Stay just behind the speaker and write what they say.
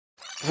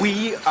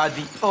We are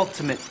the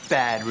ultimate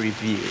bad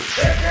review.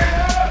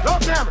 Roll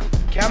camera.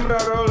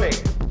 Camera rolling.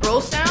 Roll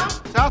sound.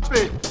 South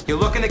speed. You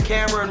look in the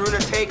camera and ruin a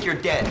take, you're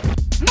dead.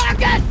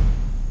 Market!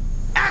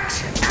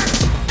 Action.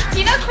 Do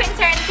you know Quentin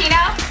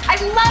Tarantino? I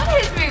love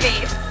his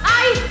movies.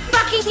 I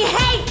fucking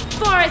hate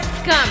Forrest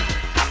Gump.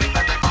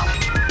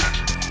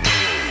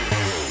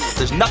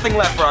 There's nothing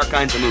left for our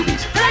kinds of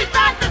movies. Take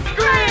back the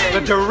screen!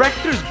 The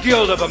Directors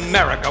Guild of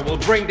America will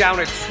bring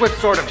down its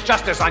swift sword of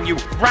justice on you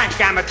rank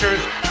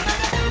amateurs.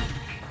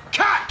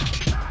 Cut!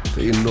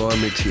 The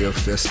enormity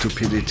of their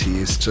stupidity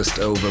is just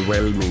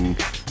overwhelming.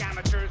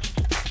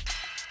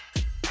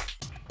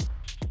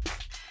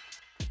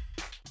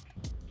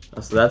 Oh,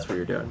 so that's what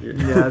you're doing.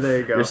 Yeah, there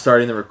you go. You're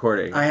starting the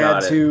recording. I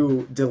had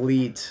to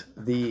delete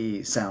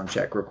the sound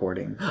check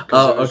recording.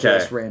 Oh, it was okay.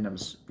 just random,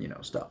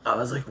 stuff. I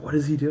was like, what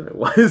is he doing?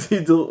 Why is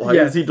he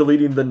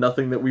deleting the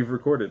nothing that we've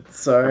recorded?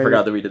 Sorry. I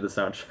forgot that we did the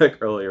sound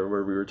check earlier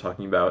where we were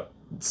talking about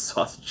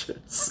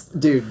sausages.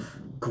 Dude,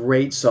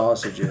 great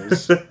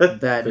sausages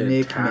that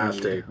Nick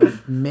made.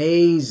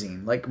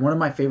 Amazing. Like, one of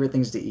my favorite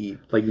things to eat.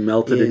 Like,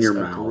 melted in your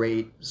mouth. A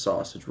great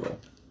sausage roll.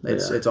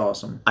 It's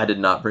awesome. I did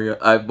not bring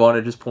up... I want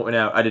to just point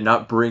out, I did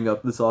not bring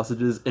up the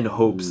sausages in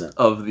hopes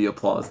of the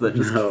applause that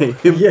just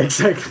came. Yeah,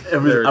 exactly.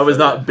 I was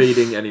not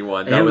baiting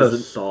anyone. That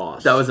was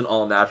sauce. That was an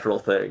all-natural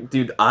thing.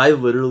 Dude, I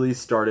literally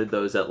started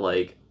those at,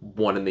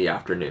 1 in the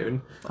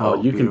afternoon.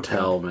 Oh, you can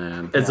tell,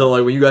 man. And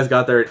so, when you guys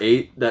got there at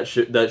 8, that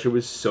shit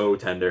was so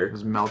tender. It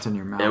was melting in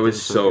your mouth. It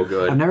was so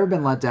good. I've never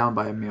been let down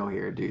by a meal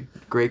here, dude.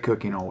 Great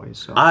cooking always.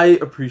 So. I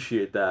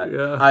appreciate that.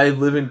 Yeah. I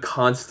live in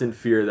constant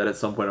fear that at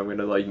some point I'm going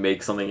to,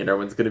 make something and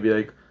everyone's going to be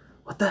like,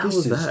 what the hell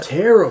is that? This is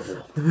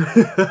terrible.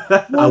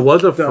 I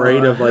was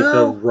afraid of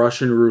the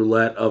Russian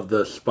roulette of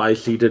the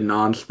spicy to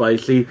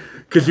non-spicy,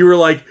 because you were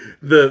like,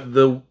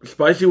 the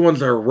spicy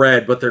ones are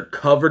red, but they're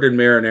covered in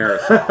marinara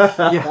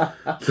sauce. Yeah.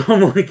 So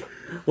I'm like,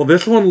 well,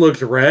 this one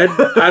looks red.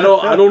 I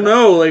don't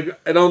know.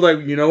 And I was like,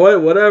 you know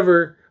what?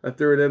 Whatever. I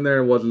threw it in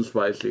there and it wasn't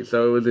spicy,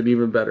 so it was an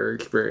even better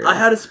experience. I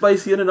had a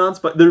spicy and a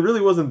non-spicy. There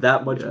really wasn't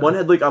that much. Yeah. One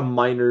had a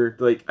minor,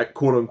 a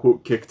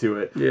quote-unquote kick to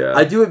it. Yeah.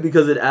 I do it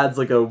because it adds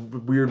a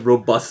weird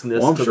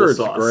robustness to the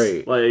sauce.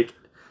 It's great.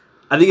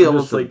 I think it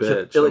almost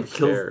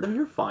kills. No,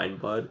 you're fine,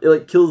 bud.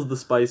 It kills the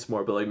spice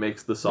more, but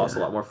makes the sauce a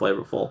lot more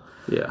flavorful.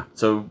 Yeah.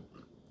 So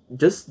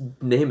just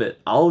name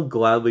it. I'll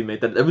gladly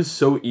make that. It was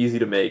so easy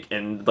to make,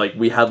 and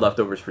we had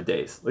leftovers for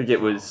days.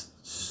 It was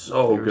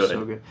so good.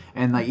 So good.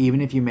 And even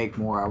if you make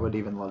more, I would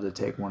even love to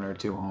take 1 or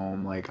 2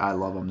 home. I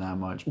love them that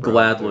much. Bro.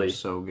 Gladly. They're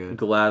so good.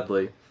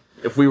 Gladly.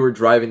 If we were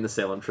driving the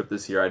Salem trip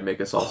this year, I'd make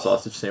us all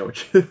sausage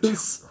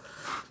sandwiches.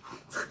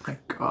 Oh my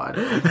god,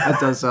 that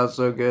does sound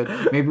so good.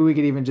 Maybe we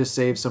could even just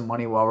save some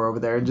money while we're over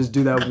there and just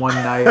do that one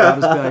night.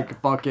 I'll just be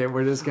like, fuck it,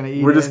 we're just gonna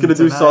eat. We're just gonna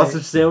do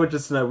sausage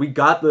sandwiches tonight. We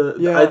got the.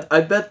 Yeah.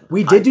 I bet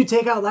we did do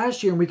takeout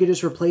last year, and we could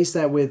just replace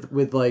that with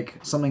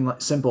something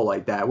simple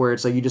like that, where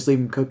it's you just leave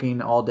them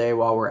cooking all day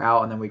while we're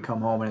out, and then we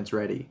come home and it's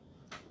ready.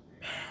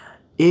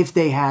 If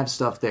they have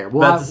stuff there,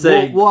 we'll have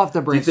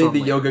to bring. Do you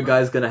think the yoga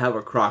guy's gonna have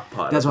a crock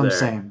pot? That's what I'm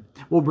saying.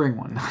 We'll bring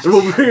one.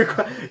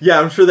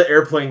 Yeah, I'm sure the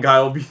airplane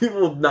guy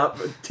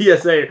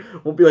TSA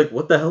won't be like,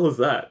 what the hell is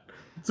that?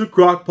 It's a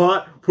crock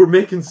pot. We're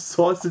making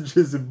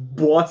sausages in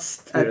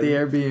Boston. At the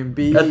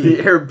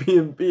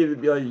Airbnb.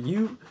 They'd be like,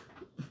 you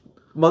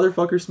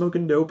motherfucker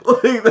smoking dope.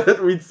 That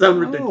would sound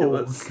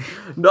ridiculous.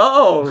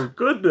 No,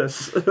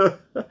 goodness.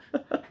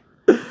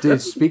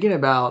 Dude, speaking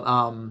about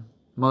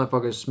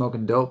motherfuckers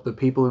smoking dope, the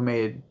people who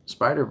made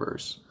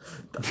Spider-Verse.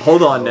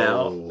 Hold on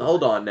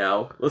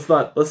now. Let's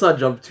not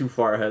jump too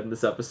far ahead in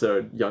this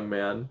episode, young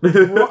man.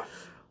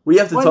 We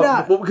have to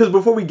talk because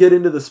before we get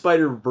into the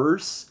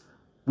Spider-Verse,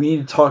 we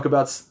need to talk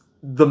about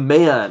the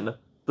man,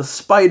 the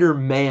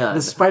Spider-Man.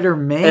 The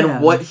Spider-Man.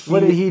 And what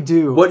did he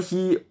do? What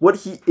he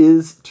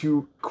is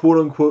to quote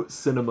unquote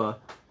cinema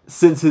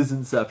since his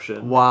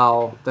inception.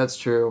 Wow, that's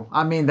true.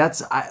 I mean,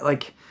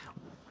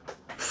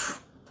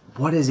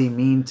 what does he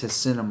mean to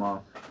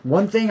cinema?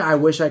 One thing I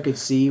wish I could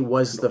see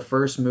was the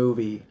first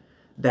movie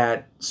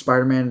that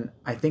Spider-Man,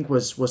 I think,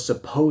 was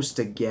supposed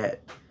to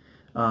get,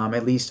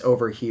 at least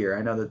over here.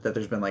 I know that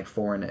there's been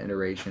foreign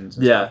iterations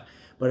and stuff.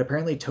 But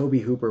apparently Toby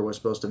Hooper was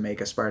supposed to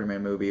make a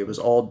Spider-Man movie. It was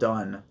all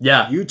done.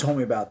 Yeah. You told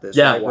me about this,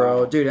 yeah, right,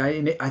 bro? Dude,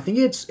 I think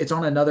it's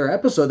on another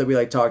episode that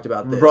we talked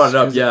about this. We brought it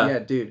up, yeah. Yeah,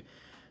 dude.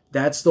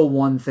 That's the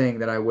one thing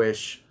that I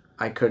wish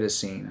I could have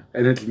seen.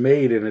 And it's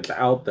made and it's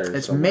out there.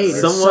 It's made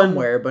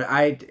somewhere, but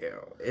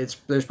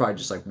there's probably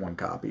just one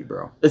copy,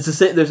 bro. It's the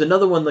same. There's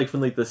another one from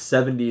the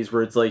 70s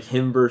where it's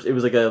him versus. It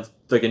was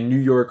a New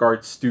York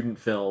art student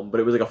film, but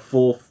it was a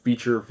full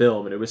feature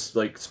film, and it was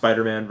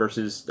Spider-Man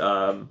versus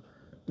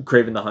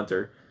Kraven the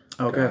Hunter.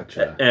 Okay.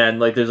 Gotcha.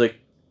 And there's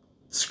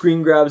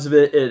screen grabs of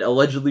it. It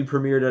allegedly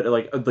premiered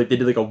at they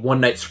did a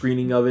one night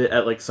screening of it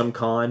at some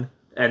con,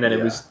 and then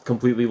it was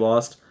completely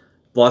lost.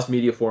 Lost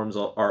media forums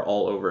are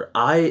all over.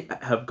 I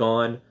have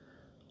gone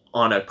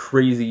on a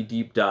crazy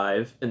deep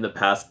dive in the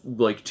past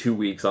 2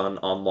 weeks on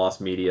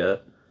Lost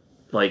Media.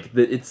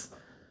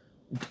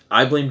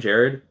 I blame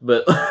Jared,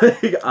 but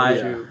I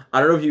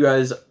don't know if you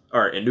guys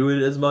are into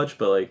it as much,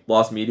 but like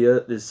Lost Media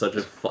is such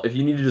a if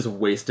you need to just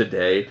waste a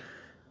day,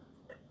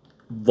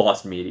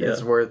 Lost Media.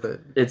 It's worth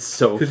it. It's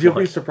so because you'll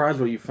be surprised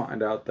what you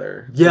find out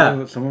there.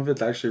 Yeah, some of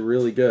it's actually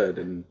really good,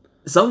 and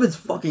some of it's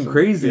fucking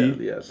crazy.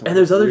 Yeah, and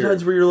there's other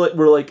times where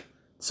we're like,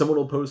 someone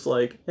will post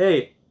like,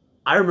 "Hey,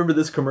 I remember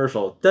this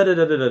commercial, da da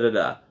da da da da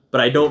da,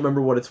 but I don't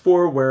remember what it's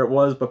for, where it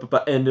was,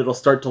 but and it'll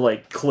start to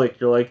like click.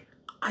 You're like,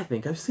 I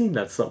think I've seen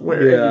that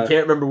somewhere. Yeah. And you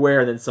can't remember where,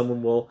 and then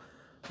someone will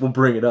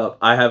bring it up.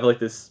 I have like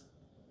this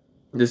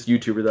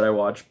YouTuber that I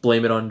watch,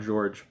 Blame It on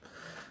George,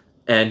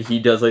 and he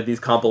does like these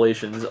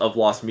compilations of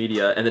Lost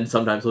Media, and then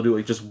sometimes he'll do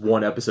like just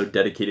one episode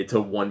dedicated to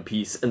one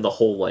piece and the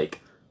whole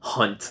like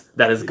hunt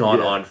that has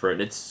gone on for it,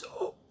 and it's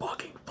so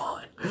fucking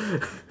fun.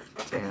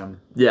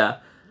 Damn. Yeah.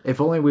 If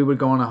only we would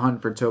go on a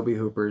hunt for Toby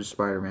Hooper's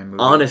Spider-Man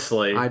movie.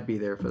 Honestly, I'd be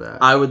there for that.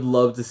 I would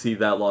love to see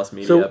that Lost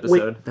Media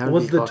episode. Wait,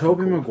 was the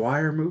Tobey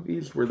Maguire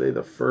movies, were they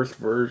the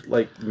first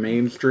like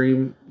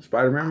mainstream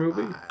Spider-Man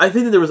movie? I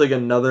think that there was like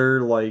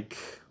another, like,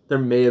 there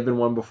may have been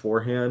one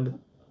beforehand.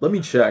 Let me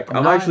check.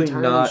 I'm actually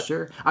not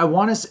sure. I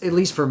want to, at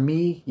least for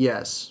me,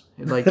 yes.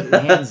 Like,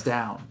 hands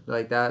down.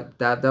 Like,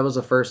 that was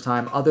the first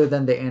time, other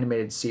than the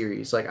animated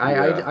series. Like,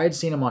 I'd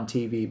seen them on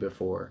TV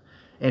before.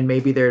 And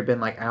maybe there had been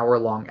like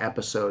hour-long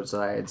episodes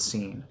that I had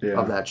seen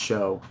of that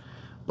show,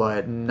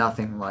 but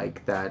nothing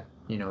like that.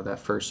 You know, that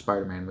first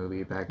Spider-Man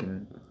movie back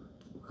in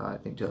I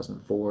think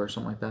 2004 or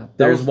something like that.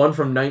 There's one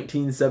from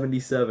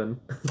 1977.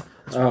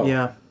 Oh,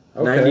 yeah,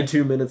 okay.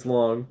 92 minutes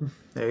long.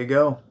 There you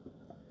go.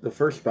 The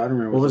first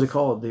Spider-Man. What was it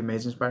called? The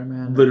Amazing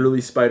Spider-Man.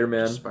 Literally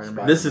Spider-Man.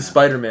 This is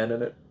Spider-Man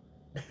in it.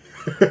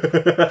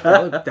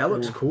 that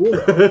looks cool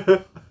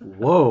though.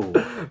 Whoa.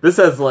 This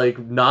has like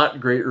not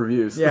great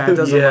reviews. Yeah, it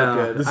doesn't look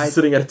good. This is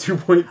sitting at a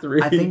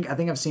 2.3. I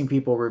think I've seen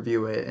people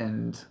review it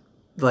and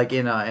like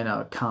in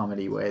a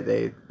comedy way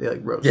they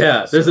like wrote.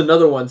 Yeah, there's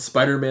another one,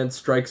 Spider-Man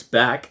Strikes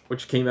Back,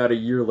 which came out a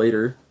year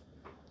later.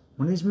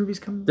 When these movies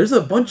come? There's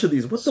a bunch of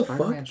these. What the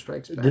Spider-Man fuck?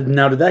 Strikes Back.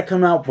 Did that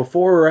come out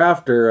before or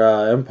after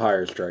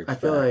Empire Strikes Back? I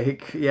feel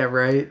like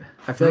right.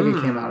 I feel like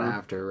it came out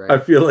after, right? I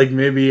feel like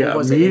maybe What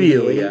was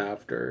immediately it, 88?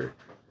 after.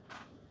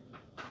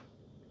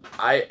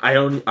 I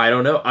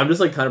don't know. I'm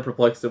just like kind of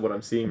perplexed at what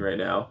I'm seeing right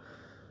now.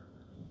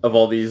 Of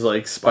all these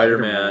like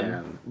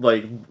Spider-Man.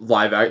 Like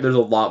live act, there's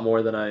a lot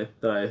more than I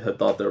had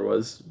thought there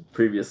was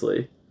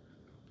previously.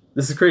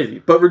 This is crazy,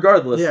 but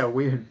regardless, Yeah,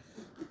 weird.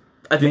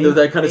 I think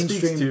that kind of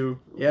speaks to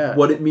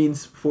what it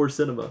means for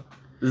cinema.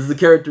 This is a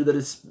character that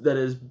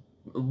has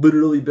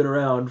literally been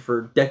around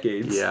for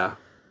decades. Yeah,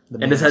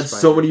 and has had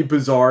so many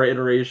bizarre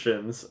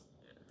iterations.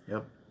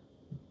 Yep.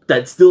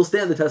 That still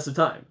stand the test of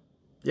time.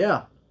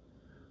 Yeah.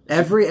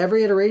 Every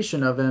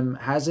iteration of him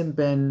hasn't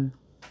been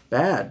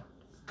bad.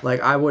 Like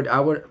I would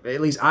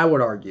at least I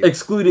would argue.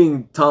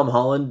 Excluding Tom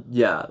Holland,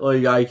 yeah.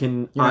 Like I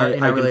can You're not really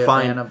can find a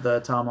fan of the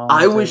Tom Holland.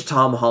 I wish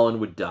Tom Holland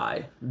would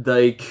die.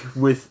 Like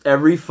with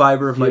every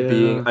fiber of my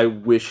being, I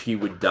wish he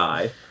would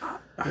die.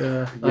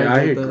 Yeah, I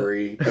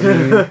agree. I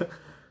mean,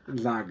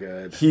 it's not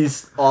good.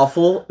 He's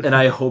awful, and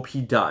I hope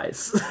he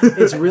dies.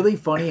 It's really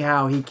funny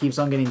how he keeps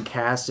on getting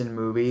cast in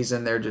movies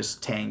and they're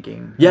just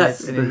tanking.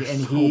 Yes, and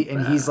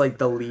he's like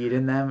the lead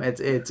in them.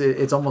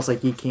 It's almost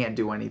like he can't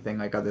do anything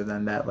like other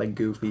than that like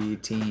goofy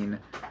teen,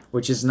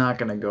 which is not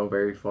gonna go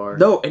very far.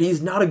 No, and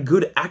he's not a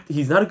good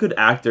He's not a good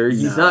actor.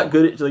 He's not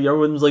good at, like,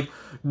 everyone's like,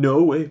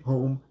 No Way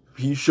Home.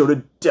 He showed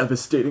a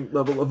devastating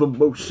level of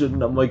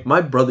emotion. I'm like,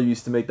 my brother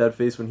used to make that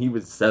face when he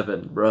was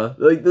 7, bruh.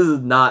 Like, this is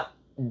not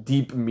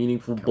deep,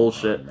 meaningful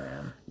bullshit.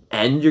 Man.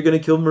 And you're gonna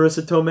kill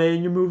Marissa Tomei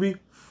in your movie?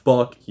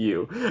 Fuck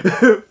you.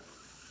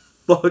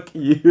 Fuck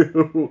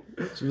you.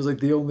 She was like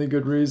the only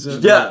good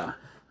reason. Yeah.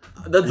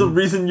 That's the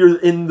reason you're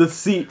in the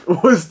seat,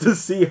 was to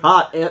see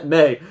hot Aunt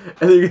May.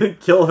 And you're gonna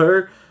kill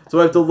her? So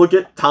I have to look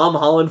at Tom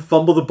Holland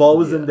fumble the ball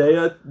with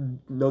Zendaya?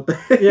 No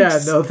thanks. Yeah,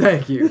 no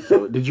thank you.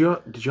 So did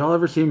y'all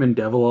ever see him in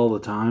Devil All the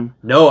Time?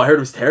 No, I heard it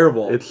was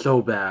terrible. It's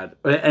so bad.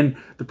 And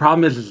the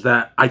problem is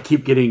that I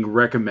keep getting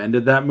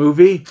recommended that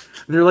movie.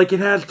 And they're like, it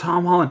has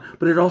Tom Holland,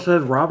 but it also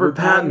has Robert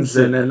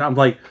Pattinson. And I'm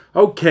like,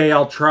 okay,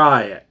 I'll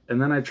try it.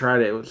 And then I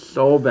tried it. It was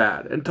so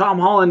bad. And Tom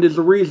Holland is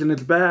the reason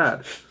it's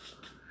bad.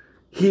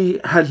 He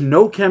has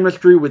no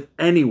chemistry with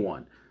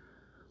anyone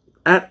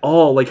at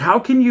all. Like, how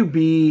can you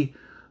be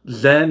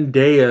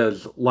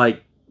Zendaya's scene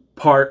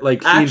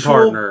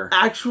partner,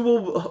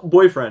 actual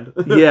boyfriend?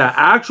 Yeah,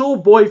 actual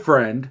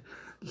boyfriend,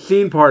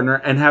 scene partner,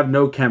 and have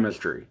no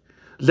chemistry?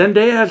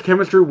 Zendaya has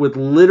chemistry with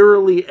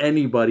literally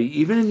anybody,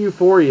 even in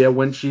Euphoria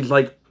when she's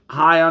like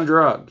high on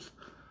drugs.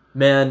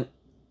 Man,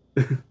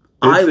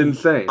 It's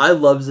insane. I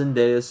love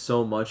Zendaya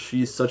so much.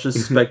 She's such a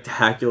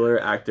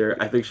spectacular actor.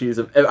 I think she's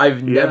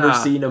I've never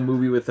seen a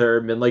movie with her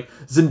and been like,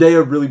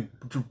 Zendaya really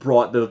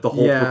brought the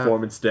whole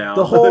performance down.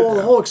 The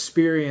whole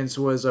experience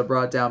was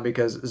brought down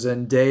because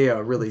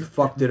Zendaya really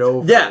fucked it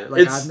over. Yeah,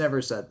 like I've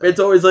never said that. It's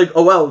always like,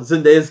 oh wow,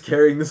 Zendaya's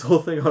carrying this whole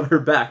thing on her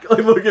back.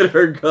 Like, look at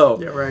her go.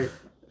 Yeah, right.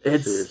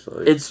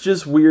 It's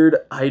just weird.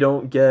 I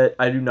do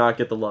not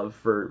get the love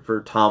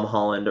for Tom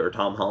Holland or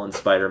Tom Holland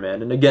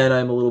Spider-Man. And again,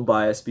 I'm a little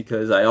biased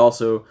because I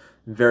also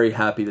very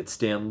happy that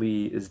Stan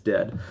Lee is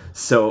dead.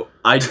 So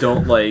I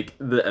don't like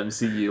the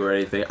MCU or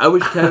anything. I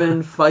wish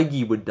Kevin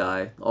Feige would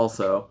die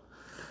also.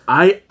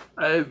 I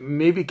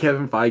maybe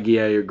Kevin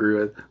Feige I agree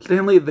with.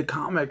 Stanley, the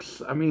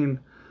comics, I mean...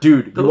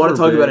 Dude, you want to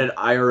talk big. about an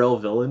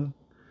IRL villain?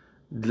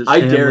 Stan I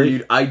dare Lee?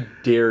 you. I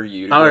dare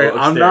you to All go right,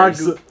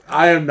 upstairs.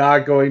 I am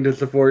not going to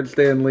support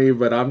Stan Lee,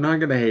 but I'm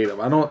not going to hate him.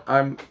 No,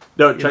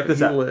 check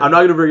this out. I'm not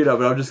going to bring it up,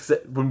 but I'm just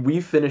saying, when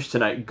we finish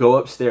tonight, go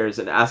upstairs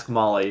and ask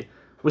Molly,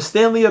 was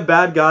Stan Lee a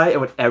bad guy?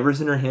 And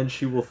whatever's in her hand,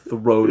 she will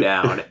throw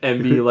down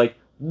and be like,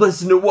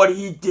 listen to what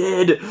he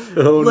did.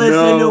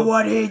 Listen to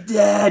what he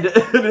did.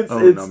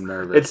 And I'm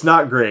nervous. It's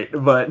not great,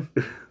 but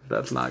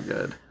That's not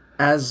good.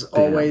 As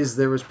always,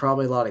 there was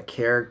probably a lot of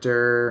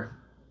character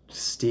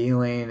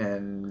stealing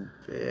and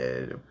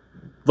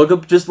look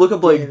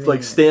up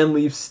like Stan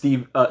Lee's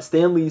Steve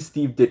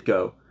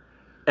Ditko,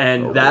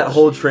 and that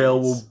whole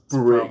trail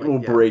will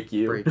break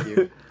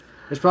you.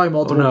 There's probably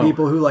multiple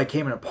people who like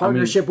came in a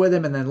partnership with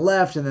him and then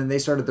left, and then they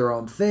started their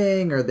own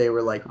thing, or they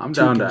were like I'm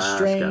too down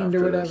constrained to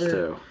or ask after whatever. this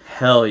too.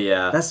 Hell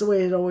yeah. That's the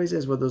way it always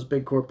is with those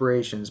big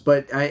corporations.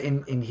 But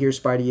in here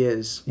Spidey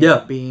is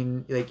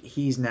being like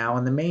he's now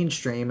in the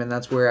mainstream, and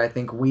that's where I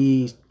think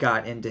we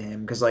got into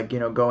him because like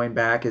going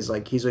back is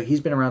like he's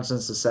been around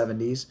since the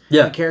 70s.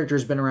 Yeah, the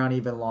character's been around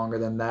even longer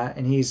than that,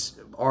 and he's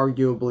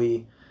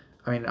arguably,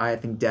 I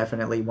think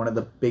definitely one of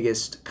the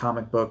biggest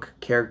comic book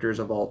characters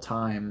of all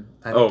time.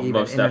 I think even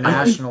most definitely.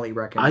 internationally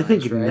recognized. I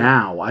think right?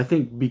 now. I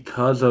think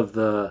because of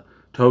the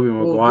Tobey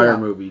Maguire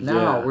movies.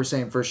 Now we're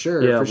saying for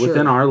sure. Yeah, for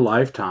within sure. our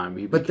lifetime,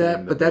 he But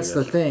became that's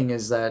the thing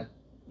is that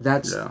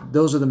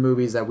those are the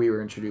movies that we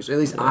were introduced. At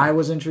least I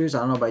was introduced. I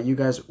don't know about you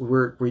guys.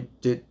 We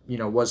did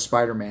was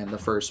Spider-Man the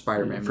first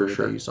Spider-Man movie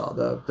that you saw?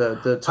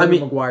 The Tobey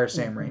Maguire,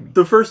 Sam Raimi.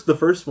 The first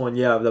one,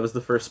 that was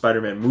the first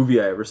Spider-Man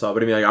movie I ever saw.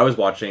 But I was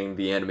watching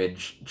the animated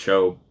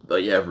show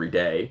like every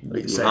day.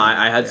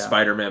 I had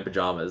Spider-Man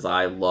pajamas.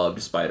 I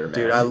loved Spider-Man.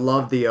 Dude, I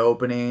loved the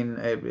opening.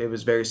 It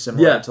was very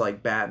similar to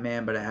like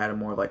Batman, but it had a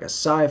more of like a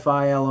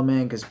sci-fi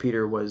element because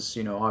Peter was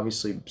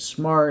obviously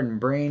smart and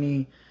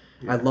brainy.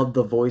 I loved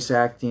the voice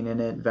acting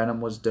in it.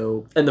 Venom was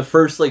dope. And the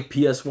first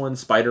PS1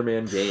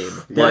 Spider-Man game.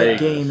 That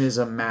game is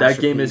a masterpiece.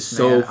 That game is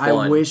so fun.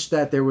 I wish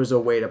that there was a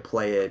way to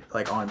play it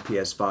like on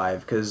PS5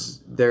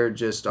 because they're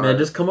just Man,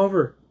 just come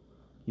over.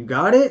 You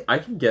got it? I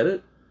can get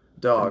it.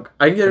 Dog.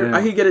 I can get it.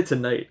 I can get it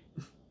tonight.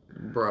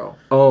 Bro.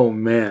 Oh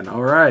man!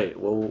 All right.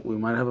 Well, we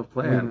might have a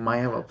plan.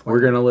 We're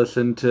gonna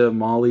listen to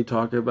Molly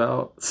talk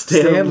about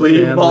Stan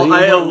Lee while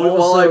I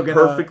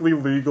perfectly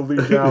legally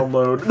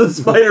download the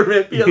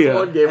Spider-Man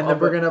PS1 game, and then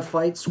we're gonna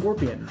fight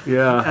Scorpion.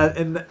 Yeah.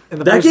 In the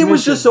that game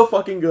was just so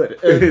fucking good.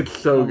 It's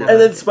so good. And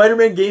then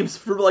Spider-Man games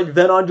from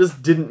then on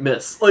just didn't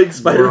miss. Like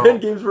Spider-Man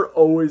games were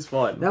always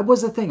fun. That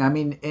was the thing.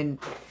 And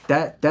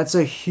that's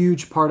a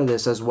huge part of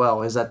this as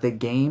well. Is that the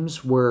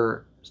games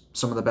were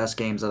some of the best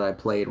games that I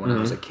played when I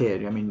was a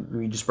kid.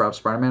 We just brought up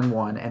Spider-Man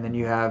 1, and then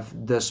you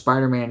have the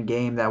Spider-Man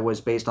game that was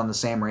based on the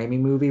Sam Raimi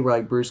movie, where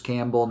like Bruce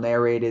Campbell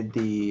narrated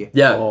the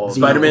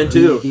Spider-Man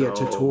 2 the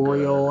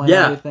tutorial and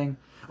everything.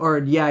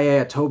 Or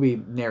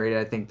Toby narrated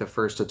I think the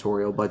first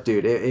tutorial, but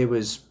dude, it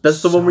was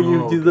that's the one where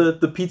you do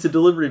the pizza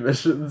delivery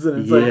missions, and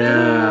it's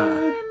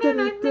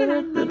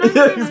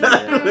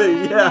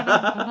exactly.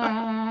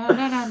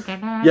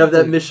 You have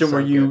that mission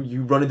where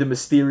you run into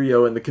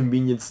Mysterio in the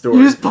convenience store.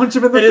 You just punch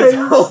him in the face.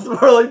 And his health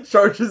bar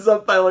charges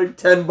up by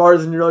 10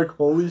 bars, and you're like,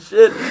 holy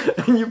shit!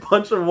 And you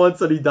punch him once,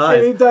 and he dies.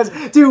 And he does,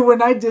 dude.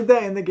 When I did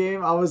that in the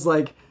game, I was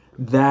like,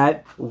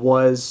 that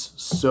was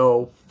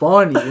so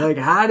funny. Like,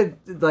 how did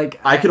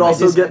I could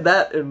also get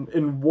that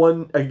in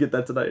one. I could get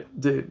that tonight,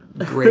 dude.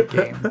 Great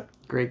game.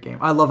 Great game.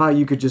 I love how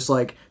you could just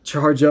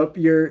charge up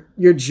your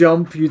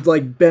jump.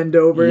 You'd bend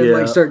over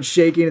and start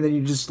shaking, and then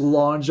you just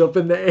launch up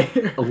in the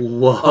air. I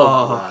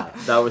love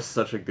that. That was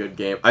such a good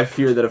game. I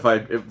fear that if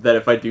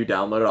I do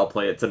download it, I'll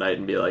play it tonight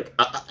and be like,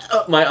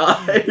 my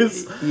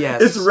eyes.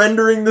 Yes, it's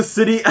rendering the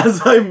city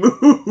as I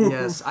move.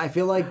 Yes, I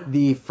feel like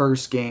the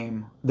first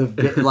game, the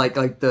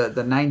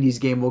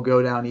 90s game, will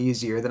go down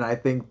easier than I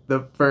think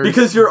the first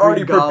because you're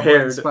already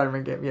prepared.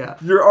 Spider-Man game. Yeah,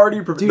 you're already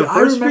prepared. Dude,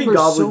 I remember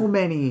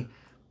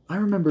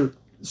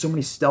so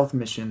many stealth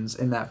missions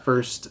in that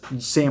first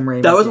Sam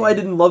Raimi That was game. why I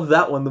didn't love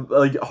that one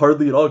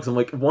hardly at all, because I'm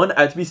like, one,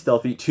 I had to be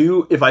stealthy.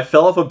 Two, if I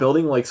fell off a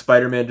building,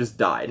 Spider-Man just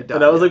died.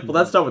 And I was like, well,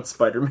 that's not what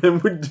Spider-Man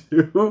would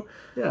do.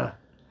 Yeah.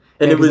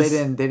 And it was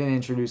they didn't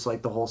introduce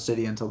the whole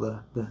city until the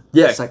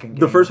second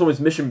game. The first one was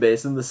mission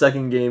based, and the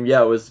second game,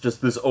 it was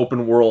just this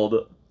open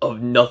world of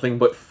nothing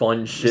but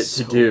fun shit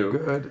to do.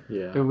 Good.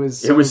 Yeah. It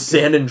was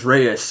San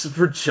Andreas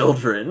for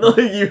children.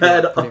 You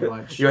had pretty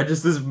much. You had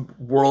just this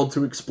world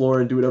to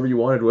explore and do whatever you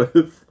wanted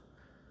with.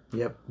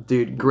 Yep,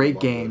 dude, great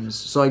games.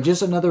 So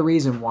just another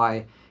reason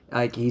why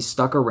he's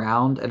stuck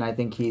around, and I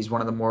think he's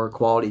one of the more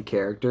quality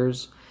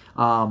characters.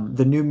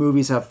 The new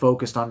movies have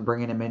focused on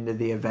bringing him into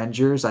the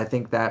Avengers. I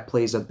think that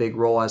plays a big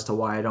role as to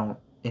why I don't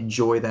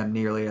enjoy them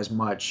nearly as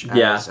much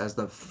as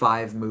the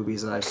 5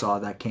 movies that I saw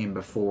that came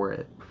before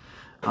it.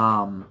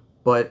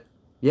 But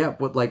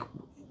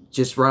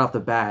just right off the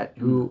bat,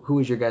 who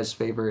is your guys'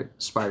 favorite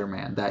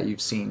Spider-Man that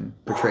you've seen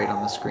portrayed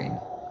on the screen?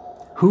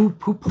 Who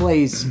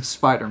plays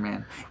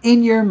Spider-Man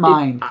in your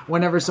mind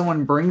whenever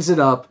someone brings it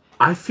up?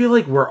 I feel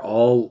like we're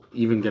all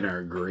even gonna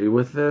agree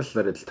with this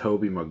that it's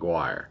Tobey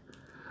Maguire.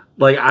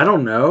 Like, I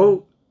don't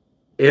know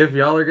if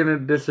y'all are gonna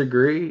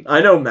disagree. I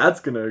know Matt's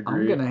gonna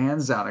agree. I'm gonna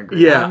hands down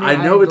agree. Yeah, I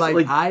know it's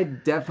like I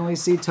definitely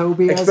see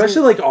Tobey,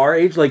 especially like our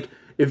age. Like,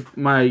 if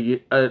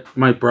my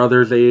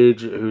brother's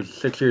age, who's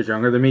 6 years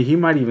younger than me, he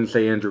might even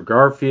say Andrew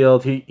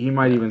Garfield. He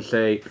might even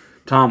say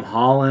Tom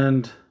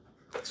Holland.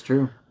 It's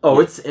true. Oh,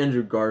 it's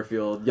Andrew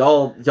Garfield.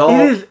 Y'all.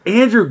 It is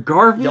Andrew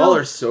Garfield. Y'all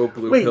are so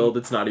blue-pilled.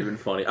 It's not even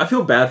funny. I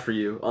feel bad for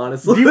you,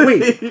 honestly.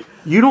 Wait,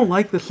 you don't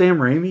like the Sam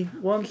Raimi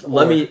ones?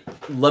 Let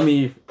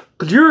me.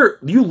 Because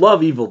you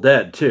love Evil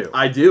Dead too.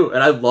 I do,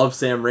 and I love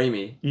Sam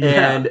Raimi.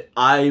 Yeah. And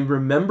I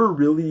remember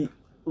really.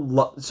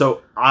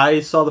 So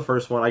I saw the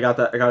first one. I got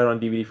it on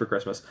DVD for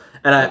Christmas,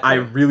 and I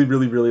really,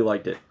 really, really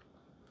liked it.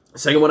 The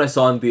second one I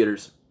saw in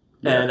theaters,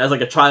 and as like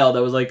a child,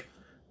 I was like,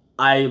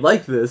 I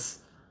like this.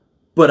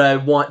 But I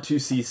want to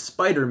see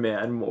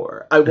Spider-Man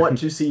more. I want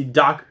to see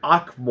Doc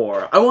Ock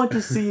more. I want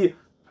to see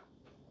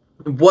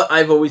what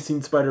I've always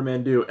seen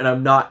Spider-Man do, and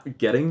I'm not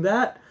getting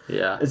that.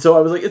 Yeah. And so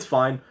I was like, it's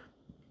fine.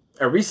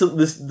 I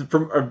recently,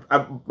 from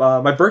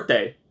my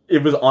birthday,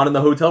 it was on in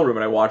the hotel room,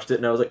 and I watched it,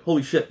 and I was like,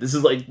 holy shit, this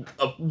is like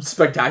a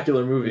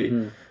spectacular movie.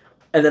 Mm-hmm.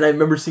 And then I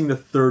remember seeing the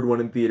third one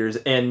in theaters,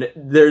 and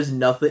there's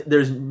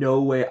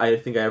no way I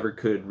think I ever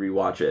could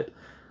rewatch it.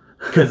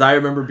 Because I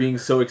remember being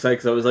so excited,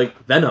 because I was like,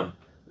 Venom.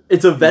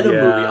 It's a Venom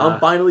movie.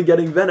 I'm finally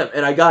getting Venom.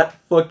 And I got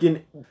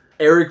fucking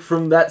Eric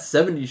from that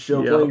 70s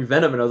show playing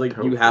Venom. And I was like,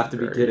 you have to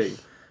be kidding.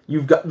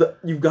 You've got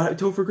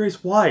Topher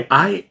Grace. Why?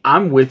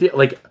 I'm with you.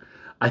 Like,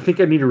 I think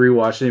I need to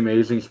rewatch The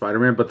Amazing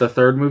Spider-Man, but the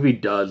third movie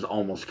does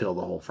almost kill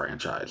the whole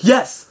franchise.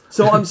 Yes!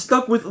 So I'm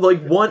stuck with,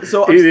 like, one...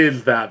 So it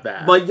is that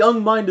bad. My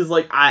young mind is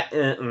like,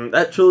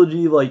 that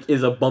trilogy, like,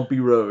 is a bumpy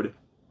road.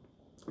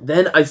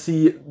 Then I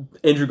see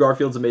Andrew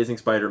Garfield's Amazing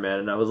Spider-Man,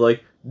 and I was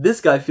like,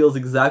 this guy feels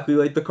exactly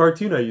like the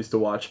cartoon I used to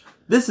watch.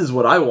 This is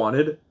what I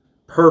wanted.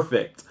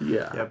 Perfect.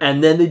 Yeah. Yep.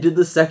 And then they did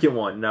the second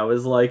one, and I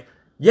was like,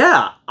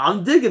 yeah,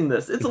 I'm digging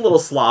this. It's a little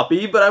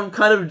sloppy, but I'm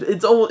kind of...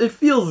 it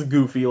feels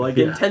goofy, like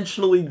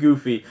intentionally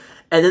goofy.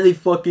 And then they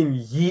fucking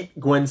yeet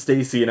Gwen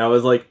Stacy, and I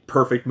was like,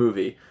 perfect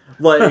movie.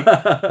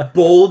 Like,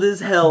 bold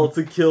as hell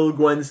to kill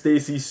Gwen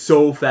Stacy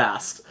so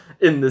fast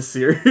in this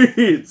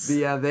series.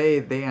 Yeah,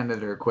 they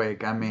ended her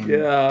quick. I mean...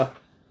 Yeah.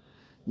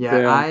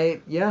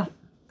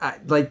 I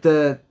like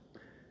that...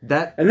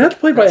 And that's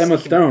played by Emma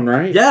Stone,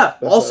 right? Yeah,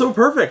 also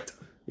perfect.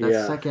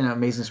 That second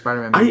Amazing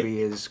Spider-Man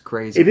movie is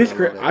crazy. It is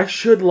crazy. I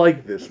should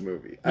like this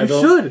movie. You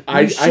should.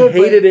 I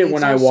hated it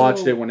when I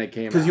watched it when it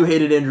came out. Because you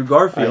hated Andrew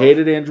Garfield. I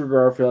hated Andrew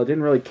Garfield. I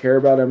didn't really care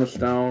about Emma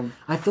Stone.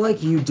 I feel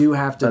like you do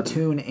have to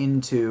tune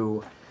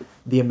into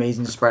the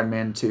Amazing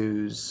Spider-Man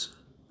 2's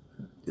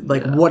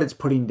what it's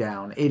putting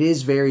down. It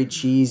is very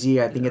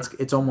cheesy. I think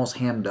it's almost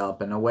hammed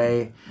up in a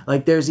way.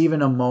 Like, there's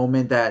even a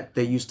moment that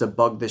they used to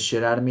bug the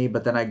shit out of me,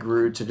 but then I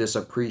grew to just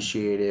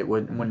appreciate it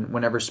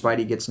whenever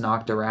Spidey gets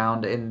knocked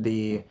around in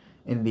the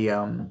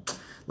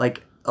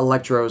like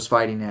Electro's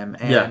fighting him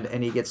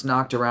and he gets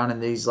knocked around in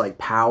these like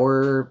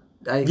power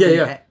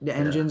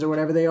engines or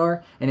whatever they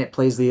are, and it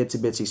plays the Itsy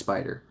Bitsy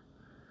Spider.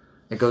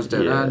 It goes it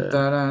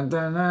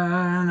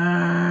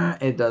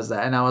does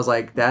that, and I was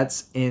like,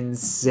 that's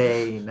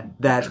insane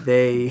that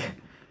they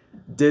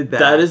did that.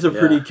 That is a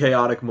pretty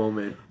chaotic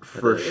moment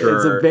for sure.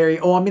 It's a very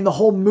the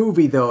whole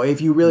movie though,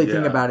 if you really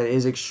think about it,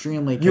 is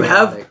extremely chaotic. You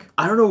have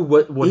I don't know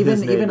what even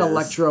his name is.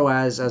 Electro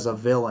as a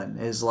villain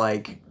is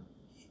like,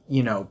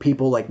 you know,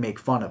 people like make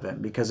fun of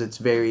him because it's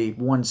very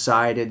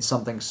one-sided.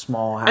 Something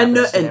small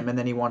happens to him, and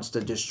then he wants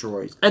to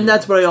destroy. And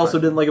that's what I also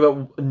didn't like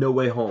about No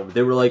Way Home.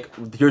 They were like,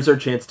 "Here's our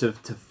chance to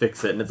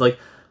fix it," and it's like,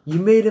 you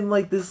made him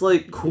like this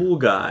like cool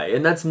guy,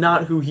 and that's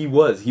not who he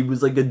was. He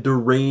was like a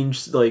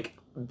deranged like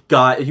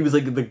guy. He was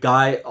like the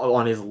guy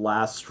on his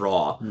last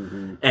straw,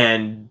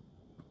 and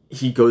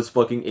he goes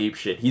fucking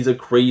apeshit. He's a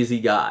crazy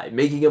guy.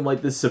 Making him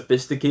like this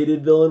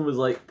sophisticated villain was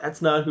like, that's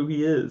not who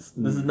he is.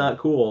 This is not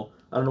cool.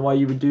 I don't know why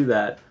you would do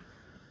that.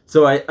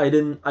 So I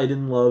didn't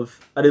love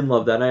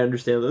that, and I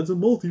understand that it's a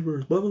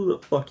multiverse. Blah, blah, blah.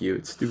 Fuck you,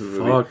 it's a stupid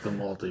movie. Fuck the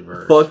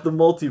multiverse. Fuck the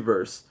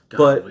multiverse. God,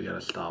 but we gotta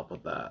stop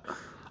with that.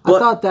 I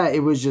thought that it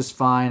was just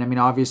fine. I mean,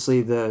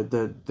 obviously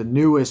the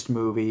newest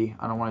movie,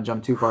 I don't want to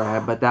jump too far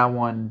ahead, but that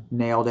one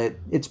nailed it.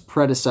 Its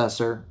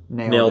predecessor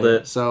nailed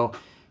it. So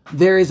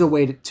there is a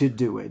way to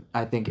do it,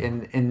 I think,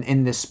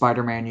 in this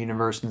Spider-Man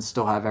universe and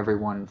still have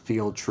everyone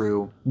feel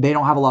true. They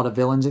don't have a lot of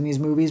villains in these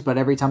movies, but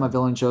every time a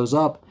villain shows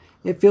up,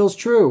 it feels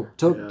true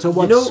to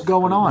what's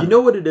going on. You know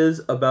what it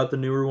is about the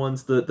newer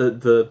ones,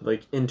 the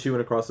like Into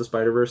and Across the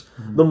Spider-Verse?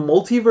 The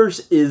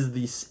multiverse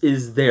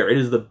is there. It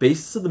is the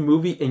basis of the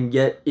movie, and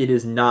yet it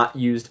is not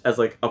used as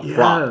like a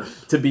prop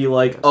to be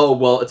like, oh,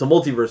 well, it's a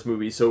multiverse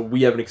movie, so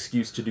we have an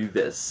excuse to do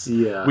this.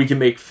 Yeah. We can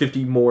make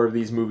 50 more of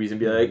these movies and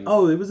be like,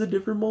 oh, it was a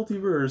different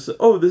multiverse.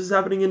 Oh, this is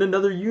happening in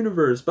another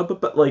universe.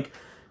 But like,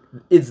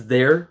 it's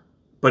there.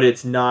 but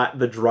it's not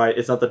the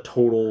it's not the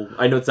total.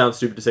 I know it sounds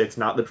stupid to say it's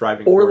not the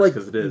driving Or force like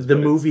because it is. the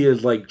movie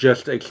is like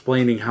just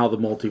explaining how the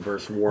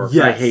multiverse works.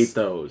 Yes. I hate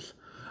those.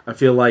 I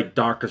feel like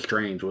Doctor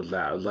Strange was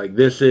that. It was like,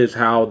 this is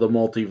how the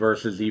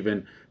multiverse is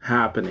even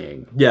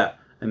happening. Yeah.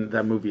 And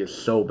that movie is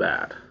so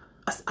bad.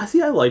 I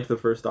see. I liked the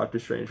first Doctor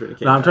Strange when it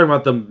came. No, I'm out. talking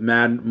about the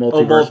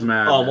Multiverse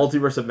Madness. Oh,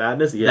 Multiverse of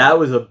Madness. Yeah. That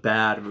was a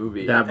bad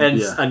movie.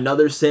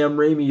 Another Sam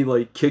Raimi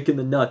like kick in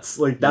the nuts.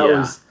 Like that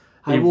was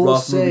a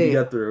rough movie to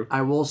get through.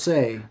 I will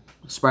say,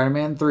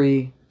 Spider-Man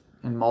 3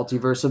 and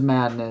Multiverse of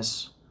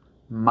Madness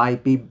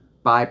might be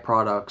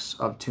byproducts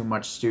of too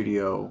much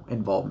studio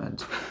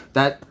involvement.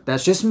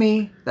 That's just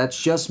me.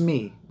 That's just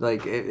me.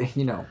 Like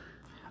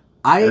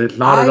And it's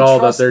not at all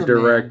that they're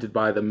directed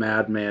by the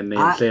madman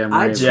named Sam Raimi.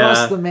 I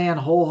trust the man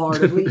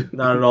wholeheartedly.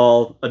 Not at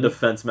all a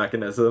defense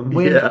mechanism.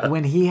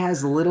 When he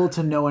has little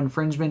to no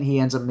infringement, he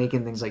ends up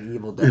making things like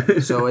Evil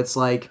Dead. So it's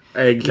like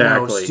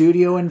exactly.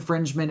 Studio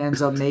infringement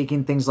ends up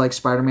making things like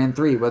Spider-Man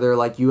 3, whether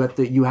like you have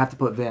to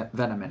put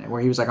Venom in it. Where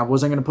he was like, I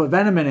wasn't gonna put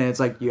Venom in it. It's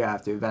like you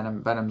have to.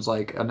 Venom's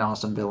like an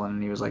awesome villain,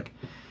 and he was like,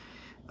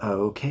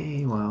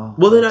 okay, well.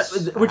 Well, then,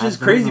 which is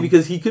crazy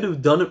because he could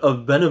have done a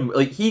Venom,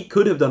 like he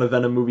could have done a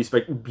Venom movie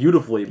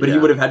beautifully, but he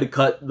would have had to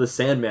cut the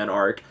Sandman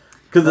arc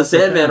because the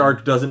Sandman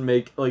arc doesn't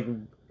make like.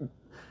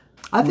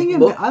 I think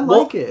I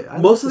like it.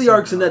 Most of the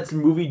arcs in that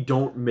movie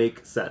don't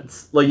make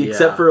sense, like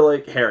except for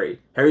like Harry.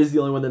 Harry's the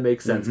only one that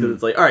makes sense because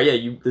it's like, all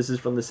right, this is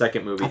from the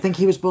second movie. I think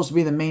he was supposed to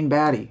be the main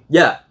baddie.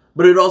 Yeah.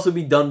 But it would also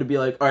be done to be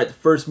like, all right, the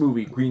first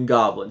movie, Green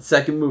Goblin.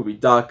 Second movie,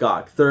 Doc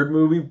Ock. Third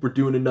movie, we're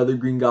doing another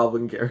Green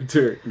Goblin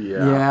character.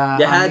 Yeah.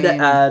 You had to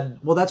add.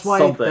 Well, that's why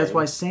something. That's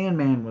why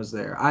Sandman was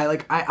there.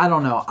 I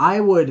don't know. I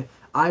would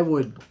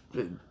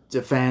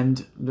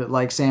defend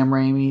like Sam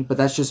Raimi, but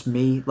that's just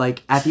me.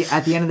 Like at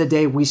the end of the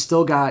day, we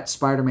still got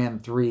Spider-Man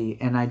 3,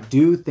 and I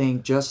do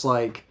think just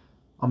like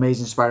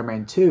Amazing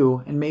Spider-Man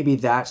 2, and maybe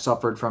that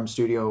suffered from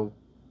studio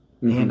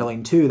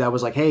handling too. That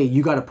was like, hey,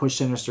 you got to push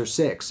Sinister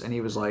 6, and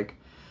he was like.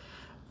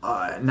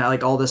 Now,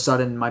 like all of a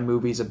sudden, my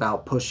movie's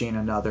about pushing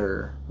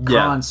another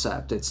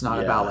concept. It's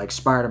not about like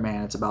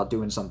Spider-Man. It's about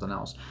doing something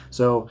else.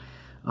 So,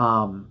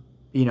 I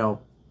don't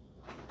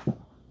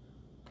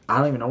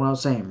even know what I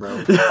was saying,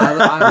 bro.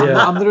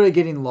 I'm literally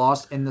getting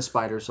lost in the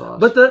spider sauce.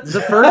 But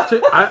the first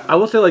two, I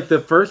will say, like the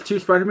first two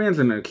Spider-Mans,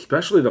 and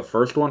especially the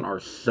first one, are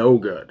so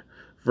good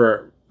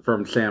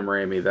from Sam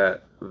Raimi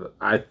that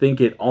I think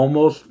it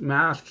almost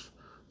masks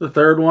the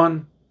third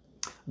one.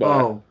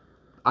 But,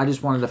 I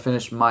just wanted to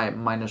finish my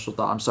initial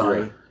thought. I'm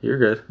sorry. Yeah, you're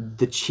good.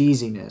 The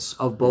cheesiness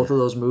of both of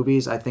those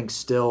movies, I think,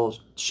 still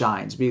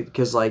shines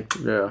because, like,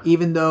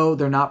 even though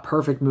they're not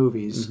perfect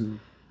movies,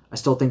 I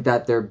still think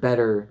that they're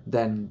better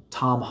than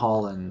Tom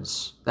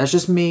Holland's. That's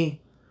just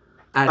me.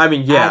 At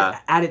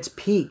its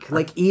peak,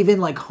 like even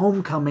like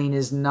Homecoming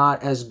is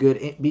not as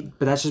good,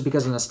 but that's just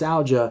because of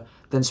nostalgia.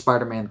 Than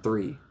Spider-Man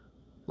 3,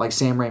 like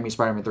Sam Raimi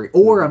Spider-Man 3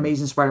 or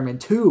Amazing Spider-Man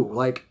 2,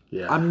 like.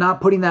 Yeah. I'm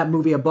not putting that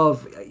movie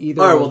above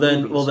either. All right, well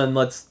then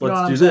let's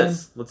do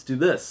this. Let's do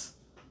this.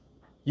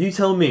 You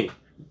tell me.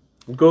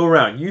 We'll go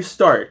around. You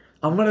start.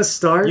 I'm gonna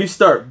start. You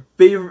start.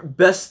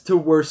 Best to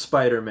worst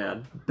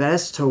Spider-Man.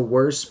 Best to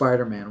worst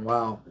Spider-Man.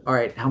 Wow. All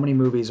right. How many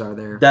movies are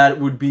there? That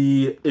would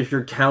be, if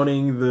you're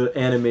counting the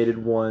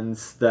animated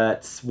ones.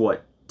 That's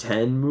what,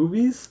 10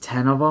 movies?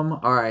 10 of them.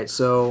 All right.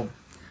 So,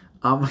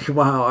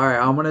 wow. All right.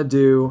 I'm gonna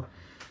do.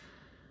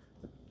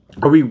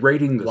 Are we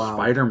rating the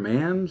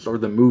Spider-Mans or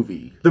the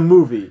movie? The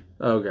movie.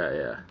 Okay,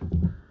 yeah.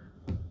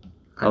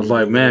 I was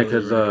like, man,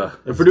 because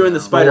if we're doing the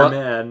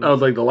Spider-Man, I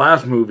was like, the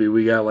last movie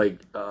we got like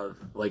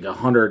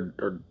 100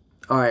 or.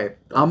 All right,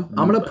 I'm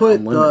gonna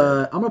put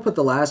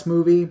the last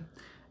movie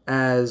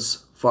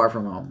as Far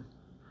From Home.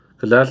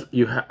 Because that's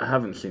I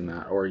haven't seen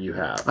that, or you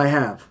have. I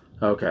have.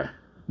 Okay.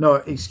 No,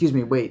 excuse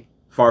me. Wait.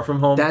 Far From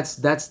Home. That's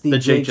the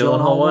Jake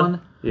Gyllenhaal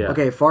one. Yeah.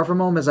 Okay, Far From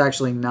Home is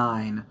actually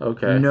 9.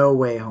 Okay. No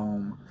Way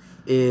Home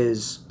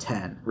is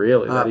 10.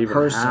 Really? That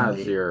even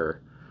has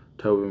your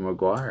Tobey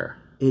Maguire.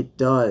 It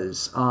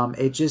does.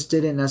 It just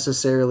didn't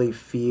necessarily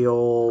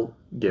feel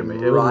right. It was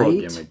a little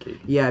gimmicky.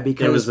 Yeah,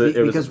 because it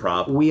was a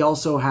prop. We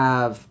also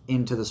have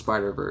Into the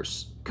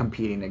Spider-Verse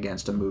competing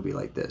against a movie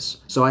like this.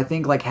 So I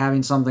think like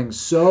having something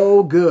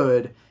so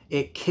good,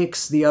 it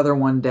kicks the other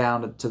one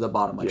down to the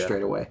bottom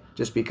straight away.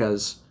 Just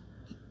because.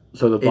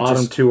 So the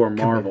bottom two are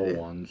Marvel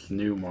ones,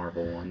 new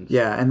Marvel ones.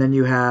 Yeah, and then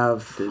you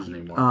have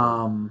Disney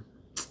Marvel.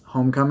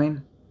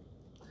 Homecoming,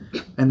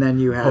 and then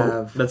you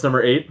have that's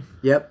number 8.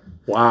 Yep.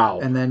 Wow.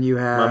 And then you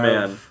have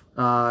my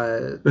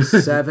man.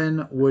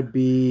 7 would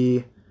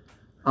be.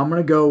 I'm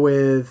gonna go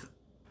with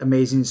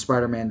Amazing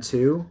Spider-Man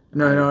 2.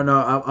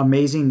 No.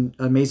 Amazing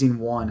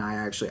 1. I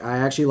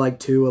actually like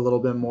 2 a little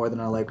bit more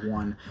than I like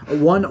 1.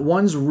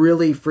 One's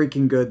really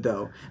freaking good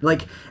though.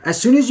 Like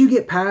as soon as you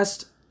get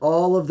past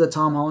all of the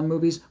Tom Holland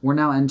movies, we're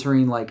now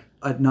entering like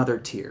another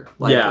tier.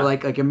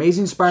 Like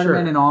Amazing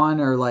Spider-Man and on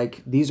are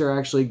like these are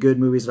actually good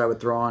movies that I would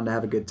throw on to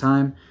have a good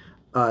time.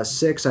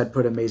 6, I'd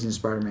put Amazing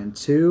Spider-Man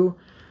 2.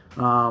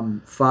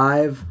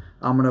 5,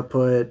 I'm gonna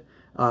put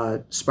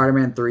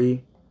Spider-Man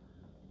 3.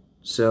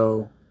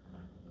 So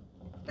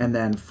And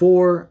then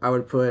 4, I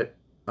would put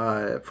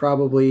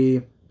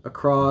probably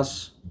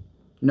across.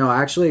 No,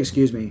 actually,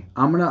 excuse me.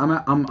 I'm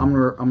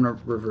gonna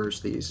reverse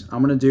these.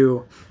 I'm gonna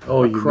do.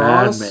 Oh, you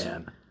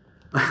madman!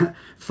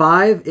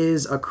 5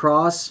 is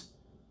across.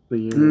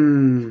 The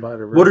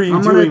Spider-Verse. What are you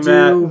I'm doing,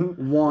 gonna Matt?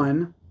 do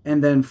 1,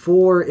 and then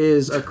 4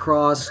 is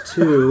across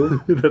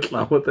 2, That's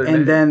not what they're and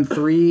named. then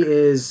 3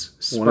 is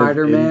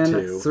Spider-Man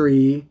Into.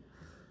 3.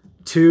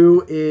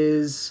 2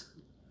 is.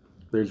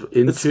 There's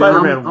into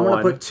Spider-Man. I'm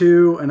gonna put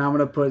 2, and I'm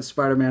gonna put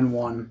Spider-Man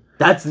 1.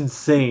 That's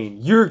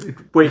insane.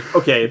 Wait.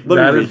 Okay, let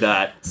That me is- read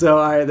that. So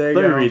all right, there you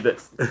Let go. me read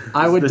this.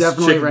 I would This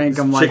definitely rank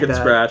them like chicken that.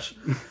 scratch.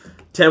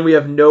 10, we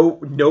have no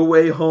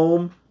Way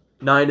Home.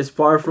 9 is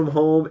Far From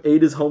Home.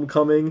 8 is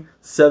Homecoming.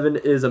 7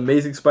 is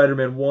Amazing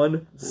Spider-Man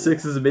 1.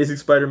 6 is Amazing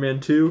Spider-Man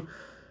 2.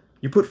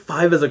 You put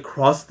 5 as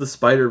Across the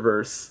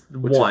Spider-Verse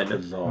 1.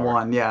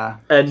 1, yeah.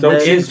 And So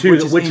then, into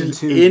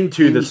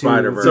the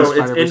Spider-Verse. so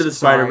it's Into the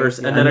Spider-Verse,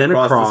 Sorry, and yeah. then And then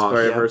Across the Across,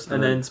 Spider-Verse, yeah.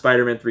 and then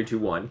Spider-Man 3, 2,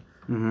 1.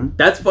 Mm-hmm.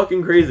 That's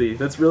fucking crazy.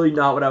 That's really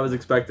not what I was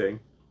expecting.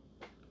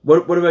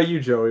 What about you,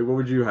 Joey? What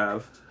would you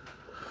have?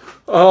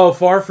 Oh,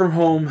 Far From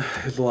Home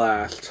is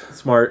last.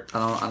 Smart.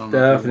 I don't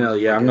know.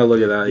 Definitely, yeah. I'm gonna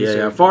look at that. these Yeah,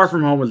 yeah. are- Far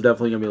From Home is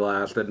definitely gonna be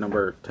last at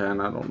number 10.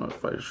 I don't know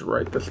if I should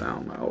write this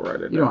down. I'll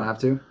write it. You down. don't have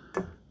to.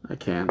 I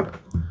can.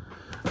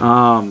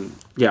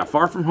 Yeah.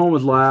 Far From Home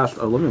is last.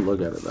 Oh, let me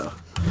look at it though.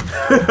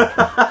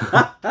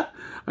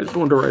 I just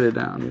wanted to write it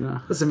down. You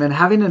know, Listen, man,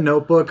 having a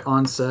notebook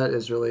on set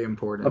is really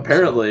important.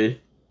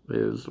 Apparently.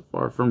 is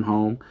Far From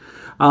Home.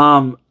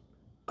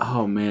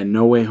 Oh man,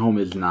 No Way Home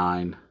is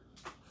 9.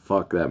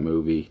 Fuck that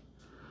movie.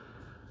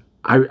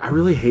 I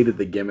really hated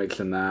the gimmicks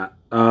in that.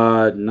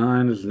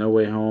 9 is No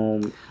Way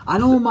Home. I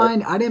don't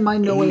mind. I didn't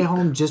mind No Way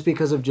Home just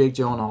because of Jake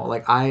Gyllenhaal.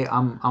 Like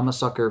I'm a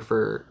sucker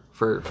for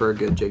a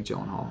good Jake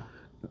Gyllenhaal.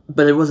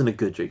 But it wasn't a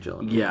good Jake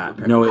Gyllenhaal. Yeah,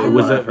 no, it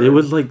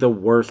was like the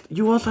worst.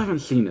 You also haven't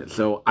seen it,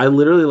 so I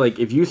literally like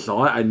if you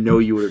saw it, I know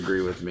you would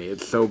agree with me.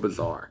 It's so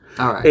bizarre.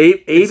 All right.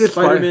 8 It's is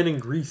Spider-Man in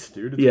Greece,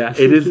 dude. It's Yeah,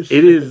 it is.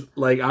 It is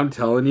like I'm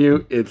telling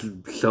you, it's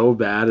so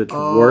bad. It's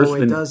worse Oh, it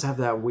than. does have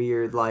that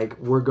weird like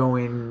we're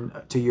going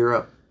to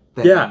Europe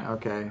thing. Yeah.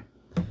 Okay.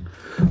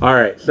 All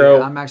right, so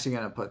Yeah, I'm actually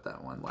gonna put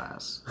that one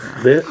last.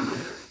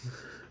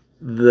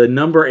 the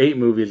number 8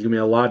 movie is gonna be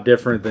a lot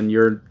different than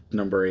your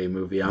number 8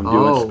 movie. I'm doing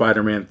Oh.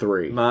 Spider-Man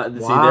 3. See,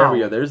 Wow. there we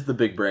go. There's the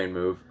big brain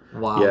move.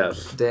 Wow.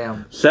 Yes.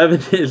 Damn.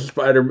 7 is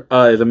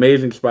is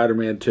Amazing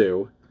Spider-Man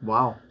 2.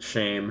 Wow.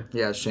 Shame.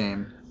 Yeah.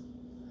 Shame.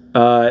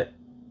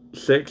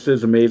 6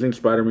 is Amazing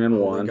Spider-Man Oh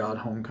 1. my God,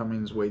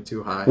 Homecoming's way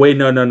too high. Wait,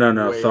 no.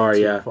 Way Sorry,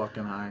 too yeah.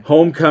 Fucking high.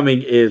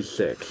 Homecoming is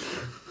 6.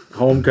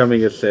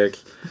 Homecoming is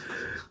 6.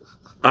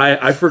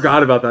 I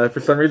forgot about that. For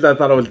some reason, I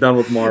thought I was done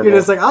with Marvel. You're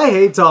just like, I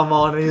hate Tom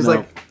Holland, and he's No.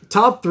 like,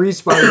 top 3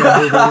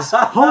 Spider-Man movies,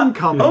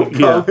 Homecoming.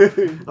 Yeah.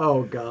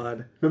 Oh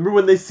God. Remember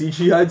when they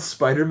CGI'd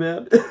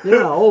Spider-Man?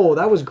 Yeah. Oh,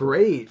 that was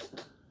great.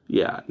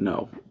 Yeah,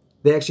 no.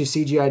 They actually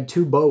CGI'd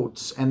 2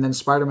 boats, and then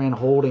Spider-Man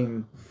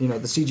holding, the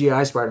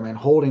CGI Spider-Man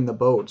holding the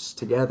boats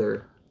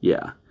together.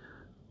 Yeah.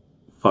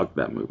 Fuck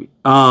that movie.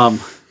 5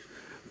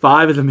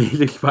 is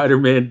Amazing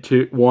Spider-Man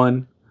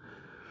 1.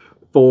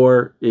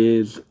 4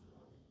 is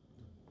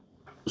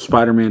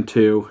Spider-Man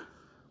 2.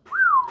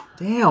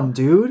 Damn,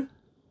 dude.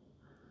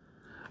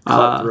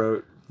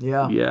 Cutthroat.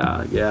 Yeah.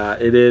 Yeah,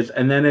 it is.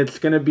 And then it's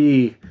going to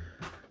be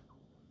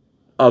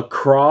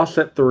Across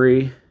at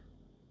 3.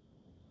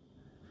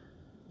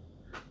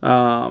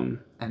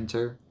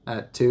 Enter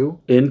at 2.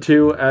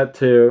 Into at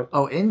 2.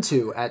 Oh,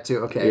 into at 2.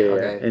 Okay. Yeah,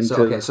 okay.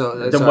 Into- So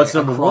Then sorry, what's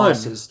number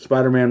Across 1? is-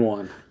 Spider-Man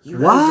 1.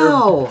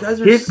 Wow. You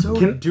guys are Here's- so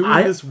can doing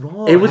I- this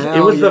wrong. It was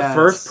Hell the yes.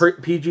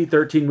 first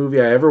PG-13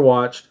 movie I ever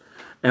watched,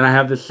 and I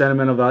have this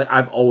sentimental value.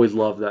 I've always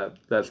loved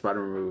that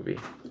Spider-Man movie.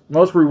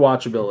 Most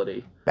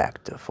rewatchability.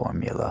 Back to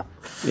formula.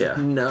 Yeah.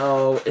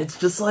 No, it's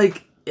just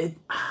like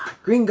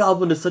Green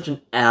Goblin is such an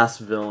ass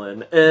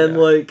villain, and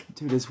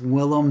Dude, it's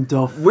Willem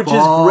Dafoe. which is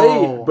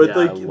great, but Yeah,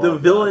 I the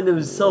love villain that.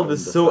 himself Willem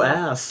is so Dafoe.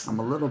 ass. I'm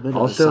a little bit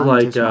Also, of a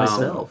scientist like,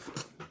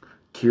 myself.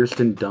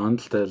 Kirsten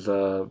Dunst as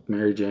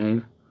Mary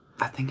Jane.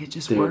 I think it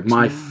just Dude, works.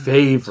 my man.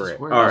 favorite It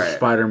just works. All right.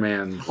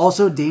 Spider-Man.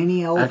 Also,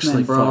 Danny Elfman,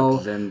 Actually, bro.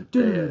 fuck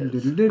Zendaya.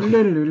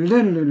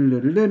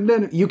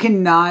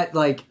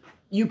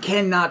 You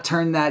cannot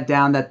turn that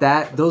down.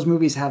 Those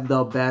movies have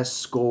the best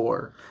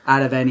score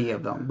out of any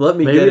of them. Let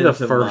me Maybe get the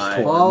into first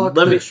mine. one. Fuck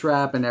Let the me.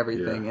 trap and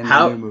everything in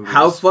the new movies.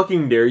 How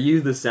fucking dare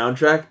you? The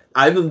soundtrack.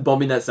 I've been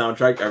bumping that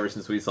soundtrack ever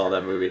since we saw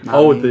that movie.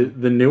 Oh,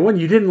 the new one?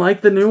 You didn't like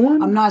the new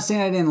one? I'm not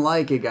saying I didn't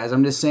like it, guys.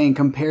 I'm just saying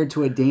compared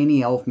to a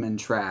Danny Elfman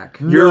track.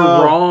 You're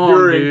No, wrong,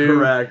 You're dude.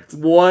 incorrect.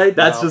 What?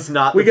 That's just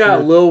not. We the got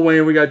truth. Lil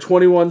Wayne, we got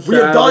 21 We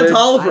have Don Savage,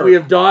 Toliver. We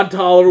have Don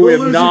Toliver, we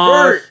Lil have Uzi Nas,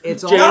 Vert.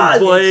 It's James all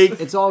Blake,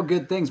 It's all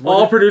good things.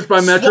 all produced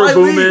by Metro Sly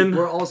Lee. Boomin.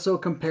 We're also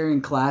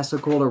comparing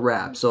classical to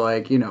rap, so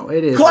it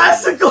is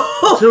Classical.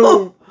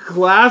 To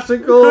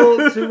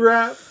classical to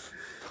rap.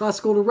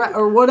 classical to rap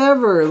or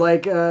whatever,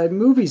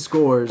 movie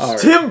scores. All right.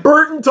 Tim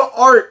Burton to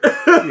art.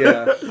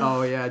 Yeah.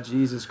 Oh yeah,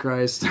 Jesus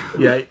Christ.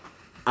 Yeah.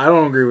 I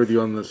don't agree with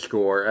you on the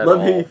score at all.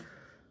 Let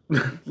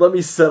let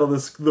me settle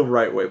this the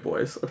right way,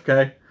 boys,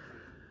 okay?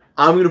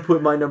 I'm going to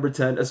put my number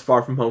 10 as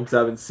Far From Home because I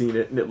haven't seen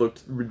it and it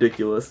looked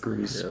ridiculous.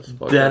 Grease. Yes,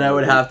 Then I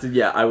would have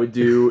to, I would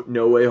do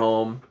No Way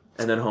Home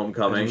and then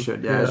Homecoming. As you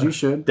should. Yeah, as you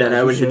should. Then as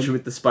I would should. hit you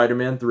with the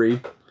Spider-Man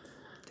 3.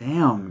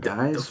 Damn,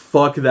 guys.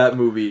 Fuck that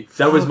movie.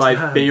 That was Fuck my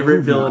that favorite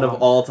movie. villain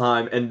of all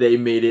time, and they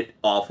made it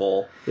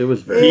awful. It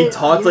was very... He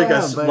talked like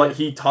but-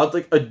 he talked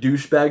like a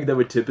douchebag that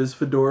would tip his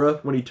fedora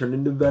when he turned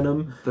into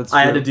Venom. That's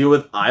I had true. to deal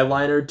with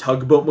eyeliner,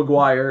 Tugboat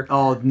McGuire.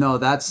 Oh no,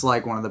 that's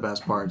like one of the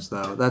best parts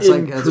though. That's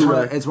like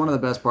Incorrect. it's one of the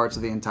best parts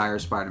of the entire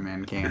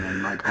Spider-Man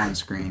canon, like on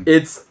screen.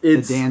 It's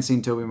the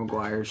dancing Tobey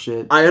Maguire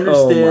shit. I Oh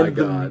understand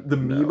my God, the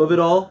meme no. of it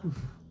all,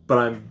 but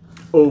I'm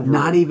over.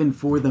 Not it. even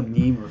for the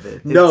meme of it.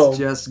 It's No.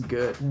 just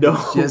good. No.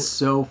 It's just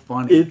so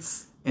funny.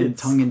 It's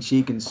tongue in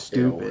cheek and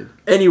stupid.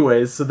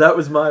 Anyways, so that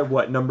was my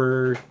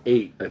number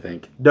 8, I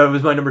think. No, it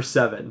was my number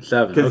 7.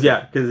 7. Because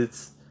Okay. because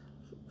it's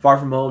Far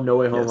From Home, No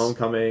Way Home, Yes.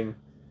 Homecoming,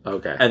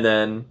 Okay. and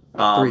then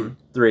 3.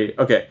 3.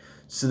 Okay,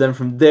 so then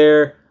from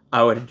there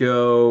I would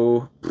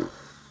go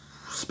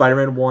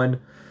Spider-Man 1.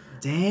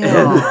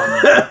 Damn.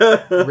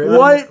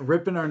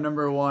 Ripping our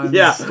number 1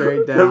 Yeah,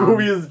 straight down. the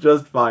movie is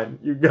just fine.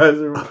 You guys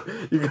are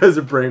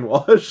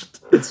brainwashed.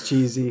 It's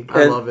cheesy.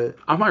 I And- love it.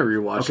 I might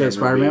rewatch Okay, that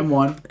Spider-Man movie.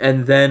 1.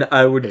 And then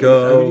I would Are we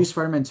go do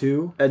Spider-Man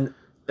 2? and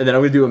then I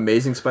would do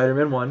Amazing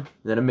Spider-Man 1,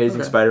 then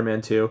Amazing Okay.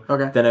 Spider-Man 2.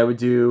 Okay. Then I would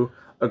do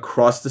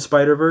Across the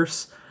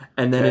Spider-Verse,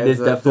 and then Okay, it is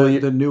definitely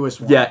the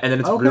newest one. yeah, and then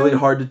it's Okay. really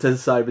hard to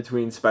decide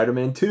between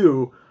Spider-Man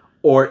 2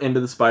 or Into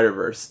the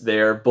Spider-Verse.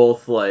 They are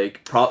both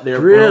like they're both my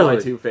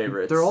Really? 2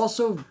 favorites. They're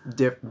also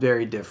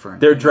very different.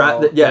 They're you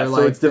know? yeah, They're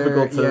so it's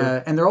difficult to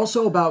yeah, and they're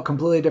also about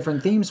completely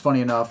different themes.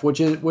 Funny enough, which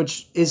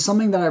is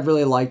something that I've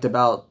really liked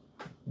about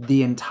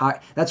the entire.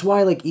 That's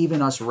why like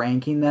even us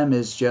ranking them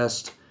is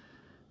just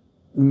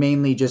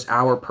mainly just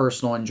our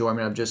personal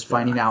enjoyment of just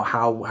finding out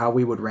how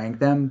we would rank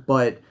them.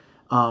 But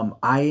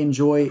I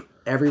enjoy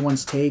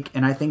everyone's take,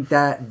 and I think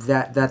that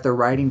the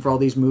writing for all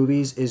these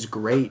movies is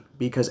great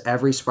because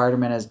every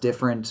Spider-Man has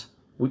different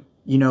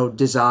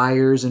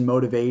desires and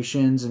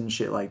motivations and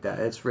shit like that.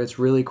 It's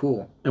really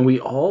cool. And we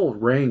all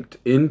ranked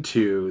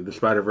Into the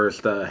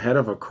Spider-Verse the head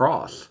of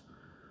Across.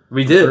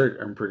 we did.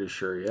 I'm pretty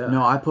sure, yeah.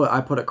 No, I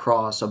put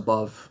Across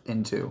above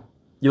Into.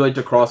 You like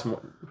to cross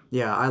more.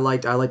 Yeah, I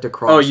liked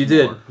Across. Oh, you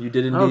did. more. You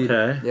did indeed.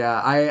 Okay.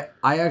 Yeah,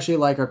 I actually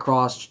like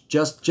Across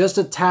just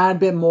a tad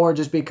bit more,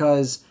 just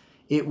because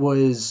it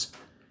was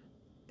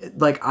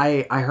like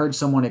I heard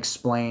someone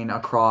explain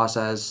Across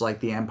as like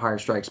The Empire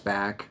Strikes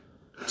Back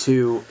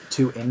to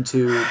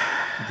Into.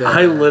 The,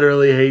 I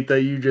literally hate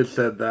that you just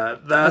said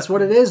that. That's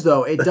what it is,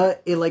 though. It does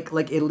it like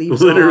it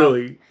leaves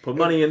literally. Put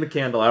money in the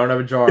candle. I don't have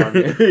a jar on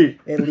me.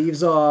 it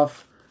leaves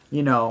off.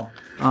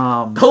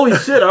 Holy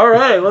shit! All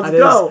right, let's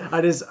go.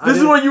 This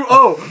is what you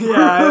owe.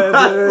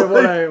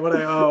 Yeah, what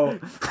I owe.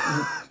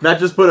 Not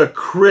just put a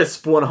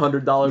crisp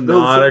 $100 bill.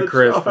 Not in a the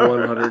crisp jar.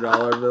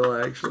 $100 bill,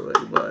 actually,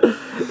 but It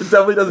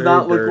definitely does Very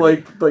not look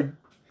dirty. like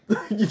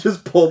you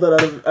just pulled that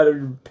out of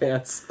your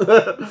pants.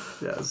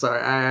 Yeah,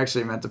 sorry. I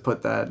actually meant to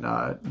put that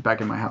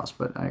back in my house,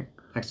 but I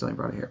accidentally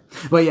brought it here.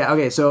 But yeah,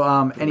 okay. So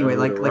anyway,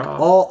 Never like rob.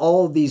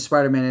 all of these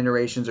Spider-Man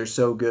iterations are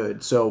so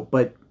good. So,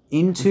 but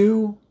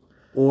Into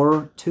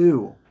or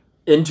 2.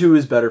 Into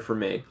is better for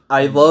me.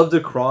 I loved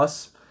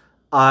Across.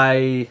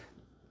 I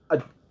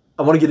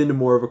want to get into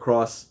more of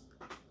Across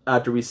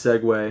after we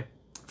segue.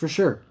 For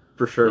sure.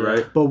 For sure,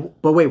 right?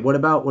 But wait, what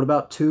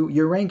about 2?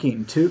 You're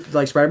ranking 2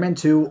 like Spider-Man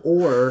 2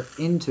 or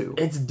Into?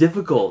 It's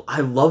difficult. I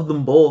love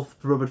them both,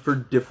 but for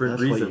different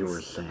that's reasons. what you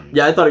were saying.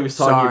 Yeah, I thought he was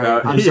talking Sorry,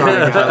 about. I'm sorry,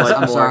 Yeah, guys. like I'm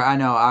more. sorry. I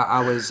know. I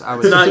was.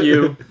 It's not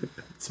you.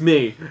 It's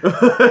me.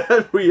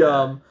 We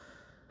Yeah,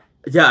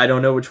 I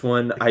don't know which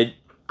one.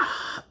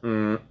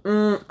 I'm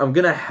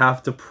gonna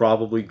have to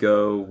probably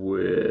go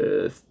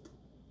with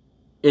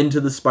Into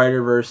the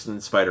Spider-Verse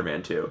and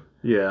Spider-Man 2.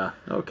 Yeah.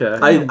 Okay.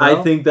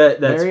 I think that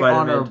very Spider-Man.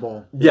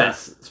 honorable.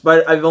 Yes,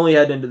 I've only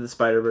had Into the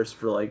Spider-Verse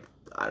for like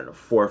I don't know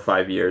 4 or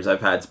 5 years.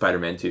 I've had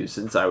Spider-Man 2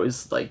 since I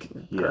was like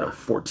I don't know,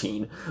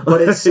 14.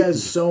 But it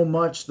says so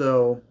much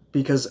though,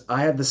 because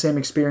I had the same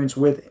experience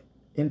with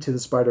Into the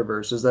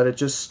Spider-Verse, is that it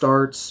just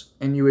starts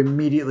and you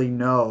immediately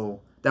know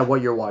that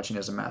what you're watching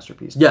is a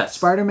masterpiece. Yes.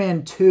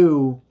 Spider-Man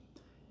 2,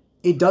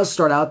 it does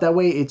start out that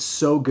way. It's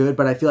so good,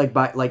 but I feel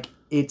like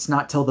it's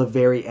not till the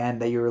very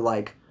end that you're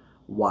like,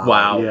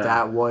 wow, Yeah.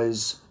 that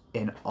was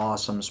an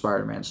awesome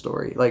Spider-Man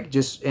story. Like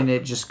and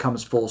it just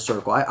comes full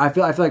circle. I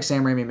feel like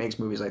Sam Raimi makes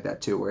movies like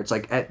that too, where it's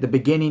like at the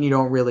beginning you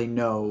don't really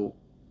know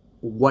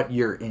what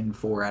you're in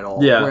for at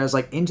all. Yeah. Whereas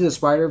like Into the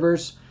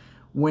Spider-Verse,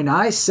 when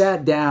I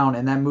sat down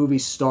and that movie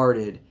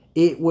started,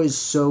 it was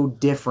so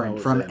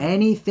different from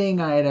anything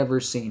I had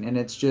ever seen, and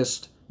it's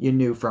just you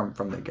knew from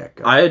the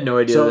get-go. I had no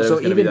idea that it was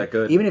going to be that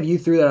good. Even if you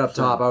threw that up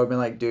top, I would have been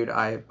like, dude,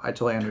 I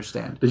totally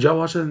understand. Did y'all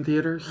watch it in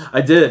theaters?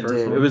 I did.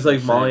 Did. It was like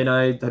Same. Molly and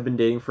I had been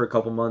dating for a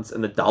couple months,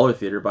 and the Dollar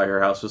Theater by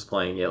her house was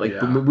playing it. Like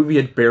the Yeah. movie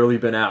had barely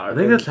been out. I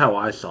think that's how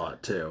I saw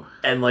it too.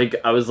 And like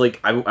I was like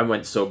I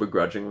went so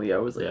begrudgingly. I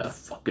was like Yeah.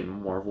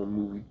 fucking Marvel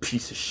movie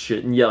piece of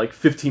shit. And yeah, like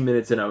 15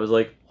 minutes in, I was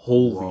like,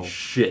 holy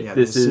shit, Yeah,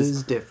 this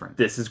is different.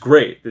 This is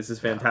great. This is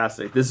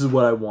fantastic. This is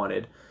what I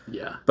wanted.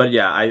 Yeah. But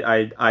yeah,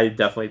 I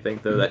definitely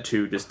think though that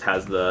 2 just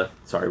has the.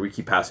 Sorry, we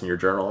keep passing your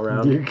journal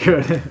around. You're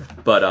good.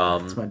 But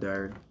It's my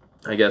diary.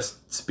 I guess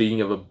speaking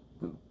of a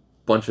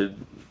bunch of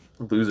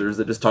losers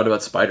that just talked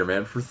about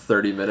Spider-Man for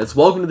 30 minutes.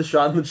 Welcome to the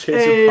Shot and the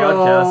Chaser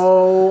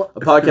podcast. A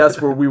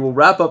podcast where we will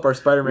wrap up our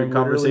Spider-Man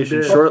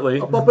conversation shortly.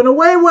 Up and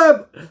away,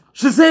 Web!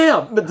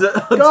 Shazam!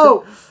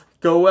 Go!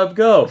 Go, Web,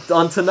 go.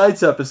 On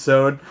tonight's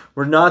episode,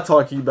 we're not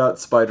talking about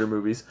spider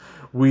movies.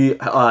 We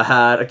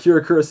had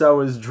Akira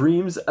Kurosawa's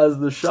Dreams as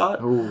the shot,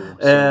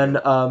 and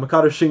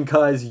Mikoto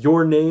Shinkai's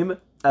Your Name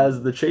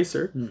as the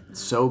chaser.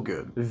 So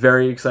good.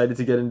 Very excited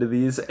to get into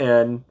these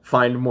and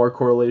find more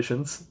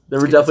correlations. There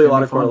were definitely a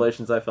lot of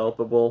correlations I felt,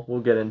 but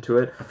we'll get into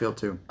it. I feel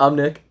too. I'm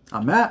Nick.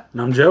 I'm Matt.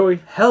 And I'm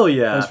Joey. Hell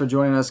yeah. Thanks for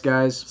joining us,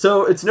 guys.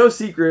 So it's no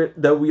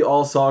secret that we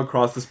all saw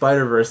Across the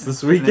Spider-Verse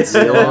this weekend. It's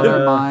still on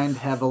our mind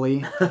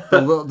heavily.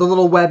 The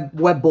little web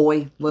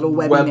boy, little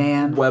webby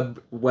man.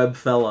 Web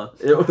fella.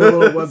 The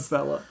little web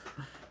fella.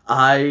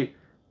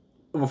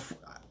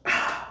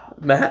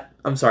 Matt,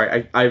 I'm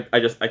sorry.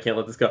 I can't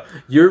let this go.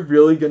 You're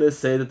really gonna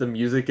say that the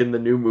music in the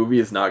new movie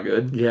is not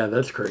good? Yeah,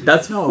 that's crazy.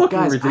 That's No, fucking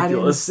guys,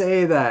 ridiculous. I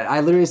didn't say that. I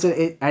literally said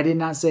it. I did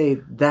not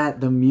say that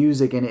the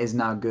music in it is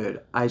not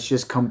good. I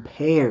just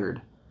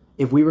compared.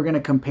 If we were gonna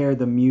compare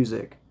the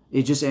music,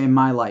 it just in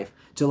my life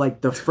to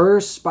like the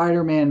first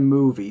Spider-Man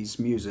movie's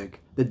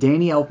music, the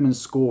Danny Elfman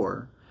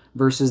score,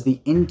 versus the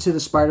Into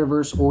the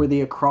Spider-Verse or the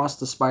Across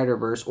the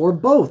Spider-Verse or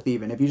both,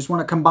 even if you just want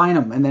to combine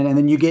them, and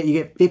then you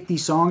get 50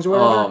 songs or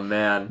whatever. Oh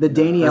man, the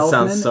Danny that Elfman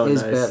sounds so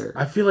is nice. better.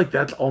 I feel like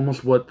that's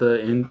almost what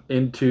the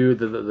Into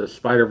the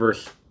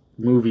Spider-Verse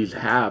movies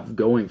have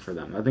going for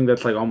them. I think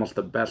that's like almost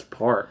the best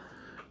part.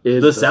 The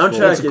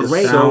soundtrack is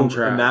great. so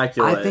Soundtrack.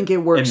 immaculate. I think it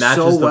works so well. It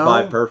matches the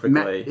vibe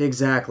perfectly.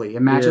 Exactly.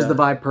 It matches the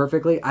vibe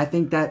perfectly. I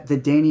think that the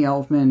Danny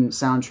Elfman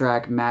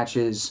soundtrack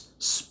matches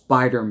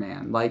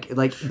Spider-Man. Like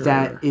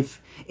that,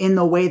 if in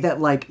the way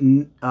that like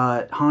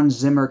Hans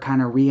Zimmer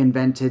kind of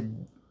reinvented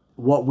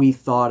what we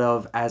thought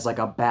of as like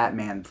a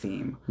Batman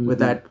theme with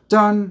that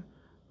dun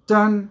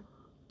dun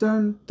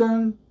dun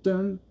dun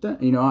dun dun.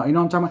 You know what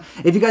I'm talking about.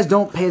 If you guys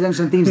don't pay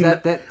attention to themes,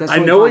 that's I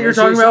know what you're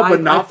talking about,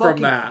 but not from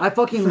that. I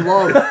fucking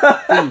love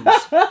themes.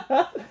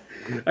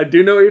 I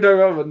do know what you're talking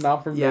about, but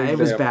not from Yeah, the it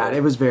was example. bad.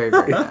 It was very,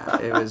 very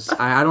bad. It was.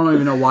 I don't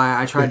even know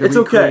why I tried to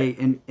recreate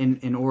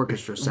in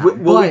orchestra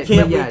sound. We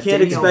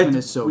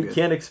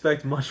can't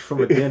expect much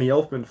from a Danny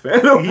Elfman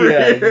fan over here.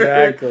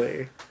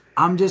 Exactly.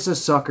 I'm just a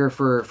sucker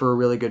for a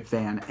really good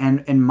fan,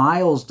 and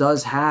Miles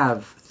does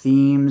have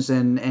themes,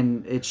 and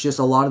it's just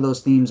a lot of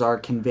those themes are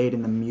conveyed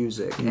in the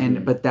music,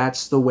 but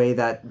that's the way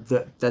that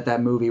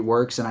that movie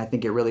works, and I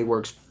think it really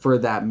works for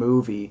that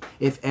movie.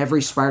 If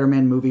every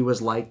Spider-Man movie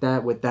was like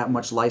that with that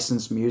much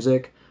licensed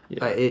music,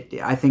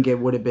 I think it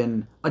would have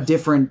been a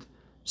different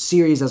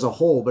series as a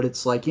whole. But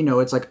it's like,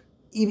 it's like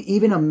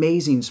even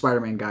Amazing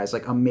Spider-Man, guys,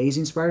 like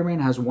Amazing Spider-Man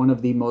has one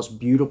of the most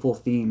beautiful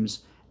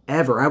themes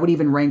ever. I would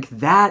even rank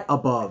that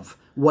above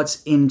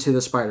what's Into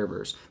the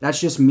Spider-Verse. That's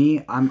just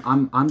me.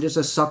 I'm just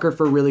a sucker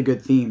for really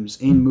good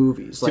themes in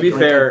movies. To be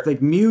fair,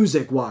 like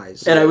music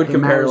wise, and I would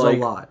compare a like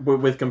lot.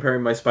 with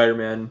comparing my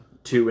Spider-Man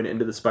 2 and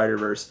Into the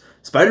Spider-Verse.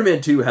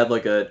 Spider-Man 2 had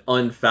like an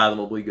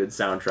unfathomably good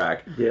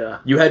soundtrack. Yeah,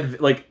 you had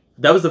like.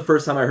 That was the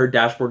first time I heard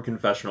Dashboard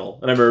Confessional,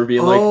 and I remember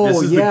being like,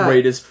 "This is the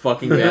greatest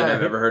fucking band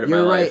I've ever heard in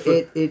my life." You're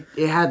right.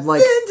 It had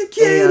like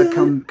a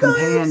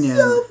companion.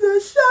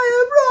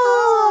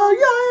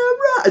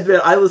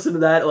 Man, I listened to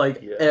that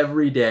like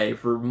every day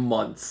for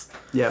months.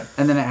 Yeah,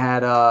 and then it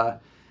had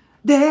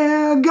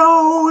 "There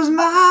Goes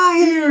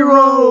My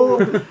Hero,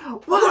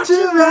 watch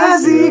him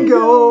as he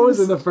goes."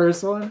 In the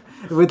first one,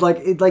 with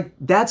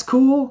that's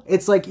cool.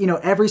 It's like,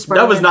 every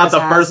Spider-Man. That was not the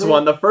first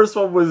one. The first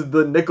one was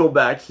the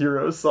Nickelback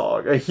Hero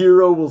song. A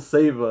hero will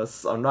save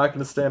us. I'm not going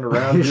to stand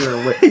around here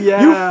and wait.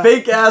 Yeah. You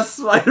fake ass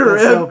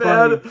Spider-Man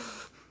fan.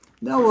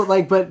 No,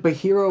 but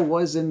Hero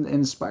was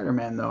in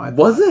Spider-Man though.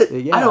 Was it?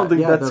 Yeah, I don't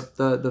think that's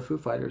the Foo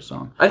Fighters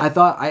song. I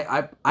thought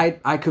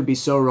I could be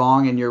so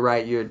wrong, and you're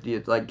right. You're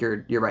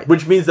right.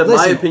 Which means that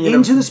my opinion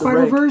Into of the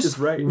Spider-Verse is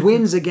right.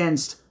 wins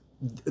against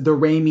the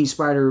Raimi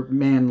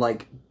Spider-Man,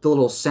 like the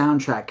little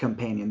soundtrack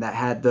companion that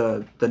had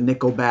the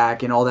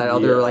Nickelback and all that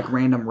other like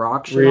random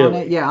rock shit on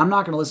it. Yeah, I'm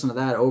not gonna listen to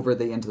that over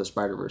the Into the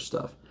Spider-Verse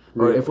stuff.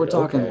 Or if we're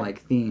talking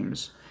like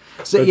themes.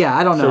 So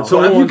I don't know.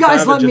 So you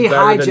guys let me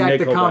Savage is better hijack than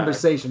the Nickelback.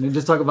 conversation and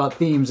just talk about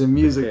themes and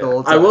music the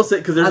whole time. I will say,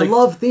 because I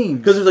love themes.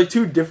 Because there's like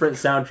two different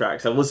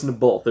soundtracks. I've listened to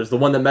both. There's the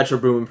one that Metro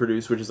Boomin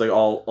produced, which is like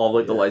all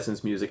like the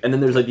licensed music, and then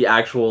there's like the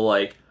actual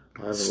like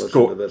I haven't listened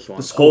to this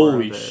one.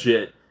 Holy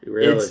shit!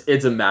 Really?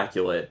 It's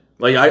immaculate.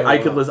 Like I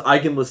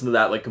can listen to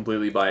that like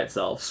completely by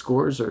itself.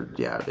 Scores are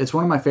it's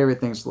one of my favorite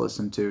things to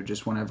listen to.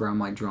 Just whenever I'm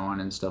like drawing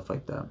and stuff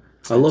like that.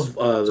 I love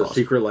the awesome.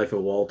 Secret Life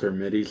of Walter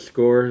MIDI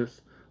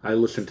scores. I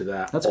listen to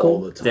that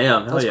all the time.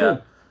 Damn, hell yeah.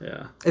 Cool.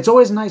 Yeah. It's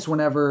always nice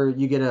whenever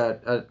you get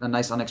a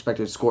nice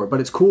unexpected score, but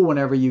it's cool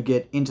whenever you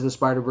get Into the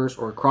Spider-Verse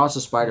or Across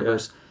the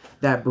Spider-Verse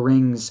that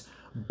brings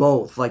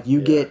both. Like you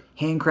get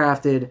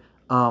handcrafted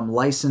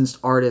licensed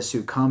artists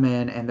who come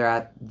in and they're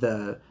at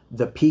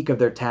the peak of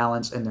their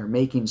talents and they're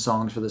making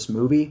songs for this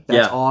movie.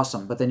 That's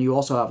awesome. But then you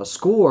also have a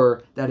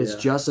score that is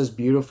just as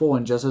beautiful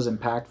and just as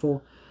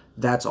impactful.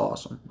 That's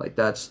awesome. Like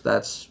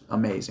that's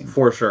amazing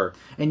for sure.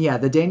 And yeah,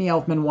 the Danny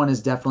Elfman one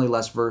is definitely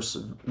less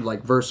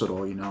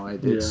versatile. You know,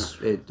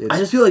 it's. I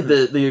just feel like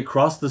the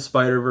Across the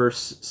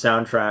Spider-Verse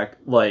soundtrack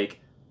like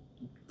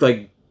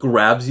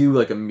grabs you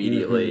like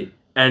immediately,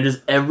 and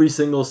just every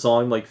single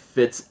song like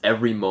fits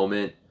every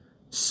moment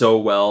so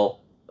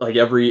well. Like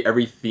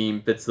every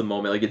theme fits the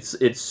moment. Like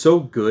it's so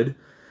good,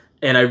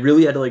 and I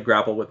really had to like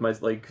grapple with my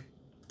like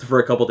for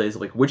a couple days.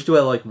 Like, which do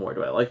I like more?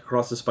 Do I like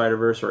Across the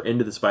Spider-Verse or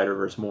Into the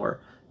Spider-Verse more?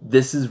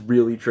 This is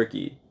really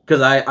tricky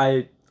because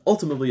I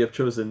ultimately have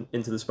chosen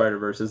Into the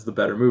Spider-Verse as the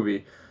better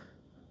movie.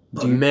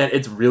 But man,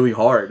 it's really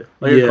hard.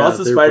 Like Across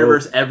the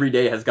Spider-Verse every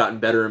day has gotten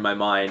better in my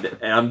mind,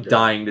 and I'm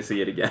dying to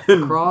see it again.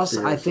 Across,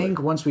 I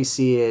think once we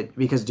see it,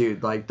 because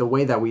dude, like the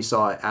way that we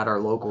saw it at our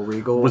local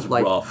Regal was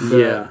like rough.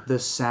 The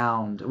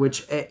sound,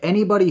 which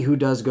anybody who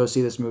does go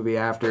see this movie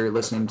after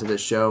listening to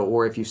this show,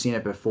 or if you've seen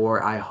it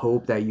before, I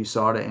hope that you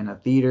saw it in a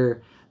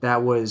theater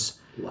that was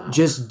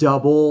just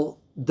double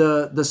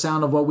the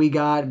sound of what we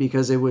got,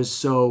 because it was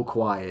so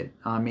quiet.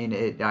 I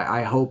mean,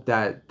 I hope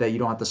that you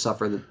don't have to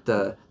suffer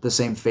the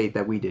same fate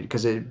that we did,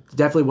 because it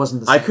definitely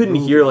wasn't the same I couldn't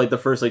movie. hear like the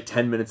first like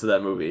 10 minutes of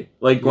that movie.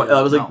 Like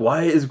I was like,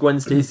 why is Gwen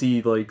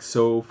Stacy like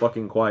so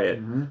fucking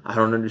quiet? I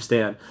don't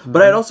understand.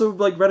 But I'd also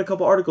like read a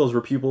couple articles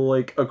where people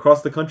like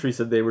across the country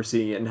said they were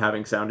seeing it and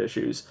having sound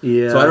issues.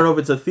 So I don't know if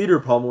it's a theater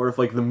problem or if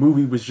like the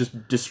movie was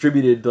just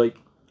distributed like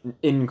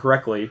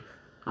incorrectly.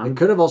 It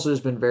could have also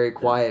just been very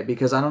quiet,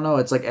 because I don't know.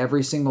 It's like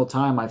every single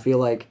time I feel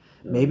like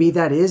maybe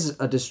that is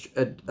a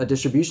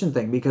distribution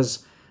thing,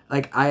 because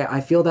like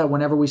I feel that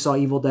whenever we saw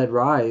Evil Dead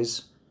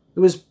Rise, it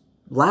was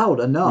loud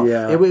enough.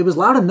 Yeah. It was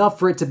loud enough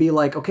for it to be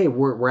like, okay,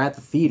 we're at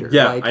the theater.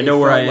 Yeah, like, I know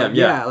where I am. Like,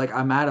 yeah, like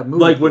I'm at a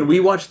movie. Like when we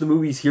watched the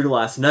movies here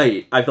last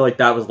night, I feel like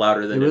that was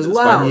louder than it was Into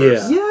the loud.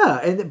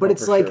 Spider-Verse. But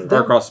it's like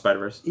or Across the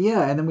Spider-Verse.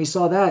 Yeah, and then we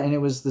saw that, and it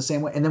was the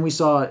same way. And then we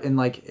saw it in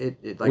like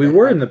it like we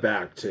were in the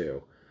back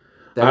too.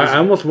 I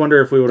almost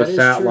wonder if we would have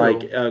sat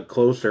like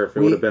closer, if it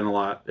would have been a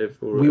lot.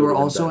 If we were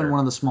also in one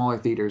of the smaller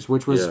theaters,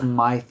 which was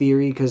my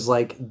theory, because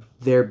like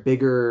they're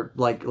bigger,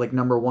 like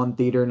number 1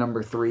 theater,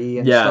 number 3,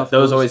 and stuff.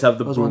 Those always have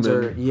the those ones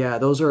booming.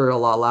 those are a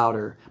lot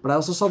louder. But I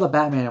also saw the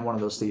Batman in one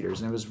of those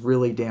theaters, and it was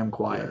really damn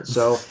quiet.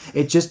 So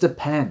it just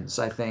depends,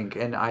 I think.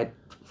 And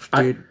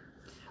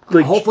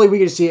hopefully we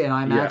get to see it in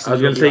IMAX. I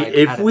was gonna say,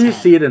 if we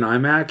see it in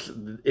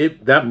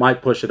IMAX, that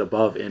might push it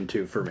above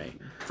Into for me.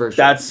 For sure.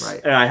 That's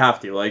right. And I have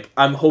to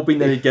I'm hoping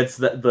that it gets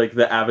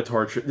the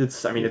Avatar.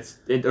 It's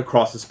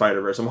Across the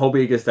Spider-Verse. I'm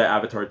hoping it gets that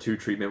Avatar 2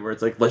 treatment where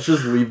it's like, let's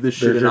just leave this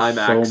shit in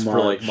IMAX for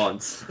like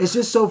months. It's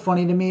just so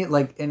funny to me.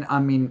 Like, and I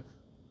mean,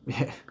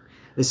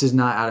 this is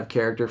not out of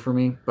character for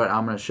me, but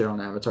I'm gonna shit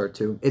on Avatar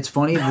 2. It's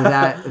funny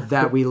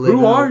that we live.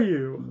 Who are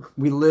you?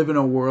 We live in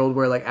a world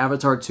where like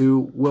Avatar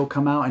 2 will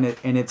come out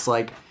and it's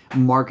like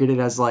marketed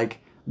as like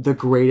the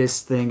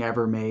greatest thing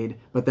ever made,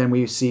 but then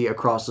we see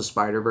Across the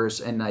Spider-Verse,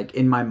 and like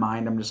in my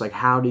mind I'm just like,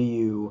 how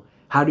do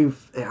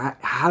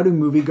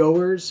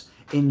moviegoers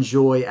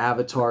enjoy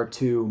Avatar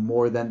 2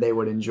 more than they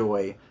would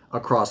enjoy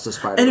Across the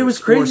Spider-Verse? And it was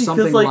crazy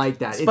because like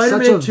that.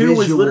 Spider-Man 2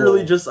 was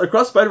literally just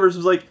Across Spider-Verse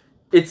was like,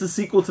 it's a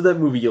sequel to that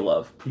movie you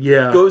love.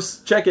 Yeah, go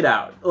check it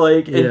out.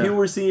 Like, and people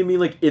were seeing me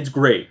like, it's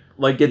great,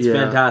 like it's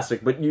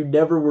fantastic, but you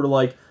never were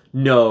like,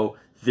 no,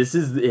 this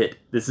is it.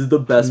 This is the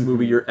best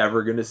movie you're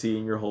ever gonna see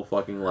in your whole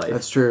fucking life.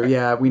 That's true.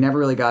 Yeah, we never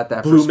really got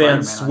that. Blue for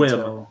Man Spider-Man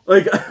Swim.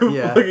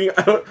 until...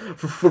 Like,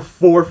 for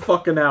 4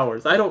 fucking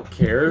hours. I don't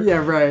care.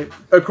 Yeah, right.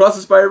 Across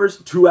the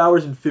Spider-Verse, 2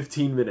 hours and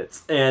 15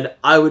 minutes, and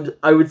I would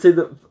say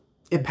that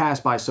it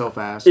passed by so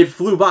fast. It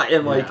flew by,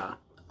 and like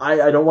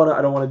I don't want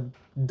to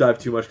dive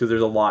too much because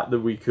there's a lot that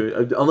we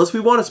could, unless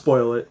we want to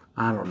spoil it.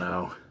 I don't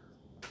know.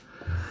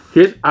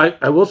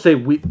 I will say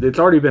it's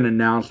already been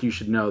announced. You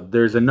should know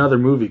there's another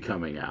movie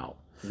coming out.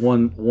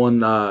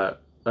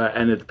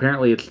 And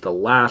apparently it's the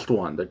last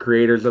one. The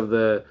creators of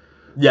the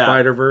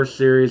Spider-Verse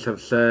series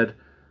have said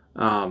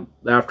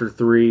after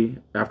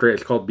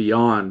it's called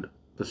Beyond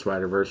the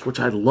Spider-Verse, which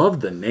I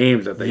love the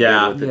names that they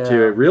did with it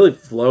too. It really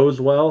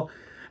flows well.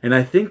 And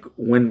I think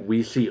when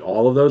we see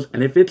all of those,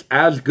 and if it's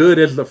as good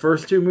as the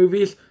first 2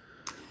 movies,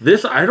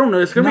 I don't know.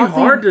 It's going to be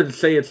hard to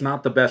say it's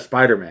not the best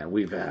Spider-Man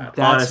we've had.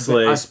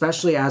 Honestly.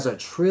 Especially as a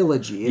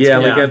trilogy. It's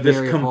like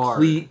this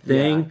complete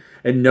thing.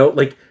 And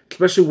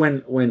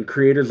especially when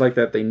creators like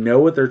that, they know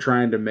what they're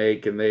trying to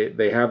make, and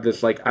they have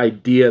this like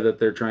idea that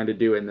they're trying to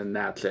do, and then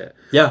that's it.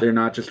 Yeah. They're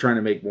not just trying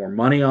to make more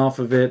money off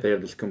of it. They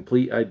have this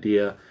complete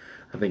idea.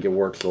 I think it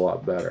works a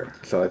lot better.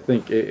 So I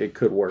think it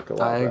could work a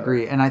lot better. I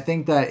agree. And I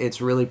think that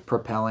it's really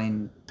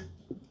propelling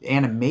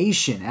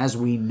animation, as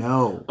we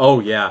know. Oh,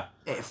 yeah.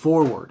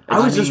 Forward. I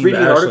was just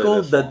reading an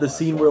article that the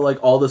scene where like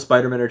all the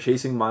Spider-Men are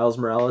chasing Miles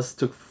Morales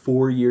took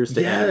 4 years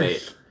to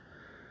animate.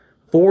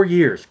 4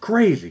 years.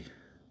 Crazy.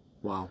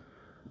 Wow.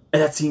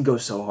 And that scene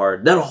goes so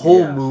hard. That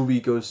whole movie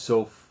goes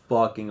so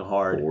fucking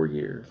hard. 4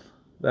 years.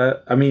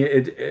 That, I mean,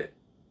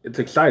 it's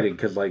exciting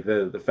because like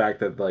the fact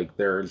that like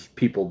there's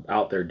people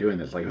out there doing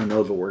this, like who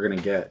knows what we're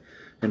gonna get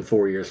in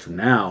 4 years from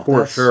now.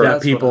 For sure. That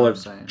That's people what I'm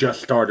have saying.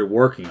 just started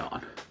working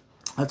on.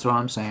 That's what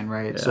I'm saying,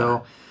 right? Yeah.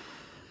 So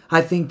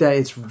I think that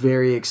it's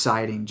very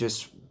exciting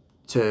just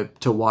to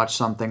watch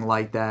something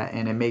like that,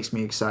 and it makes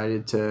me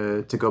excited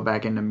to go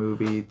back into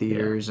movie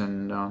theaters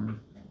and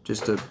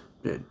just to.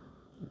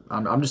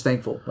 I'm just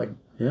thankful. Like,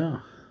 Yeah.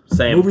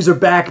 Same. movies are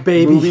back,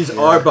 baby. Movies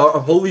are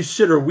about. Holy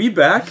shit, are we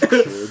back?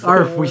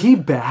 Are we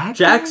back?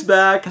 Jack's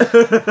back.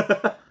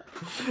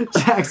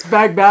 Jack's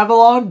back.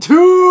 Babylon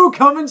 2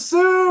 coming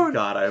soon.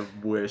 God, I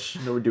wish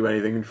no would do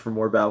anything for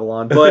more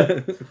Babylon.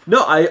 But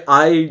no,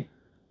 I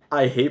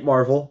hate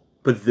Marvel,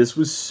 but this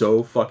was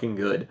so fucking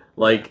good.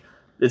 Like,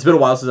 it's been a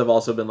while since I've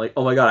also been like,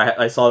 oh my god,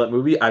 I saw that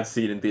movie. I've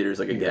seen it in theaters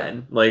like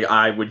again. Like,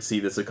 I would see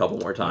this a couple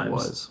more times. It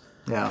was.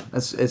 Yeah,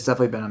 it's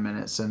definitely been a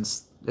minute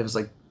since it was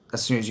like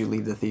as soon as you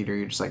leave the theater,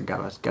 you're just like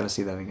gotta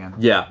see that again.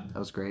 Yeah, that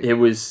was great.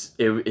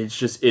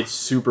 It's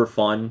super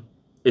fun.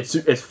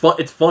 It's fun.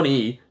 It's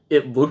funny.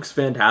 It looks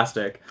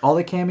fantastic. All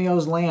the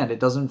cameos land. It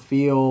doesn't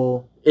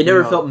feel. It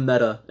never felt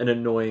meta and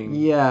annoying.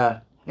 Yeah,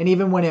 and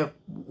even when it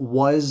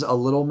was a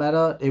little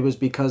meta, it was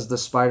because the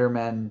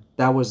Spider-Man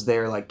that was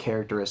their like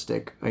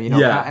characteristic.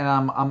 Yeah.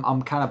 And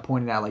I'm kind of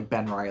pointing at like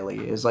Ben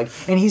Reilly is like,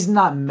 and he's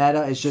not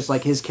meta. It's just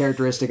like his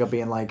characteristic of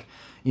being like,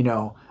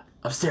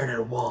 I'm staring at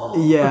a wall.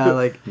 yeah,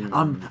 like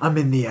I'm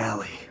in the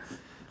alley.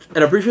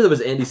 And I'm pretty sure that was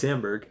Andy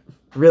Samberg.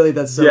 Really,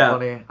 that's so Yeah.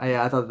 funny.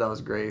 I thought that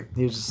was great.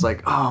 He was just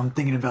like, oh, I'm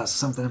thinking about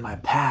something in my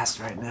past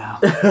right now.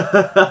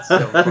 That's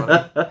so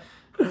funny.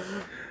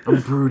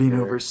 I'm brooding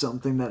over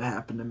something that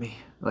happened to me.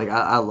 Like,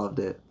 I loved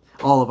it.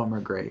 All of them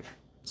are great.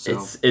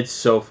 So It's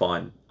so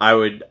fun.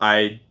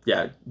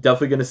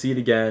 Definitely gonna see it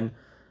again.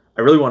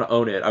 I really want to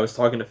own it. I was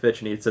talking to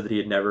Fitch and he had said that he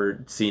had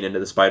never seen Into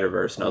the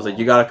Spider-Verse, and I was like,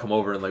 you gotta come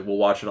over and like we'll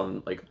watch it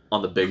on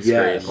the big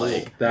Yes, screen.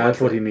 Like,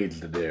 that's what he needs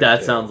to do. that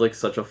too. sounds like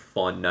such a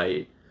fun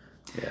night.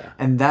 Yeah.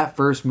 And that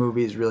first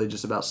movie is really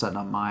just about setting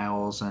up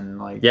Miles and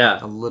like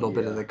a little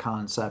bit of the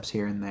concepts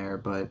here and there,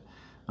 but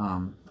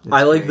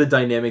I like the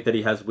dynamic that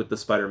he has with the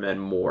Spider-Man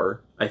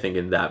more, I think,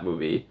 in that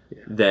movie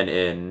than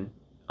in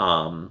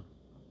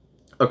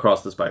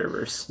Across the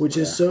Spider-Verse. Which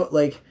is so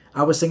like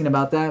I was thinking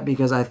about that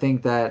because I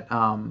think that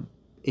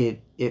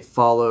it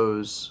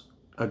follows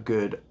a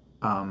good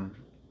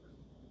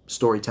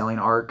storytelling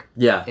arc.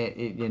 Yeah.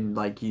 In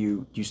like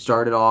you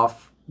started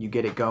off, you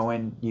get it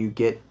going, you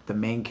get the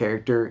main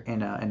character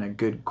in a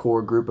good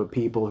core group of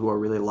people who are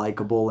really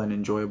likable and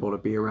enjoyable to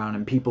be around,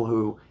 and people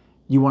who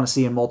you want to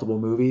see in multiple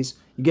movies.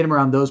 You get them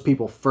around those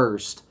people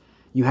first.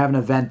 You have an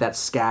event that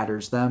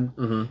scatters them.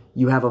 Mm-hmm.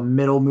 You have a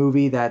middle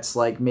movie that's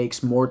like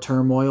makes more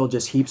turmoil,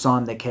 just heaps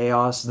on the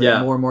chaos,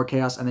 more and more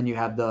chaos, and then you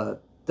have the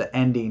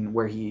ending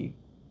where he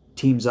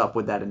teams up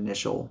with that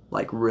initial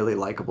like really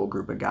likable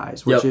group of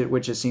guys,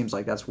 which it seems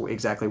like that's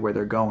exactly where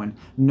they're going.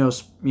 No,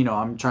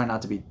 I'm trying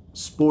not to be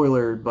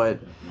spoiler, but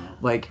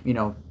like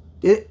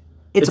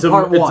it's a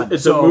part one.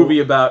 It's a movie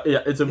about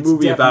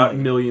about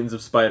millions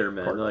of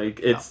Spider-Men. Like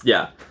it's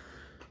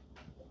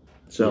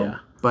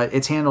but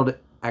it's handled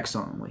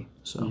excellently.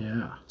 So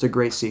it's a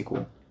great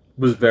sequel.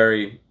 Was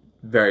very,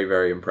 very,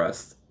 very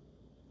impressed.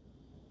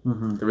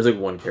 Mm-hmm. There was like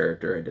one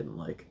character I didn't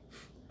like,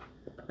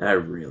 and I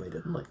really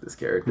didn't like this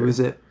character. Who is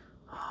it?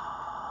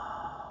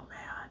 Oh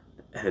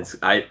man, and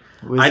I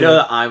know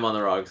that I'm on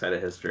the wrong side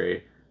of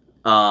history.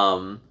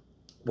 What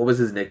was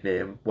his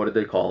nickname? What did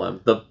they call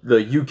him?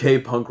 The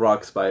UK punk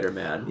rock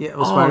Spider-Man. Yeah,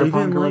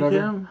 Spider-Punk or whatever.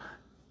 Him?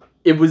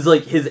 It was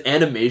like his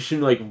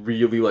animation like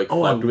really like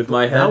fucked with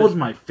my head. That was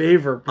my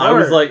favorite part. I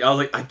was like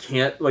I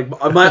can't like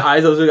my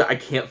eyes. I was like I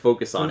can't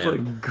focus on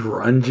him. Like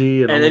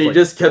grungy and then he like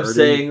just kept dirty.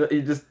 saying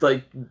he just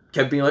like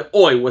kept being like,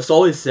 "Oi, what's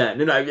all his sen?"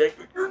 And I'd be like,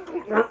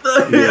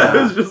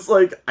 I was just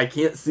like, I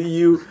can't see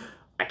you.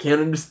 I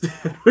can't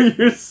understand what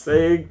you're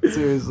saying.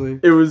 Seriously,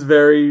 it was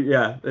very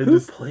Who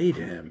played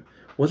him?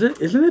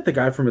 Isn't it the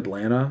guy from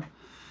Atlanta?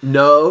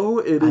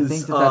 No, I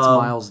think that's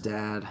Miles'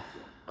 dad.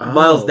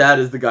 Miles' dad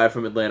is the guy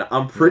from Atlanta.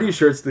 I'm pretty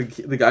sure it's the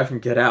guy from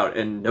Get Out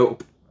and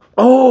Nope.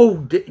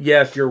 Oh,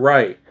 yes, you're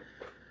right.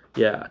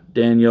 Yeah,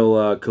 Daniel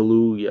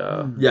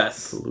Kaluuya.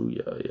 Yes.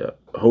 Kaluuya, yeah.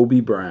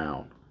 Hobie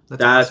Brown.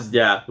 That's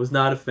awesome. Was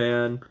not a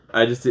fan.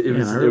 I just I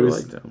really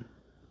liked him.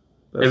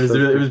 It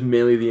was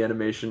mainly the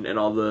animation and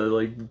all the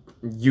like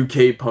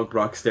UK punk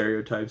rock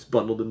stereotypes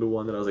bundled into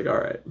one that I was like, all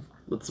right,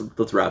 let's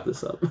wrap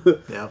this up.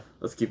 Yeah,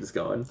 let's keep this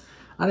going.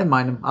 I didn't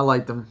mind him. I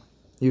liked him.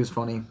 He was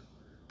funny.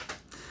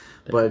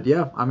 But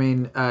yeah, I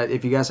mean,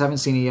 if you guys haven't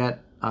seen it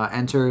yet,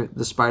 Enter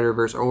the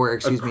Spider-Verse, or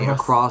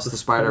Across the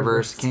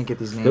Spider-Verse. Can't get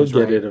these names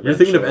right. You're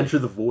thinking of Enter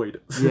the Void.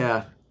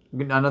 Yeah,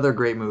 another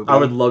great movie. I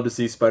would love to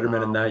see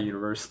Spider-Man in that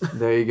universe.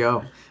 There you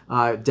go.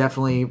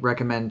 Definitely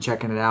recommend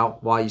checking it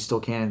out while you still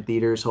can in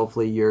theaters.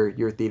 Hopefully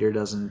your theater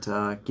doesn't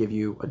give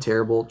you a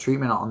terrible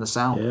treatment on the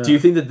sound. Yeah. Do you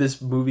think that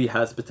this movie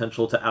has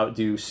potential to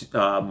outdo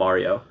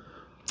Mario?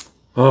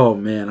 Oh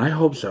man, I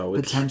hope so.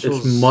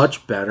 It's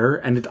much better,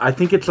 and I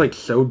think it's like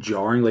so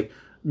jarring. Like,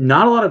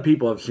 not a lot of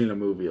people have seen a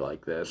movie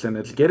like this, and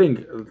it's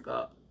getting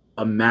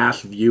a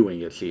mass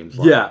viewing. It seems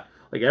like. Yeah,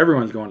 Like,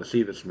 everyone's going to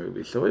see this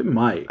movie, so it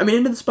might. I mean,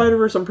 Into the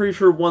Spider-Verse, I'm pretty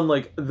sure won,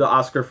 like, the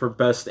Oscar for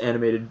Best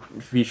Animated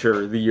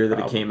Feature the year that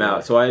it came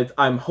out. So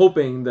I'm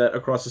hoping that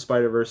Across the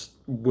Spider-Verse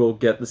will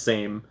get the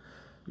same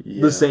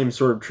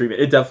sort of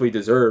treatment. It definitely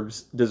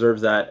deserves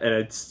that, and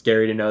it's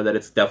scary to know that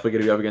it's definitely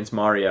going to be up against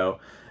Mario.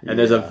 And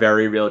there's a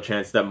very real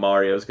chance that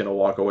Mario's going to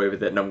walk away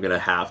with it, and I'm going to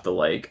have to,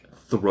 like,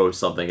 throw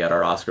something at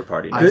our Oscar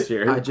party next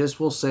year. I just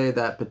will say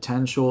that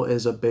potential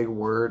is a big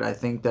word. I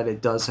think that it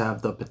does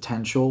have the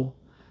potential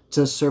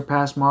to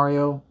surpass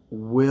Mario.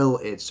 Will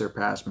it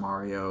surpass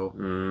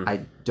Mario?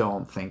 I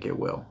don't think it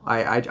will.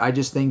 I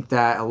just think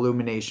that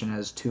Illumination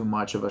has too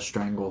much of a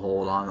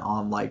stranglehold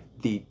on like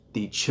the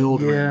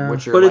children,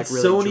 which are but like it's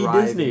really Sony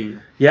driving. Disney.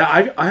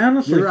 Yeah, I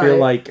honestly You're feel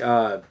right.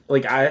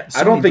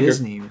 I don't think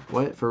Disney.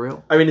 What, for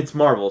real? I mean, it's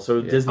Marvel, so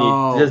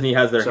Disney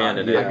has their hand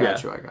in it. I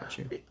got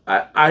you.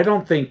 I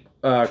don't think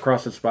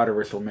Across the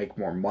Spider-Verse will make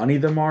more money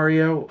than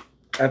Mario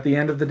at the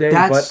end of the day,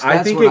 That's but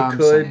I think what it I'm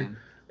could. saying.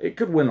 It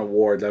could win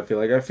awards. I feel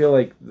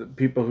like the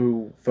people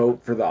who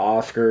vote for the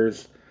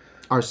Oscars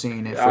Are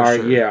seeing it for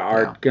sure.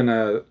 are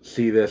gonna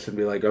see this and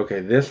be like, okay,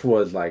 this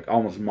was like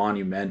almost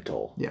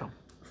monumental. Yeah.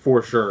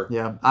 For sure.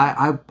 Yeah.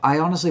 I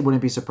honestly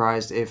wouldn't be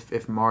surprised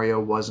if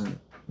Mario wasn't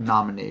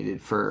nominated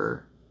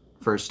for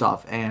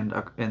stuff and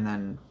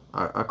then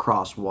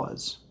Across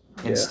was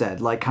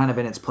instead, like kind of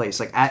in its place,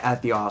 like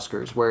at the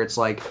Oscars, where it's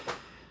like,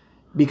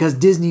 because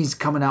Disney's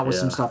coming out with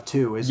some stuff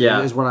too, is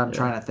what I'm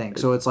trying to think.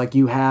 So it's like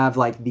you have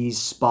like these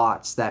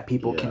spots that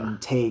people can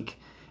take,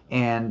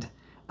 and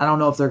I don't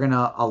know if they're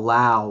gonna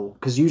allow,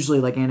 because usually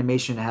like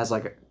animation has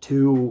like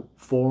 2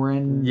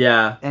 foreign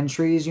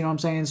entries, you know what I'm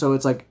saying? So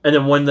it's like, and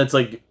then one that's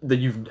like that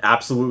you've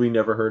absolutely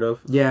never heard of.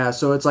 Yeah,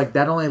 so it's like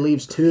that only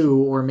leaves 2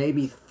 or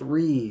maybe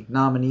 3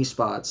 nominee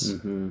spots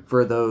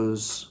for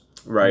those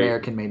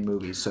American-made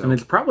movies. So and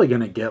it's probably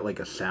gonna get like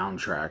a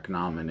soundtrack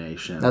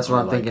nomination. That's what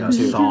I'm like thinking a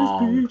too.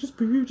 Song.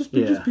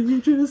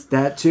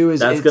 That too is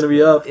that's gonna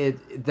be up.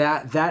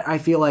 That I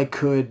feel like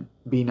could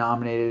be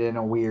nominated in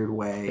a weird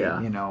way.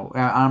 Yeah. You know,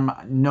 I'm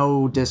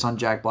no diss on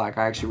Jack Black.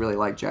 I actually really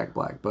like Jack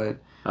Black, but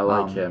I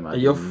like him.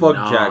 Fuck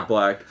Jack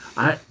Black.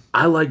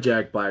 I like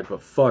Jack Black,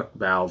 but fuck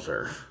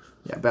Bowser.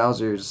 Yeah,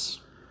 Bowser's.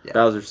 Yeah.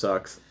 Bowser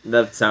sucks.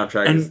 That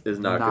soundtrack is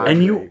not good.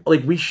 And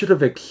we should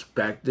have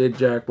expected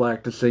Jack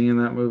Black to sing in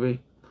that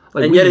movie.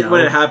 Like, and yet,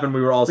 when it happened, we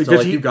were all still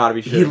like, you gotta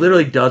be shitting. He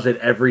literally does it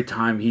every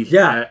time he's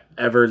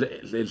ever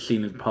is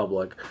seen in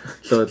public.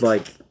 So it's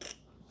like,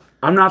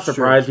 I'm not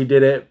surprised he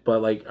did it, but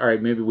like, all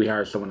right, maybe we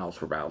hire someone else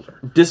for Bowser.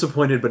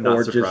 Disappointed, but not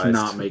or surprised. Or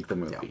just not make the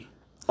movie. Yeah.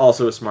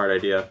 Also a smart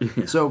idea.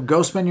 So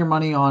go spend your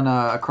money on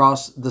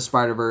Across the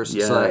Spider-Verse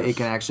so that it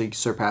can actually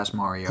surpass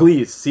Mario.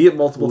 Please see it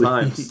multiple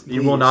times.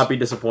 You will not be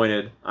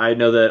disappointed. I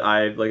know that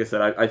like I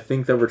said, I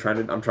think that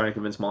I'm trying to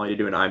convince Molly to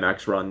do an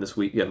IMAX run this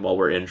weekend while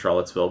we're in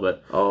Charlottesville,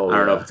 but I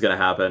don't know if it's gonna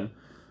happen.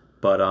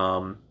 But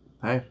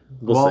hey,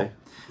 we'll see.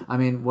 I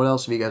mean, what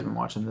else have you guys been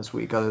watching this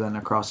week other than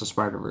Across the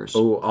Spider-Verse?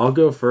 Oh, I'll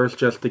go first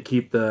just to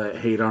keep the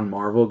hate on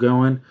Marvel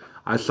going.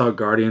 I saw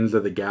Guardians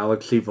of the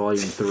Galaxy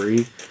Volume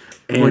 3.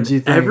 And what'd you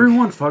think?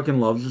 Everyone fucking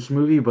loves this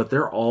movie, but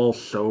they're all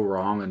so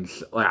wrong, and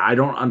like I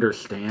don't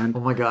understand.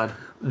 Oh my god!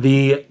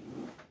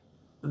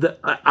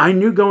 I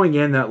knew going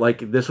in that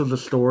like this was a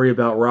story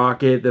about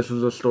Rocket. This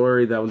was a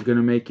story that was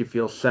gonna make you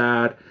feel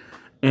sad,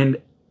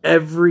 and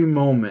every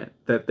moment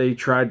that they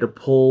tried to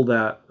pull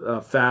that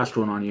fast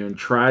one on you and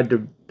tried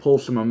to pull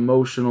some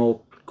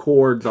emotional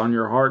chords on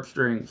your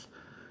heartstrings,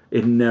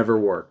 it never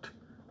worked.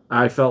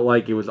 I felt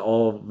like it was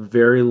all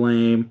very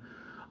lame.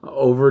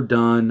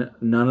 Overdone.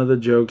 None of the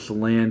jokes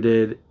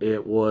landed.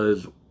 It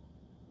was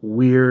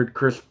weird.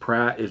 Chris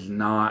Pratt is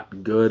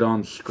not good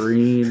on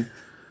screen.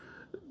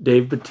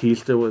 Dave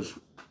Bautista was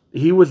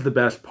the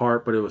best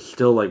part, but it was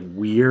still like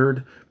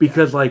weird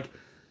because like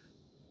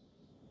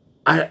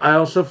I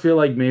also feel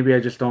like maybe I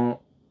just don't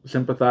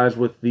sympathize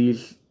with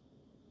these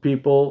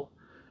people.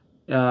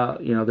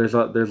 There's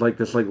like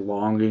this like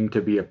longing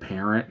to be a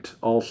parent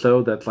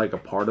also that's like a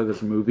part of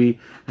this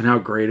movie, and how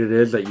great it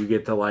is that you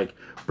get to like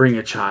bring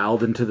a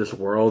child into this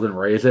world and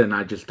raise it, and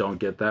I just don't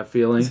get that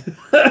feeling.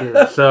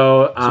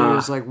 So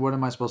it's like, what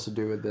am I supposed to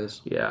do with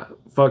this? Yeah,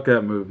 fuck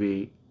that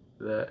movie.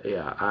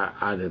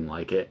 I didn't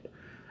like it.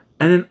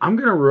 And then I'm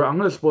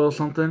gonna spoil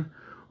something.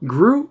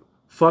 Groot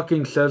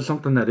fucking says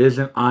something that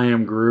isn't "I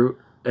am Groot,"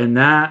 and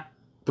that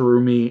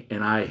threw me,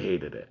 and I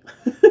hated it.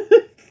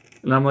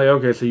 And I'm like,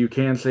 okay, so you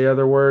can't say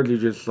other words. You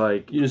just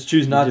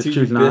choose not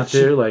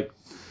to. Like,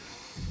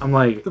 I'm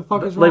like, the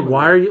fuck is wrong with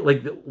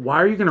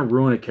why are you gonna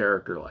ruin a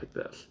character like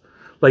this?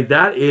 Like,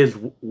 that is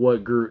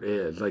what Groot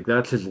is. Like,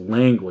 that's his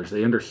language.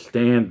 They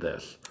understand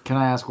this. Can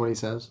I ask what he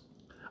says?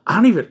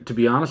 To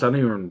be honest,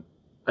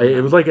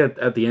 it was like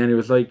at the end, it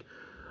was like,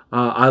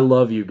 I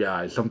love you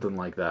guys, something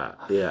like that.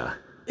 Yeah.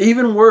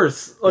 Even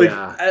worse.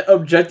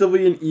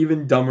 Objectively an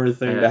even dumber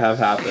thing to have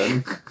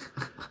happen.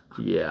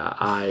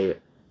 Yeah,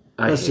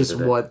 That's just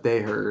what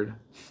they heard.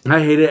 I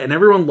hate it, and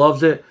everyone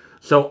loves it.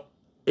 So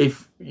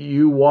if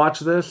you watch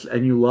this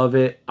and you love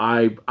it,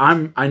 I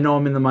know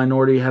I'm in the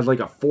minority. It has like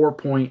a 4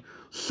 point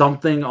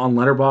something on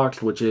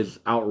Letterboxd, which is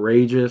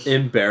outrageous.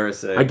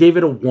 Embarrassing. I gave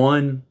it a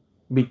 1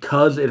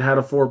 because it had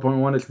a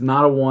 4.1. It's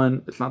not a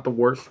 1. It's not the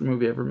worst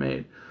movie ever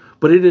made,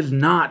 but it is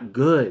not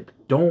good.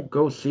 Don't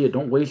go see it.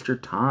 Don't waste your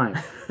time.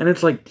 And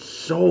it's like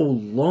so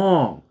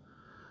long.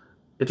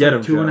 It's Get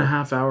like 'em,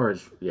 2.5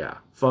 hours. Yeah.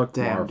 Fuck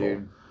Damn, Marvel.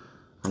 dude.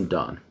 I'm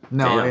done.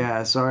 No, Damn.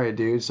 yeah, sorry,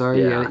 dude.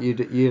 Sorry, Yeah. you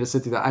had to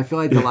sit through that. I feel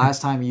like the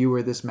last time you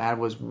were this mad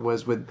was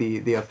with the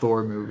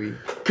Thor movie.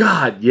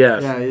 God,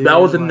 yes. Yeah,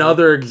 that was like,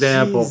 another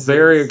example. Jesus.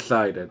 Very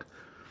excited.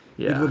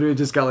 You Yeah. literally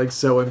just got like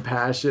so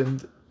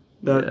impassioned.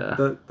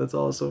 That's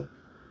awesome.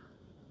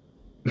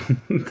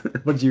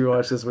 What did you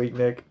watch this week,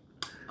 Nick?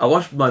 I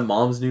watched my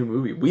mom's new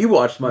movie. We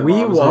watched my We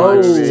mom's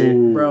watched, new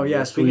movie. bro. Yeah,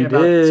 Yes, speaking we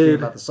about did.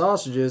 the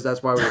sausages,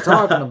 that's why we were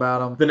talking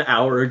about them. An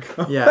hour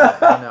ago. Yeah,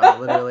 I know,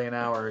 literally an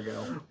hour ago.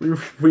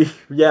 we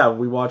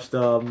watched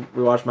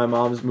my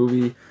mom's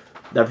movie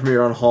that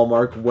premiered on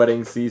Hallmark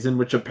Wedding Season,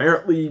 which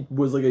apparently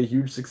was like a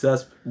huge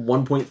success.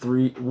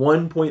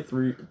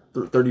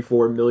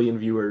 1.34 million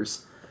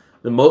viewers.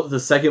 The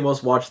second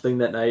most watched thing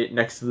that night,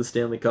 next to the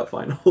Stanley Cup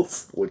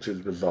Finals. Which is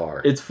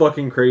bizarre. It's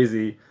fucking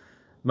crazy.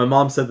 My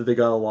mom said that they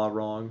got a lot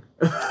wrong.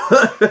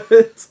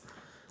 It's-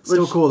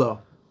 Still which- cool though.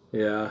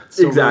 Yeah.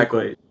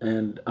 Exactly.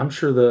 And I'm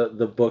sure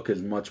the book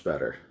is much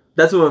better.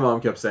 That's what my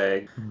mom kept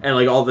saying. And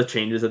like all the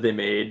changes that they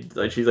made,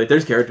 like she's like,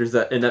 there's characters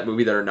that in that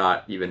movie that are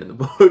not even in the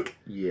book.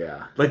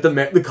 Yeah. Like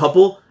the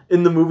couple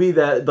in the movie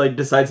that like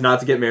decides not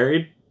to get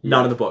married,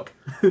 not in the book.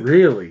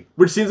 Really?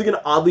 Which seems like an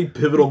oddly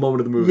pivotal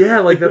moment of the movie. Yeah,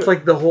 like that's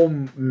like the whole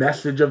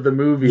message of the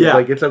movie. Yeah.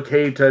 Like it's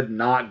okay to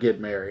not get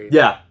married.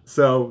 Yeah.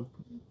 So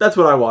that's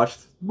what I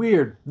watched.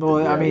 Weird.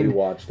 Well, Yeah, I mean, we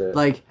watched it.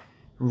 like,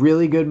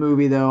 really good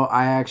movie though.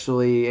 I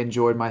actually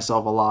enjoyed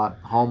myself a lot.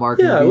 Hallmark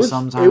Yeah, movies it was-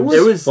 sometimes. it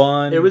was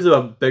fun. It was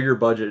a bigger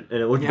budget and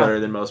it looked Yeah. better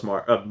than most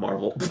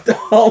Marvel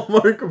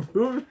Hallmark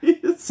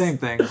movies. Same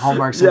thing.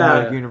 Hallmark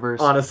Cinematic Yeah.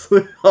 Universe.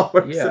 Honestly,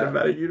 Hallmark Yeah.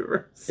 Cinematic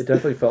Universe. It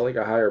definitely felt like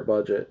a higher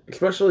budget,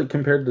 especially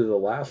compared to the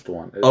last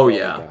one. It Oh, felt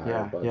yeah. like a higher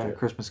Yeah, budget.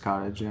 Christmas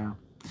Cottage. Yeah.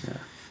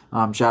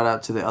 Shout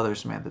out to the other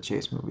Samantha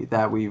Chase movie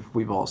that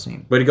we've all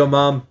seen. Way to go,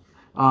 Mom.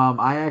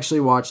 I actually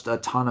watched a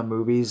ton of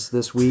movies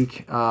this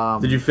week.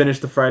 Did you finish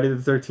the Friday the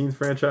 13th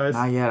franchise?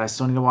 Not yet. I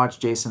still need to watch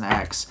Jason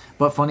X.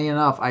 But funny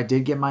enough, I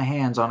did get my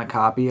hands on a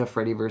copy of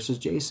Freddy vs.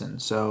 Jason.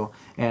 So,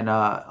 and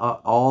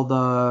all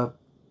the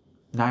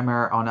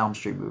Nightmare on Elm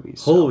Street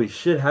movies. So, Holy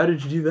shit, how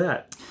did you do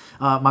that?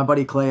 my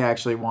buddy Clay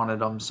actually wanted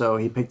them, so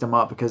he picked them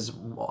up because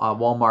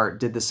Walmart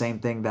did the same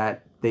thing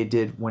that they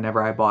did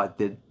whenever I bought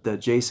the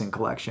Jason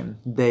collection.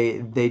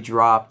 They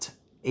dropped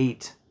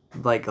 8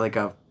 like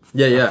a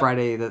Yeah.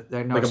 Friday no, Like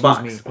a excuse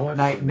box. me, Oh, I've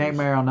seen these.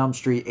 Nightmare on Elm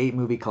Street 8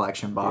 movie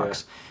collection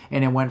box,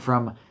 and it went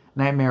from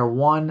Nightmare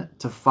 1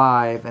 to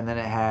 5, and then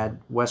it had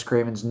Wes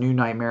Craven's New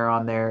Nightmare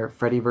on there,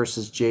 Freddy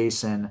vs.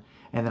 Jason,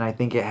 and then I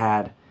think it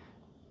had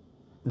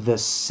the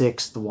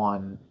 6th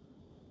one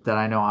that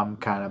I know I'm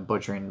kind of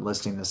butchering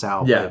listing this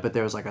out, Yeah. but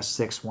there was like a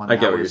 6th one I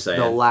that get what you're was the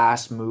saying.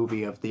 last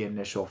movie of the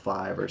initial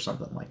 5 or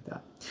something like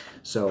that.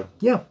 So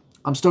yeah,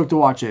 I'm stoked to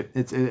watch it.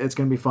 It's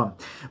gonna be fun.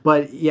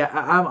 But yeah,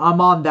 I'm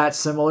on that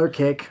similar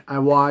kick. I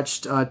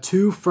watched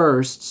two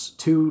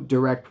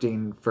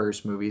directing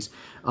first movies.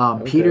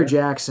 Peter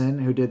Jackson,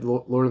 who did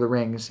Lord of the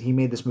Rings, he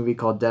made this movie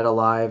called Dead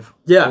Alive.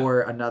 Yeah.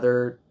 Or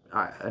another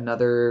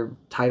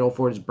title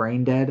for it is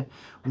Brain Dead.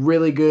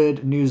 Really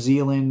good New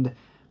Zealand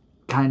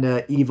kind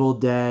of Evil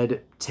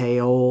Dead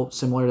tale,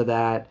 similar to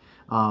that.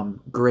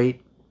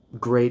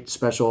 Great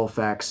special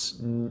effects,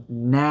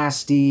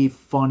 nasty,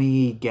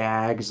 funny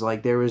gags.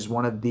 Like there was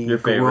one of the Your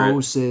favorite.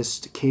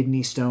 grossest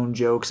kidney stone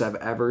jokes I've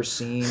ever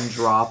seen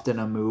dropped in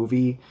a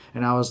movie,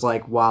 and I was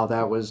like, "Wow,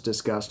 that was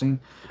disgusting."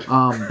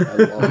 All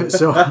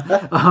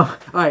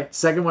right.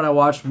 Second one I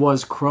watched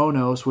was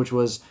Kronos, which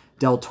was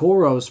Del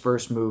Toro's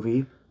first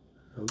movie,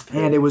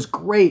 and it was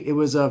great. It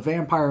was a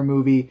vampire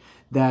movie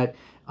that.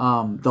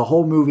 The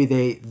whole movie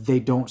they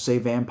don't say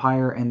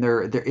vampire, and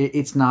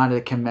it's not a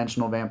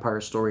conventional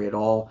vampire story at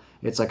all.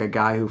 It's like a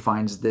guy who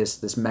finds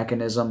this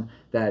mechanism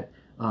that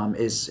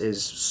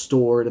is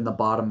stored in the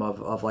bottom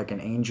of like an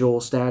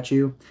angel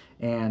statue,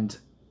 and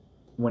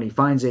when he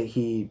finds it,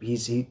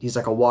 he's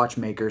like a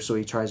watchmaker, so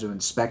he tries to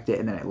inspect it,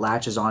 and then it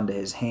latches onto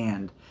his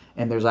hand,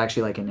 and there's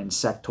actually like an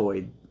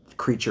insectoid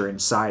creature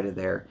inside of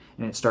there,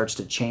 and it starts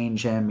to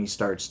change him. He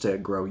starts to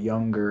grow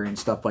younger and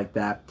stuff like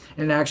that,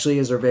 and it actually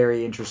is a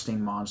very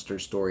interesting monster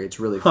story. It's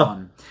really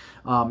fun.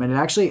 And it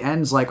actually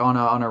ends like on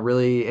a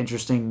really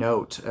interesting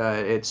note.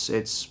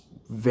 It's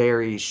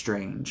very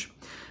strange.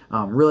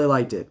 Really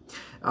liked it.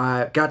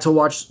 Got to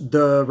watch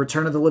The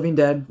Return of the Living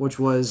Dead, which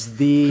was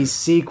the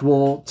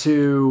sequel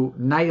to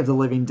Night of the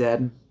Living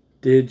Dead.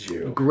 Did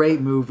you? Great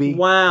movie.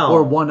 Wow.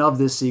 Or one of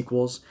the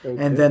sequels.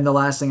 Okay. And then the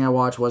last thing I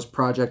watched was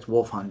Project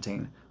Wolf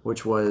Hunting,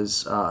 which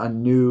was a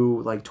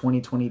new, like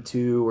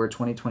 2022 or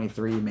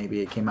 2023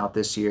 maybe. It came out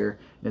this year.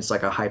 And it's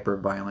like a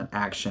hyper-violent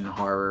action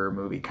horror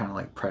movie, kind of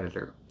like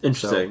Predator.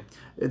 Interesting.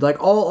 So,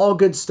 like all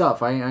good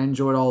stuff. I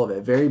enjoyed all of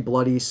it. Very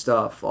bloody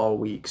stuff all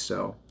week.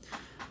 So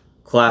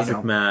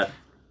Classic Matt.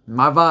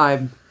 My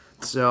vibe.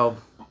 So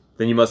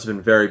then you must have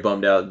been very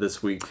bummed out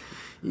this week.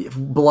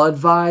 Blood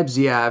vibes,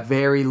 yeah,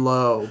 very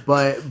low,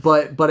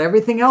 but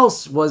everything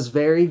else was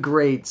very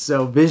great.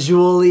 So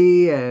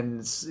visually and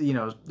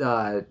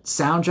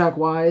soundtrack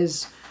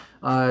wise,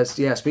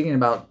 yeah. Speaking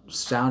about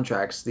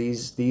soundtracks,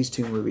 these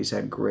two movies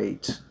had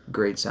great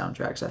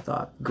soundtracks. I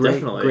thought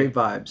Definitely great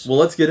vibes. Well,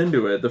 let's get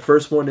into it. The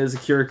first one is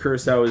Akira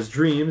Kurosawa's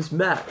Dreams.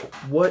 Matt,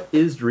 what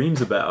is Dreams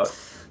about?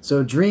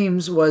 So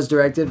Dreams was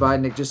directed by,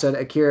 Nick just said,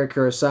 Akira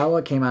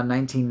Kurosawa. Came out in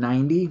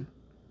 1990.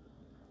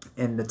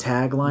 And the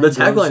tagline is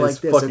like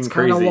this. fucking It's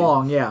kind of crazy.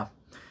 long, yeah.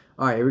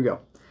 All right, here we go.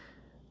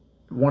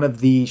 One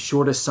of the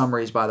shortest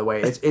summaries, by the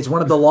way. It's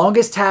one of the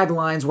longest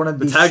taglines. One of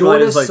the tagline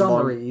shortest is, like,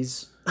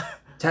 summaries.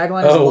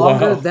 Tagline is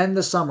longer than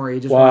the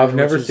summary. Just Wow, I've which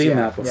never is- seen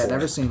that before. Yeah,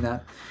 never seen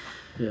that.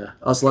 Yeah.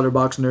 Us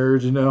letterbox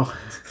nerds, you know. All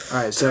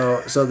right, so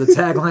the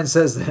tagline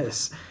says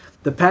this: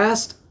 the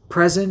past,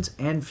 present,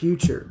 and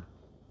future,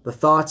 the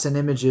thoughts and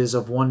images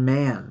of one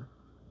man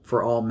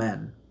for all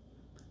men,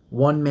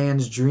 one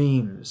man's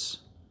dreams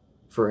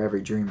for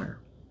every dreamer.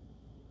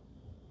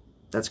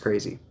 That's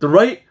crazy. The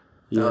right.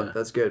 Yeah. Oh,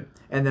 that's good.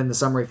 And then the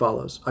summary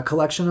follows: a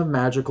collection of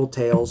magical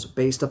tales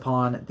based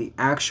upon the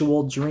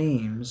actual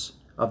dreams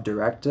of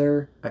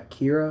director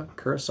Akira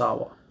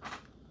Kurosawa.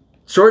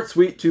 Short,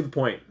 sweet, to the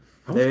point.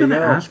 I was There going you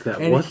to go. ask that.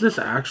 And was this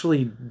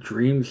actually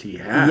dreams he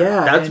had?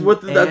 Yeah, That's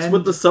what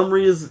the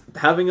summary is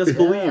having us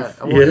believe.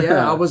 Well,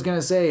 Yeah. I was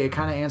gonna say it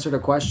kind of answered a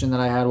question that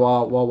I had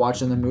while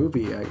watching the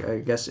movie. I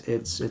guess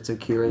it's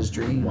Akira's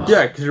dream. Wow.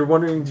 Yeah, because you're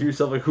wondering to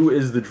yourself, like, who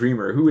is the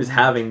dreamer? Who is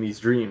having these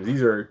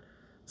dreams?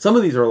 Some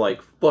of these are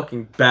like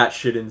fucking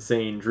batshit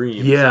insane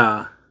dreams.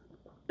 Yeah.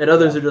 And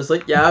others are just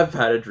like, yeah, I've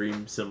had a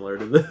dream similar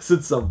to this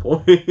at some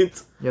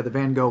point. Yeah, the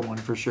Van Gogh one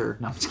for sure.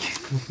 No, I'm just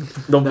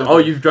kidding. Oh,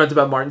 you've dreamt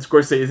about Martin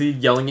Scorsese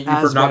yelling at you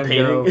As for not Van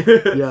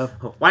painting? Gogh. Yeah.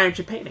 Why aren't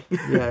you painting?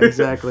 Yeah,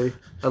 exactly.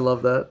 I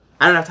love that.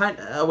 I don't have time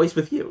to waste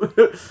with you.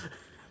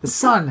 The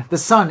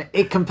sun,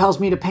 it compels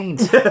me to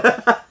paint.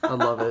 I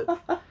love it.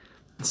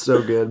 It's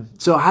so good.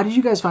 So how did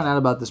you guys find out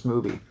about this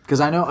movie?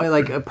 Because I know,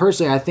 like,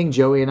 personally, I think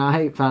Joey and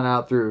I found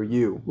out through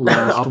you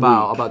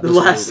about this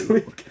Last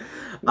movie. week,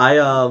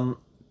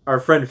 our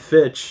friend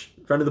Fitch,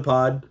 friend of the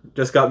pod,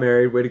 just got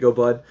married. Way to go,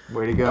 bud.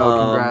 Way to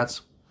go.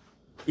 Congrats.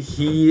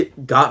 He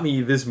got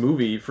me this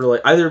movie for like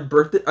either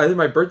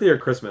my birthday or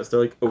Christmas. They're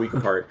like a week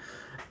apart.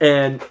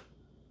 And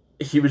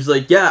he was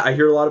like, yeah, I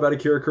hear a lot about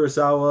Akira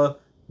Kurosawa.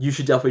 You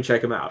should definitely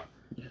check him out.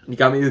 And he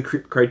got me the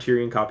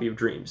Criterion copy of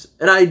Dreams.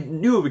 And I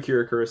knew of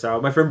Akira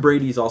Kurosawa. My friend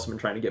Brady's also been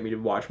trying to get me to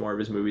watch more of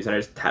his movies, and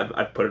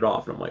I put it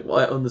off. And I'm like, well,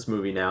 I own this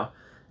movie now.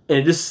 And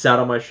it just sat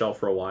on my shelf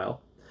for a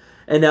while.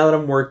 And now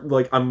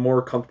that I'm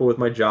more comfortable with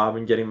my job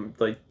and getting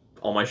like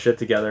all my shit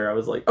together, I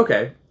was like,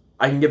 okay,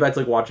 I can get back to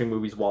like watching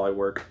movies while I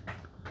work.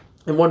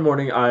 And one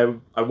morning I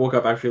woke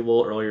up actually a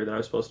little earlier than I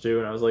was supposed to,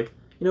 and I was like,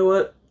 you know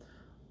what?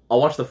 I'll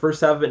watch the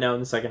first half of it now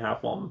and the second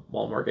half while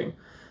I'm working.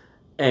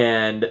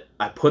 And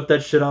I put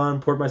that shit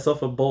on, poured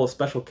myself a bowl of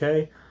Special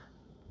K,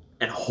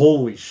 and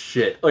holy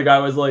shit. Like, I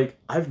was like,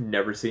 I've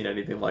never seen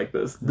anything like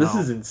this. This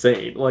is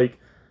insane. Like,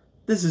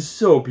 this is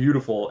so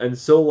beautiful and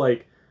so,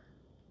 like,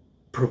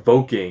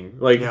 provoking.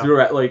 Like,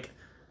 throughout, like,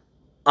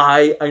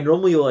 I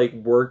normally, like,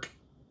 work,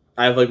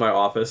 I have, like, my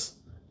office,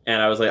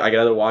 and I was like, I can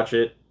either watch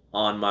it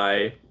on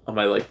my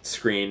like,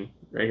 screen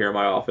right here in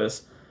my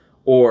office,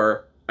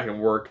 or I can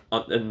work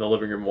in the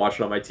living room and watch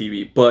it on my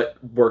TV, but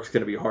work's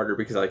going to be harder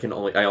because I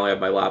only have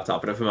my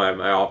laptop, and if I'm in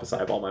my office, I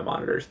have all my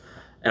monitors.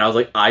 And I was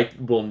like, I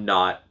will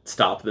not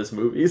stop this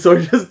movie. So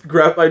I just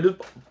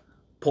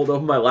pulled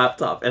open my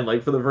laptop and,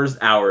 like, for the first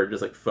hour,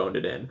 just, like, phoned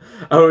it in.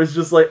 I was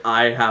just like,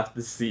 I have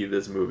to see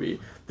this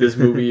movie. This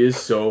movie is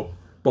so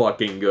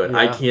fucking good. Yeah.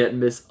 I can't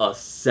miss a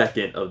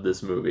second of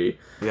this movie.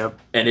 Yep.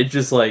 And it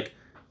just, like,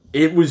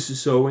 it was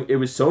so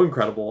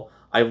incredible.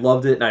 I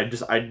loved it, and I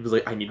was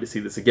like, I need to see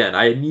this again.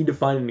 I need to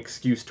find an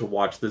excuse to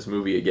watch this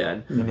movie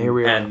again. And here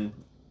we are. And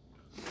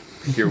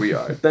here we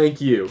are.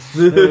 Thank you.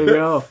 There you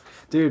go.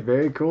 Dude,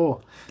 very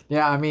cool.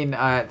 Yeah, I mean,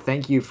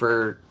 thank you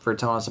for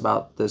telling us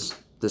about this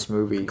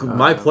movie.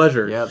 My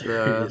pleasure. Yeah,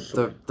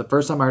 the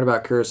first time I heard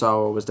about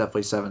Kurosawa was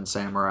definitely Seven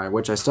Samurai,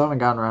 which I still haven't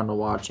gotten around to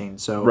watching.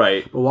 So,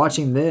 right. But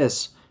watching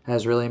this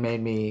has really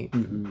made me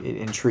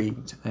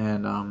intrigued,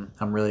 and I'm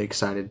really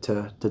excited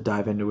to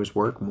dive into his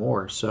work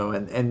more. So,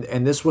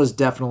 and this was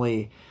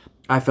definitely,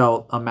 I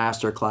felt, a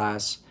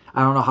masterclass.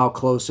 I don't know how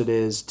close it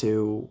is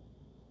to,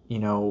 you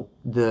know,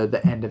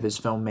 the end of his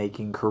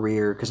filmmaking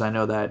career, because I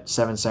know that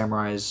Seven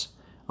Samurai is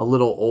a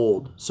little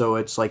old, so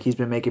it's like he's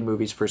been making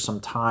movies for some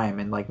time,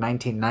 and like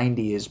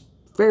 1990 is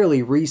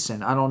fairly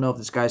recent. I don't know if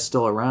this guy's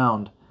still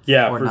around.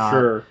 Yeah, or for not.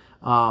 sure.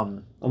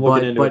 I'm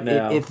looking into it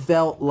now. It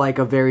felt like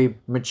a very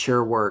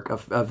mature work,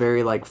 a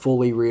very like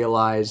fully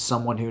realized,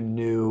 someone who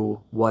knew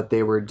what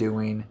they were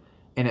doing,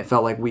 and it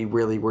felt like we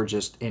really were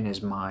just in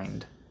his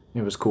mind.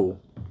 It was cool.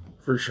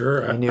 For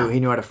sure. He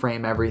knew how to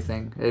frame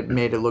everything. It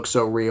made it look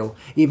so real.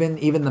 Even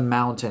the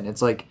mountain.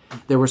 It's like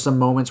there were some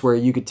moments where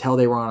you could tell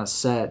they were on a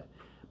set,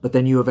 but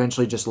then you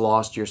eventually just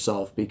lost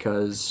yourself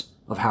because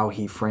of how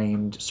he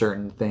framed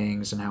certain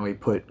things and how he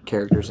put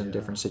characters in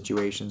different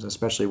situations,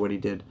 especially what he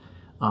did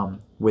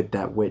with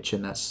that witch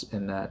in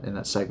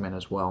that segment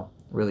as well.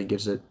 Really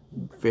gives it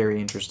very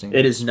interesting.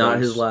 It is not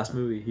his last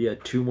movie. He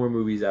had 2 more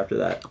movies after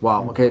that.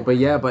 Wow. Okay, but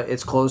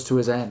it's close to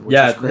his end. Which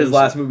Yeah, is crazy. his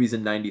last movie's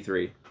in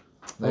 '93.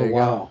 There you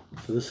Wow.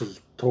 So this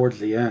is towards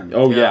the end.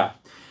 Oh yeah.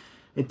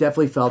 It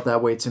definitely felt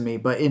that way to me,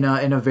 but in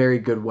a very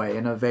good way.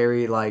 In a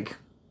very like,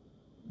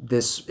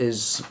 this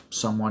is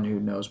someone who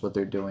knows what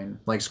they're doing.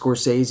 Like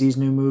Scorsese's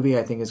new movie,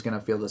 I think is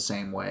gonna feel the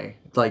same way.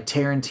 Like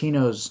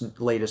Tarantino's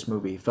latest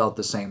movie felt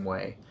the same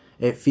way.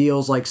 It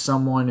feels like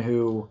someone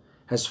who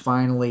has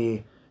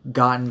finally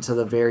gotten to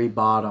the very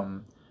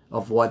bottom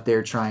of what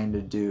they're trying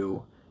to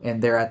do,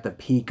 and they're at the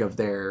peak of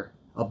their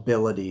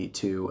ability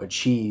to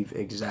achieve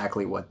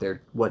exactly what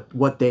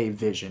they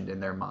visioned in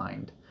their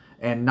mind.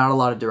 And not a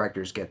lot of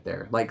directors get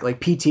there. Like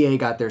PTA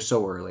got there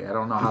so early. I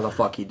don't know how the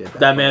fuck he did that.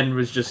 That man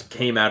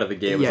came out of the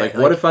game. Yeah, Was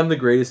like, what if I'm the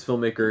greatest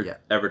filmmaker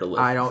ever to live?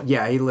 I don't.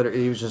 Yeah, he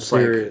was just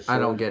Seriously. like, I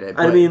don't get it.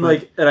 I mean,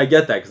 and I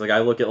get that because I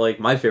look at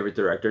my favorite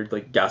director,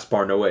 like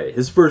Gaspar Noé.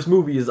 His first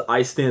movie is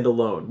I Stand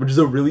Alone, which is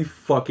a really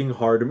fucking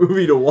hard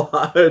movie to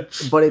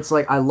watch. But it's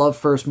like I love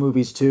first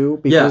movies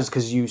too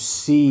because you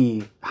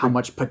see how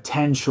much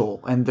potential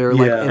and they're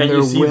like and they're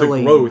you see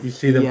willing. the growth. You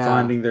see them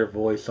finding their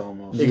voice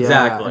almost. Yeah,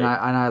 Exactly. and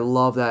I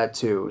love that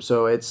too.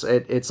 So it's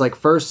like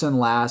first and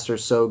last are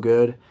so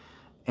good,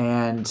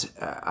 and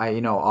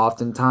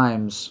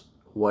oftentimes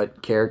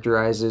what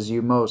characterizes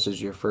you most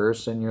is your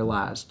first and your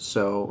last.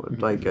 So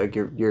like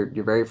your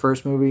very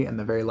first movie and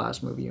the very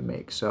last movie you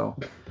make. So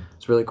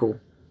it's really cool.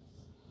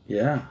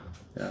 Yeah.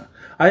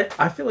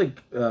 I feel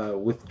like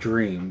with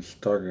dreams,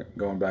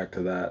 going back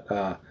to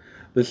that,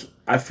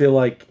 I feel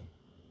like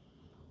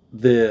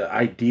the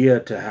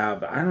idea to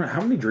have, I don't know, how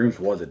many dreams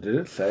was it? Did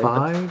it say?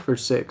 5 or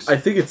 6? I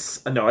think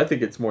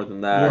it's more than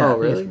that. Yeah. I Oh,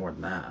 think really? It's more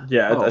than that.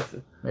 Yeah,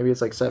 Maybe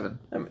it's like 7.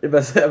 I'm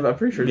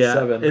pretty sure it's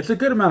 7. It's a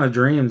good amount of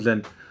dreams,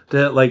 and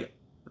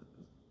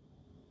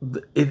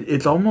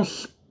it's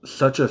almost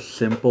such a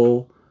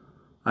simple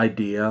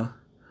idea,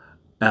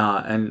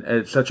 and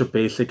it's such a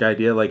basic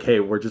idea. Like, hey,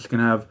 we're just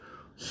gonna have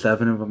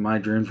 7 of my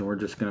dreams, and we're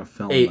just gonna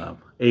film 8. them.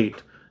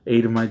 8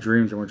 of my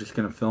dreams, and we're just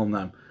gonna film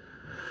them.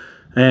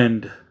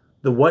 And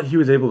what he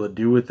was able to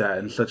do with that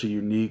in such a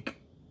unique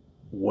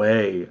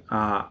way,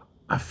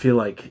 I feel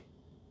like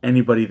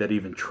anybody that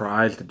even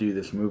tries to do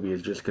this movie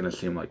is just going to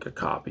seem like a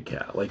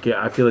copycat.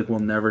 I feel like we'll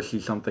never see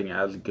something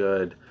as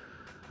good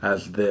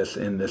as this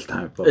in this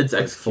type of It's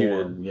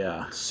executed form.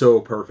 Yeah. so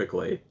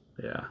perfectly.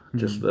 Yeah.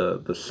 Just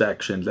the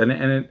sections.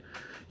 And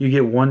you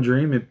get one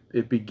dream,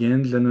 it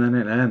begins and then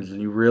it ends.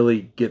 And you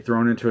really get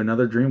thrown into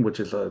another dream, which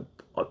is a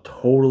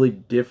totally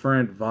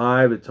different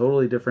vibe, a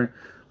totally different...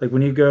 Like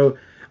when you go...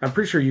 I'm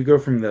pretty sure you go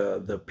from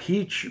the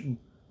peach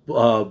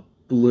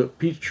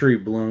tree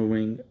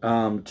blooming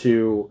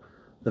to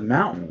the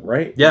mountain,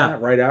 right? Yeah. Isn't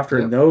that right after,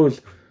 and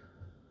those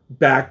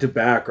back to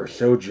back are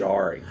so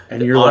jarring.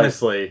 And you're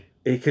honestly,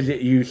 because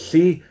you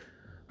see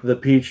the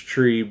peach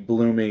tree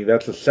blooming.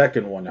 That's the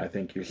second one I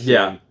think you see.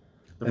 Yeah.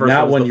 The first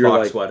that one's one the you're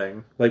fox like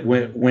wedding. Like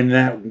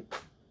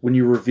when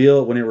it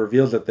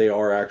reveals that they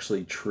are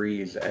actually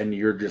trees, and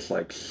you're just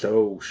like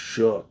so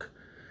shook.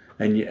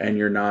 And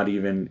you're not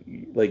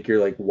even like,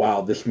 you're like, wow,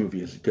 this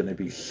movie is gonna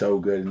be so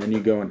good. And then you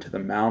go into the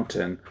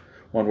mountain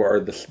one or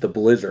the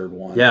blizzard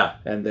one,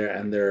 and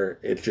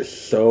it's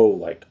just so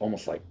like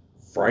almost like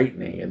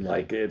frightening, and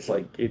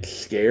it's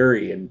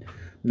scary and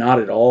not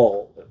at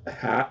all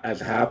as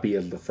happy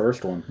as the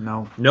first one.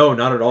 No,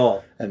 not at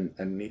all. And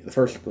the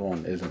first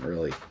one isn't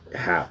really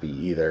happy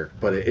either,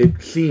 but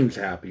it seems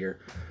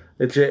happier.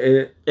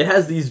 It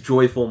has these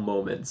joyful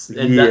moments,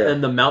 and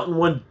and the mountain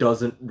one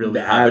doesn't really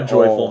Not have a at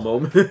joyful all.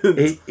 moment.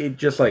 it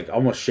just like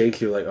almost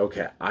shakes you, like,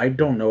 okay, I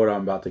don't know what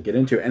I'm about to get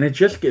into, and it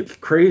just gets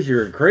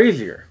crazier and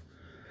crazier,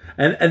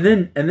 and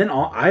then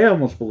I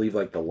almost believe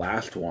like the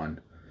last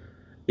one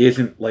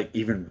isn't like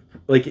even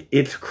like,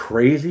 it's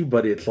crazy,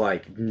 but it's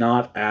like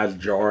not as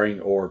jarring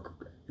or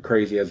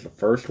crazy as the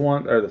first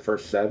one or the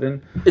first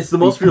 7. It's the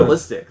most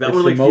realistic. That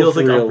one feels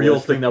like a real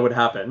thing that would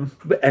happen.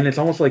 And it's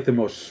almost like the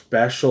most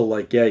special.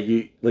 Like, yeah,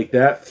 you like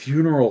that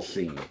funeral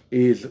scene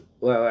is.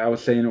 Well, I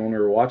was saying when we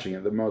were watching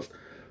it, the most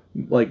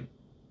like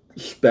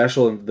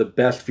special and the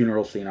best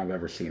funeral scene I've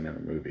ever seen in a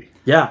movie.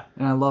 Yeah,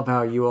 and I love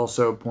how you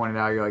also pointed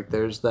out. You're like,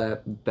 there's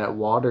that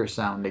water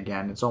sound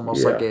again. It's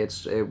almost like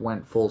it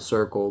went full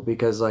circle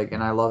because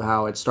and I love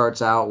how it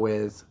starts out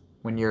with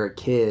when you're a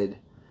kid.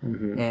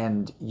 Mm-hmm.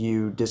 And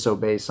you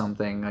disobey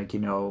something,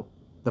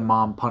 the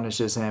mom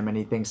punishes him and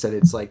he thinks that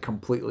it's like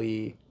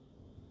completely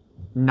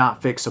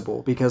not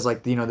fixable because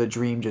the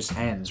dream just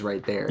ends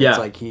right there. Yeah. It's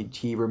like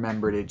he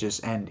remembered it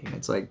just ending.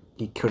 It's like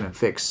he couldn't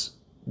fix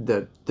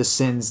the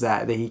sins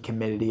that he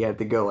committed. He had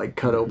to go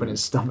cut open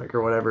his stomach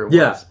or whatever it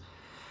was.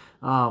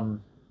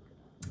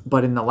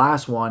 But in the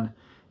last one,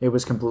 it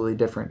was completely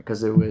different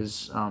because it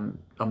was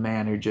a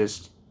man who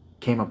just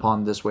came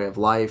upon this way of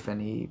life,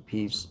 and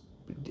he's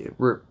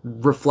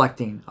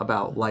reflecting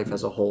about life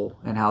as a whole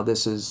and how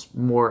this is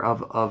more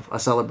of a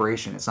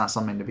celebration. It's not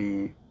something to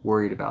be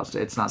worried about.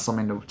 It's not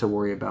something to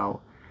worry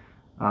about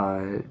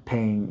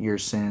paying your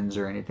sins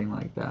or anything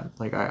like that.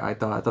 Like I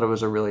thought it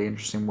was a really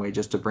interesting way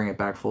just to bring it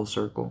back full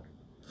circle.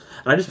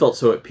 And I just felt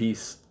so at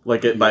peace,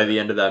 like by the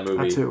end of that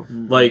movie. That too.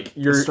 Like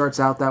It starts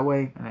out that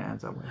way and it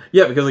ends that way.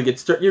 Yeah, because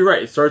like you're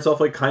right. It starts off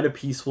like kind of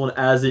peaceful, and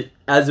as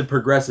it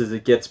progresses,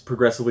 it gets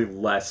progressively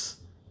less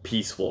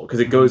peaceful because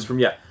it goes from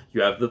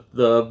you have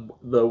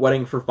the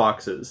wedding for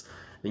foxes,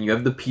 then you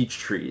have the peach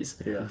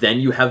trees, then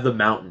you have the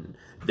mountain,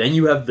 then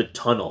you have the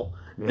tunnel,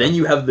 then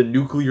you have the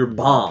nuclear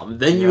bomb,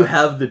 then you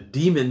have the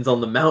demons on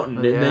the mountain,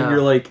 and then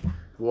you're like,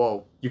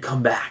 whoa, you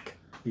come back,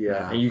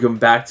 Yeah. and you come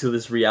back to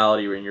this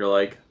reality where you're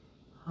like,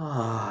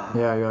 ah.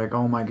 Yeah, you're like,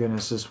 oh my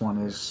goodness, this one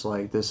is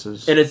like, this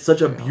is... And it's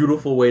such a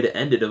beautiful way to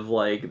end it of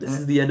like, this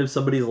is the end of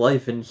somebody's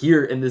life, and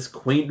here in this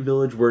quaint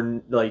village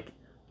where like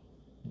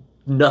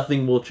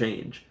nothing will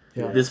change.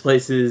 Yeah. This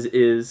place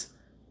is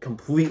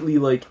completely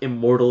like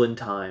immortal in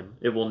time.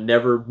 It will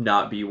never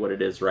not be what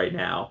it is right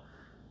now.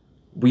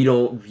 We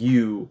don't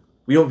view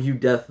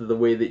death the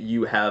way that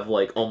you have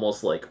like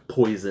almost like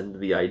poisoned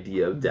the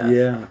idea of death.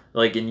 Yeah.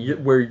 Like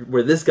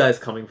where this guy's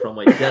coming from,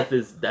 like that's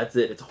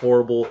it. It's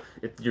horrible.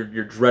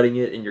 You're dreading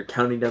it and you're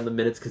counting down the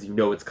minutes because you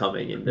know it's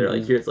coming. And they're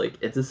like, here it's like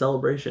it's a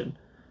celebration.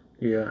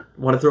 Yeah.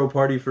 Want to throw a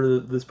party for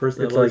this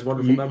person that has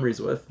wonderful memories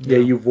with. Yeah,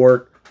 you've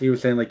worked. He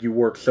was saying like you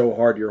worked so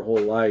hard your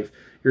whole life.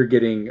 You're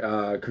getting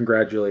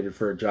congratulated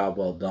for a job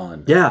well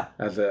done. Yeah.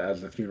 As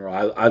a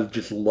funeral. I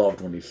just loved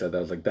when he said that.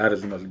 I was like, that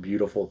is the most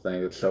beautiful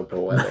thing. It's so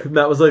poetic.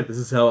 Matt was like, this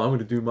is how I'm going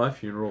to do my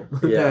funeral.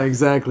 Yeah,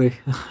 exactly.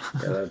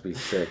 Yeah, that'd be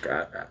sick.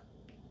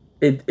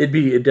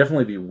 It'd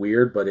definitely be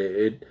weird, but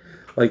it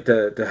like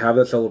to have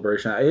that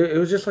celebration. It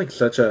was just like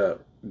such a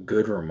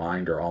good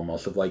reminder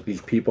almost of like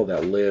these people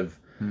that live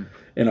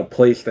in a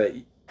place that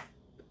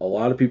a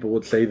lot of people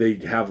would say they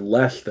have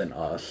less than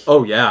us.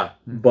 Oh, yeah.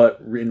 But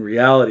in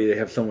reality, they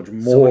have so much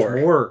more. So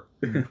much more.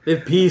 They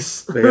have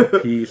peace. They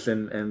have peace,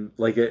 and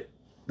like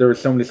there was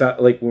so many,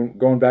 like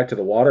going back to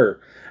the water,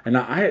 and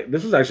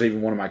this is actually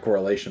even one of my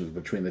correlations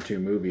between the two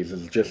movies,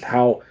 is just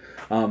how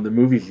the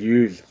movies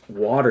use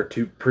water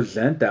to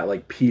present that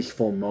like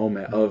peaceful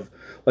moment of,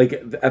 like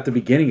at the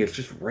beginning, it's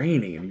just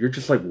raining, and you're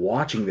just like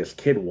watching this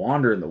kid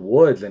wander in the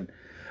woods, and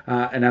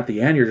at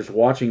the end, you're just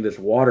watching this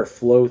water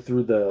flow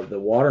through the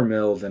water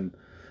mills, and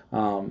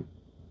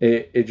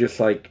it just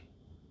like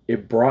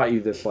it brought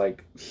you this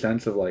like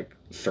sense of like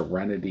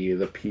serenity,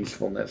 the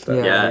peacefulness.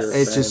 That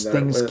it's just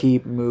things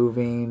keep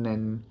moving,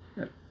 and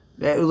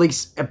at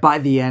least by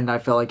the end, I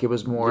felt like it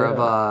was more of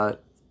a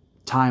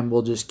time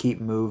will just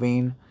keep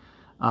moving.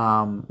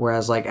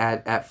 Whereas like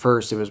at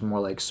first it was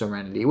more like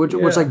serenity, which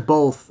like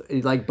both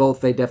they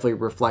definitely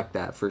reflect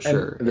that for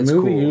sure. And the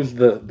movie used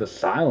the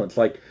silence,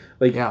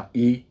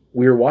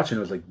 we were watching.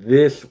 It was like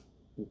this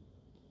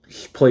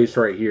place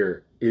right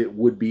here. It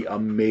would be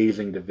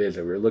amazing to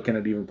visit. We were looking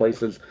at even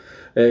places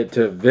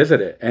to visit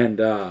it, and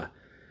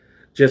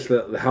just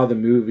how the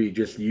movie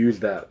just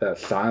used that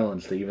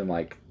silence to even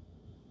like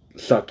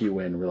suck you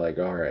in. We're like,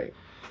 all right.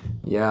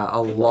 Yeah,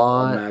 a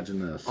lot.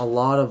 Imagine this. A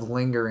lot of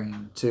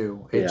lingering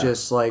too. It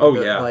just like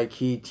like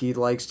he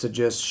likes to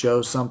just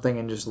show something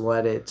and just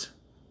let it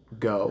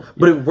go.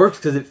 But it works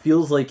because it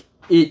feels like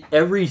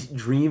every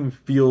dream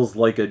feels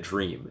like a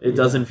dream. It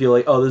doesn't feel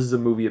like, oh, this is a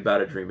movie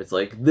about a dream. It's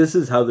like this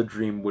is how the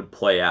dream would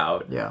play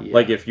out. Yeah.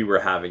 Like if you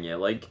were having it.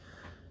 Like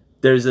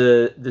there's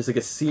like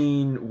a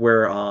scene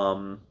where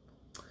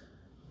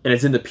and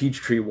it's in the peach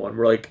tree one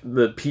where like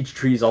the peach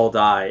trees all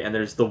die and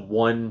there's the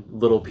one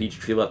little peach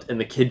tree left and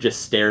the kid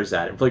just stares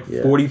at it. For like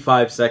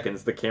 45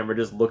 seconds the camera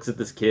just looks at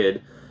this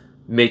kid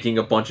making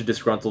a bunch of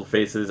disgruntled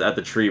faces at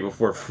the tree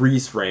before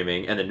freeze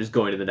framing and then just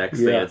going to the next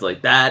thing. It's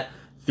like that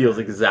feels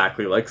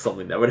exactly like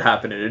something that would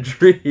happen in a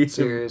dream.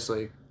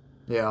 Seriously.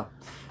 Yeah.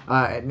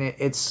 And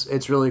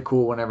it's really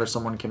cool whenever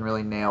someone can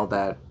really nail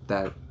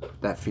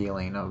that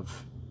feeling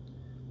of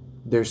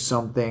there's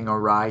something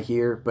awry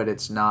here, but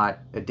it's not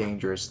a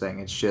dangerous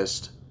thing.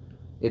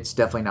 It's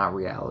definitely not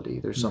reality.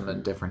 There's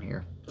something different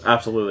here.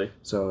 Absolutely.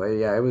 So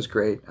yeah, it was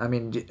great. I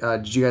mean,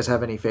 did you guys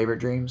have any favorite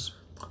dreams?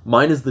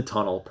 Mine is the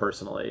tunnel,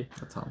 personally.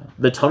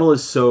 The tunnel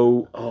is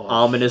so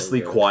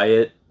ominously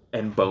quiet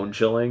and bone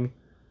chilling.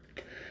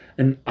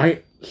 And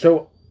I'm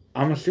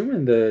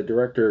assuming the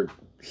director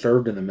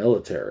served in the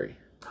military.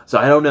 So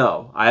I don't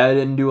know. I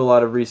didn't do a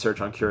lot of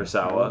research on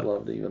Kurosawa. I'd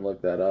love to even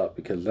look that up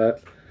because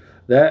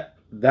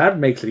that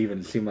makes it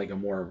even seem like a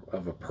more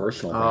of a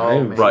personal thing. I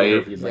even wonder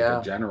if he's like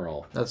a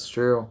general. That's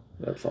true.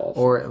 That's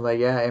awesome. Or like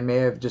it may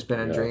have just been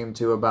a dream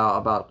too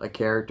about a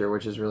character,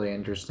 which is really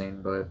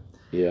interesting. But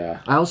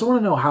yeah, I also want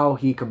to know how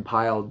he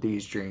compiled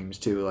these dreams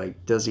too.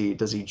 Like, does he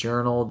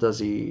journal?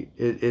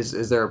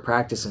 Is there a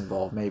practice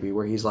involved maybe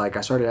where he's like,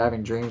 I started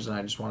having dreams and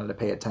I just wanted to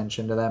pay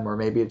attention to them, or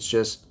maybe it's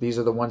just these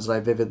are the ones that I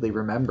vividly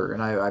remember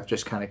and I've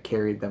just kind of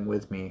carried them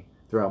with me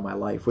throughout my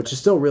life, which is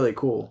still really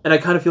cool. And I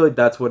kind of feel like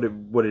that's what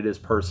it is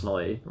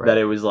personally. Right. That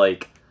it was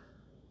like,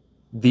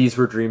 these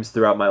were dreams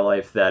throughout my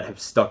life that have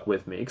stuck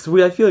with me. Because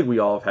I feel like we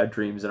all have had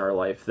dreams in our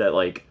life that,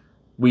 like,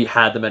 we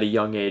had them at a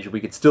young age. We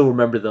could still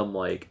remember them,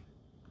 like,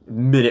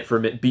 minute for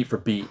minute, beat for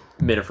beat,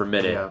 minute for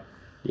minute.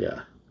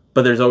 Yeah.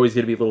 But there's always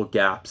going to be little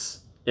gaps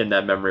in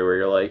that memory where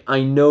you're like,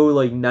 I know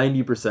like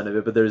 90% of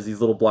it, but there's these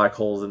little black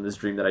holes in this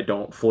dream that I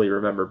don't fully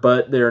remember,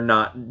 but they're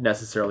not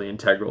necessarily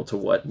integral to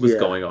what was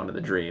going on in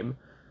the dream.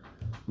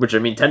 Which, I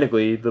mean,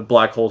 technically, the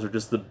black holes are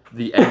just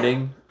the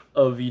ending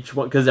of each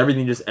one, because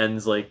everything just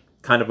ends like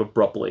kind of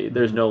abruptly.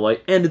 There's no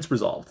like, and it's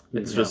resolved.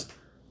 It's just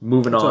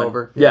moving on. It's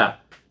over. Yeah,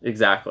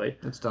 exactly.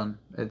 It's done.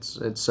 It's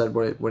said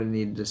what it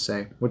needed to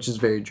say, which is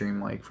very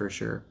dreamlike for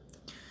sure.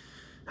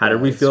 How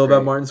did we feel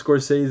about Martin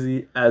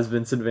Scorsese as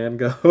Vincent Van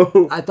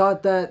Gogh? I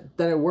thought that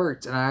it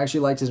worked, and I actually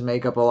liked his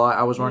makeup a lot.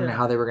 I was wondering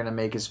how they were going to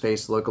make his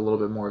face look a little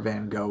bit more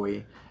Van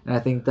Gogh-y, and I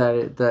think that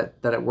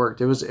it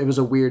worked. It was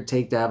a weird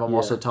take to have him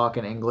also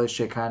talking English.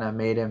 It kind of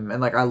made him,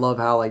 and like I love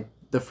how like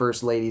the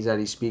first ladies that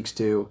he speaks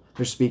to,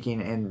 they're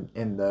speaking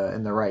in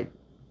the right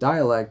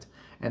dialect,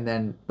 and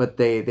then but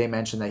they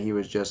mentioned that he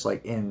was just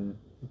like in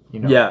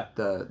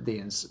the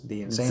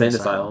insane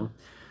asylum.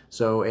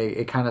 So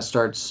it kind of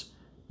starts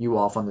you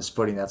off on this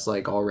footing that's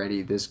like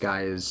already this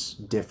guy is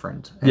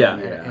different.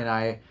 And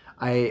I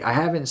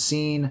haven't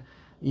seen,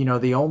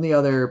 the only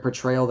other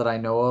portrayal that I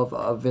know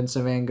of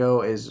Vincent Van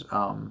Gogh is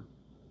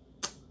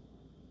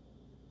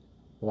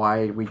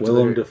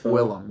Willem Dafoe.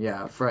 Willem,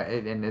 yeah,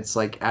 and it's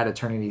like At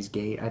Eternity's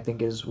Gate, I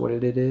think is what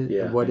it is.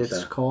 Yeah, what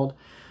it's called.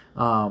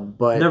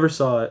 But never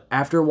saw it.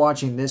 After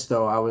watching this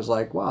though, I was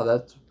like, wow,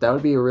 that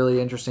would be a really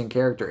interesting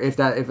character if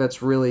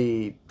that's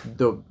really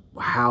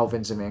how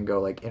Vincent Van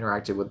Gogh like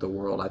interacted with the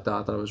world. I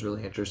thought that it was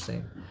really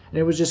interesting, and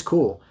it was just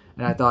cool.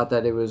 And I thought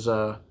that it was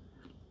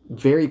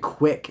very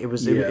quick. It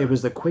was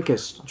the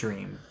quickest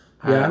dream.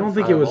 Yeah, I don't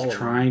think it was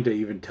trying to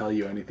even tell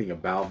you anything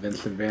about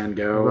Vincent Van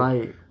Gogh,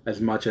 right? As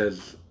much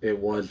as it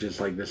was just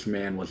like this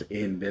man was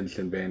in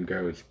Vincent Van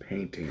Gogh's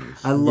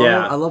paintings. I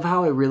love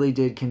how it really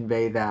did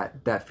convey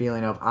that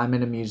feeling of I'm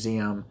in a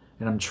museum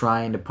and I'm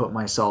trying to put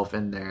myself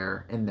in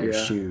their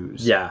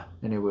shoes. Yeah.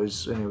 And it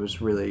was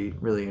really,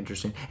 really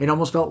interesting. It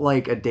almost felt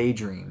like a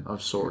daydream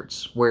of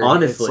sorts. Where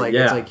honestly,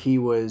 it's like he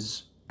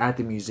was at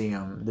the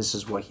museum, this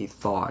is what he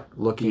thought,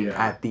 looking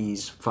at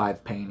these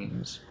 5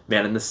 paintings.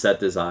 Man, and the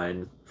set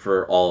design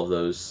for all of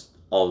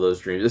those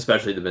dreams,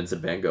 especially the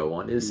Vincent Van Gogh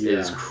one,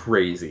 is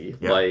crazy.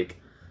 Yeah. Like,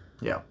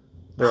 yeah.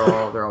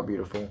 They're all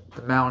beautiful.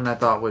 The mountain I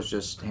thought was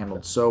just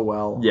handled so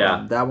well.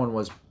 Yeah. That one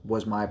was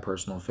my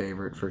personal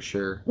favorite for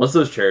sure. Once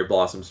those cherry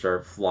blossoms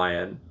start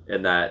flying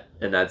in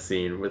that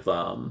scene with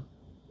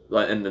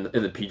in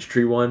the peach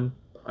tree one,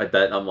 like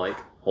that, I'm like,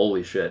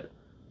 holy shit,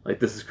 like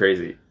this is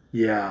crazy.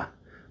 Yeah,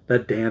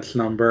 that dance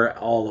number,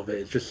 all of it,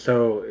 it's just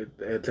so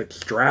it's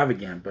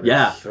extravagant, but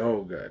it's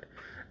so good.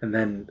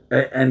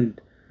 And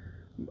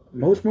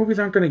most movies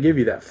aren't going to give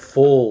you that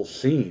full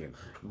scene.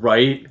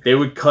 Right? They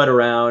would cut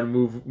around,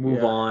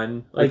 move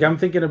on. Like I'm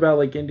thinking about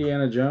like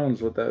Indiana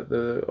Jones with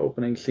the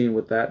opening scene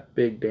with that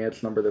big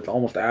dance number that's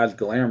almost as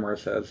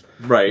glamorous as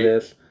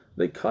this.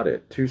 They cut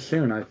it too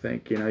soon, I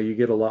think. You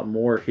get a lot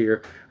more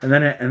here. And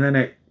then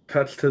it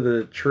cuts to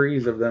the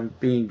trees of them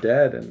being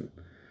dead and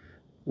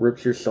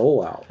rips your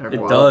soul out. It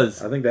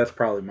does. I think that's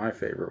probably my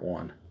favorite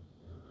one.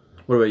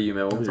 What about you,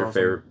 man? What was your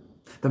favorite?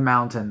 The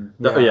mountain.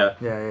 Yeah.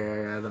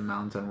 The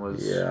mountain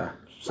was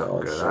so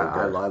good. So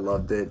good. I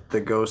loved it. The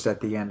ghost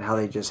at the end, how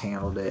they just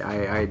handled it.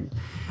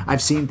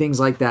 I've seen things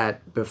like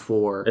that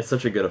before. It's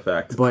such a good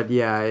effect. But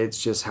yeah,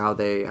 it's just how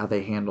they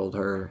handled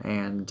her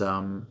and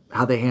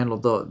how they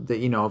handled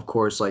the of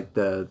course like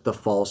the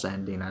false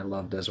ending. I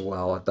loved as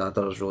well. I thought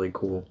that was really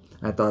cool.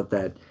 I thought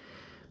that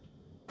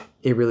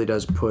it really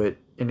does put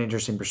an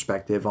interesting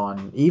perspective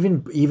on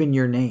even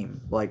your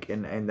name, like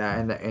and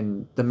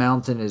the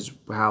mountain is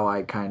how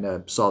I kind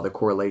of saw the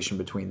correlation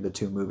between the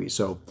two movies.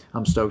 So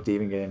I'm stoked to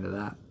even get into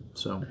that.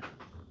 So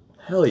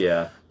hell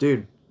yeah,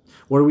 dude,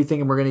 what are we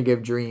thinking we're gonna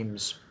give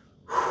Dreams?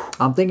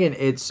 I'm thinking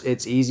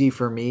it's easy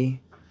for me.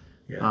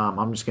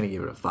 I'm just gonna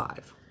give it a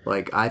 5.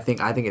 Like I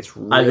think it's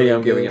really I think I'm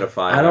good. giving it a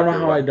 5. I don't know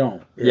how I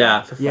don't.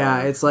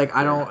 It's like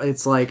I don't.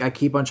 It's like I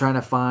keep on trying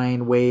to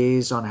find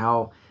ways on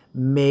how.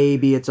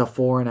 Maybe it's a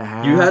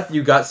 4.5.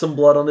 You got some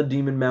blood on the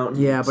Demon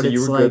Mountain. Yeah, but so it's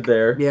you were like, good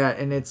there. Yeah,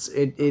 and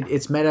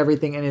it's met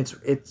everything, and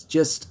it's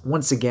just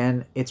once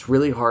again, it's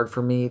really hard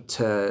for me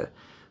to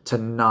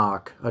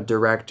knock a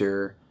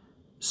director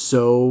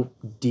so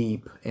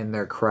deep in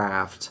their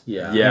craft.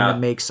 Yeah. And to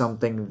make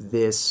something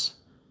this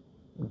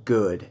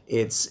good.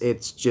 It's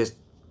just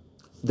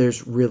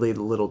there's really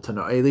little to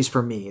no, at least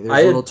for me.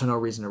 There's little to no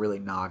reason to really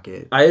knock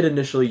it. I had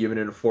initially given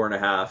it a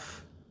 4.5.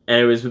 And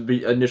it was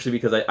initially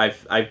because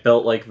I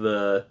felt like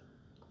I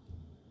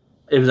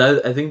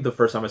think the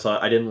first time I saw it,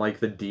 I didn't like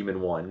the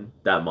demon one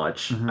that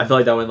much. Mm-hmm. I felt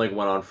like that one went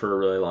on for a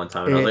really long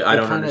time. And I was like, I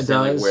don't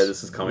understand like where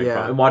this is coming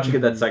from. And watching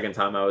it that second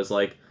time, I was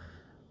like,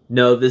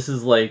 no, this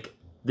is like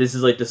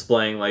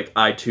displaying like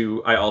I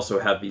also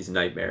have these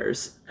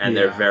nightmares, and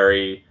they're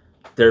very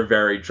they're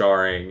very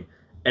jarring.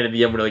 And in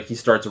the end, when like he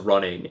starts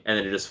running, and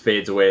then it just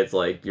fades away, it's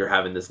like you're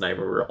having this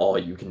nightmare where all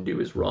you can do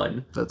is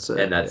run. That's it.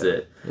 And that's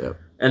it. Yep.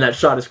 And that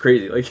shot is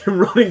crazy. Like him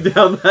running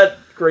down that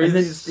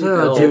crazy steep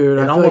hill. Dude,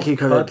 I it feel almost like he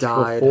could have cuts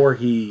died. before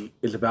he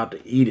is about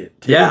to eat it.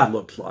 Too, Yeah. it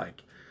looks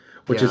like,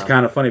 which is Yeah.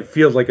 kind of funny. It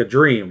feels like a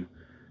dream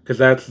because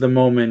that's the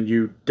moment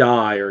you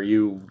die or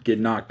you get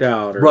knocked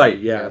out. Or, Right.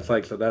 Yeah, it's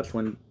like so. That's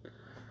when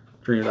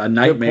dreams a Good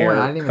nightmare. point.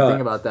 I didn't even cut.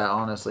 think about that,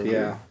 honestly.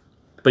 Yeah.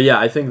 But yeah,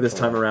 I think this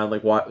time around,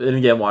 like, and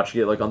again,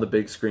 watching it like on the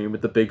big screen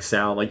with the big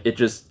sound, like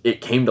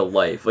it came to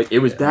life. Like it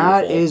was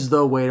That beautiful. is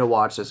the way to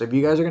watch this. If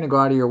you guys are gonna go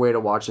out of your way to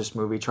watch this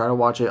movie, try to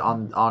watch it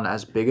on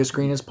as big a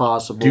screen as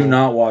possible. Do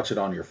not watch it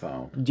on your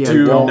phone. Yeah,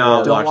 Do don't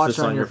not don't watch this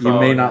on your You phone.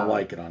 may not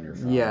like it on your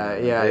phone. Yeah,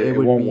 yeah, It,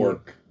 would won't be,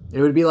 work.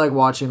 It would be like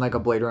watching like a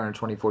Blade Runner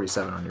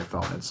 2047 on your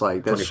phone. It's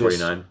like that's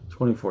 2049.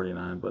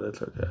 2049, but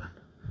it's okay.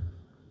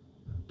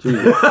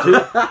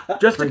 Jeez,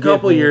 just a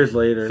couple me. years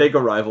later. Fake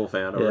Arrival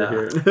fan over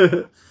Yeah.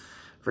 here.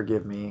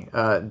 Forgive me,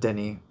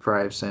 Denny, for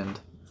I have sinned.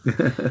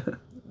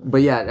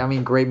 But yeah, I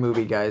mean, great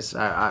movie, guys.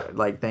 I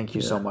like. Thank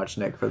you so much,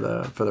 Nick, for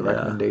the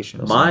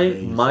recommendations.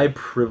 my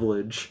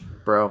privilege.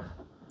 Bro,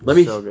 Let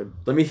me so good.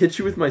 let me hit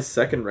you with my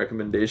second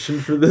recommendation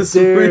for this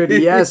Dude,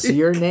 week. yes,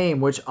 your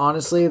name, which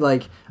honestly,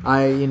 like,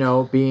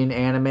 being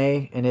anime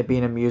and it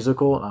being a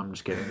musical, no, I'm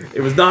just kidding.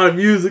 It was not a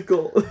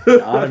musical,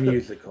 Not a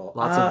musical.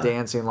 Lots of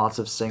dancing, lots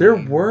of singing. There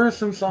were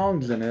some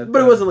songs in it,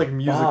 but it wasn't like a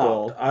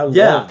musical. bopped. I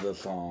Yeah. love the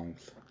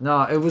songs.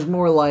 No, it was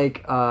more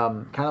like,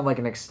 kind of like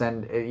an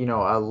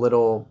a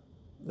little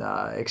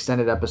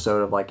extended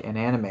episode of like an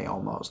anime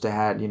almost. It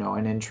had,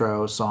 an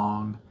intro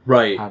song,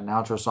 Right. it had an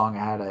outro song, it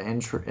had an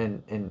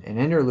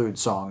interlude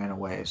song in a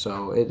way.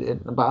 So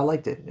but I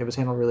liked it. It was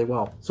handled really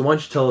well. So why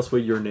don't you tell us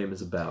what Your Name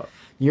is about?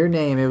 Your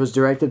Name, it was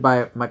directed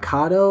by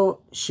Mikoto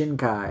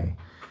Shinkai.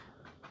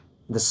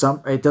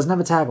 It doesn't have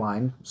a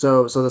tagline,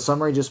 so the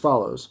summary just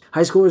follows.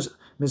 High schoolers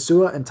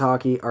Mitsuha and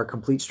Taki are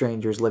complete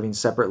strangers living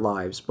separate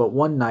lives, but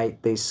one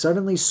night they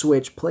suddenly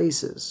switch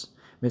places.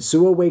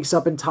 Mitsuha wakes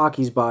up in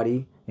Taki's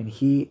body, and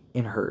he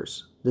in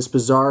hers. This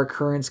bizarre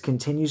occurrence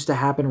continues to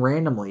happen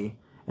randomly,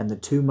 and the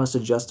two must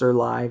adjust their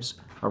lives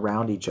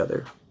around each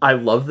other. I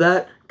love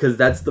that because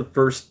that's the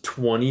first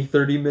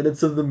 20-30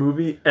 minutes of the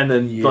movie, and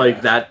then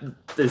like that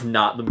is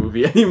not the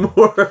movie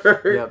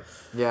anymore. Yep.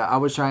 Yeah, I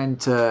was trying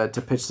to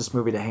pitch this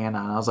movie to Hannah,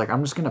 and I was like,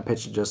 I'm just gonna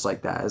pitch it just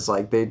like that. It's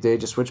like they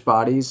just switch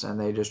bodies and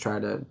they just try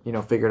to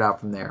figure it out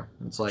from there.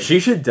 It's like She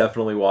should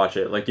definitely watch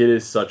it. Like it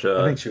is such a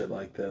I think she would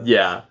like this.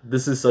 yeah.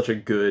 This is such a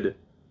good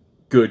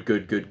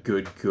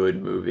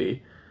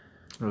movie.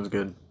 it was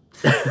good.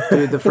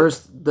 Dude, the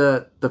first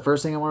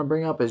thing I want to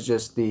bring up is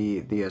just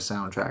the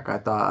soundtrack. I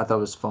thought it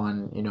was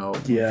fun.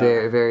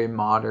 Very very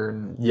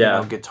modern.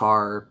 Yeah.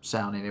 Guitar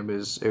sounding. It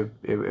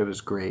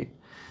was great.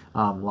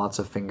 Lots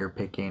of finger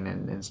picking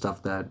and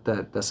stuff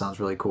that sounds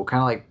really cool.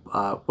 Kind of like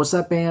what's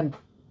that band?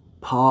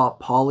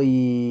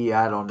 Poly,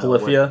 I don't know.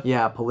 Polyphia?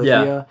 Yeah,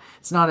 Polyphia. Yeah.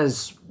 It's not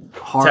as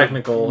hard,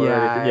 Technical or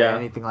anything, yeah.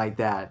 anything like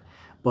that.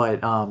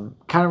 But kind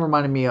of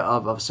reminded me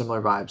of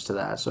similar vibes to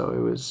that. So it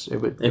was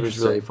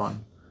really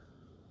fun.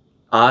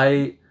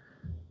 And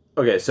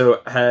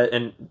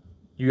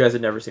you guys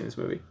had never seen this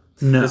movie.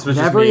 No. This was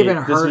Never just me, even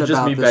this heard was just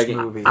about me this begging.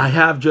 movie. I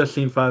have just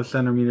seen 5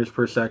 centimeters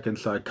per second,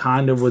 so I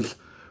kind of was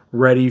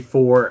ready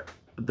for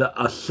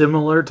a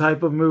similar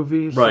type of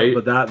movie. Right.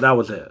 But that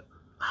was it.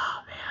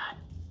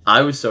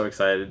 I was so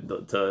excited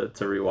to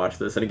rewatch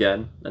this, and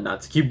again, and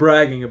not to keep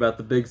bragging about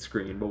the big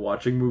screen, but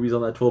watching movies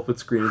on that 12-foot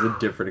screen is a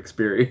different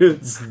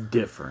experience.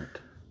 Different.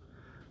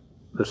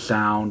 The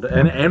sound,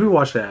 and we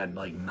watched that at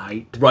like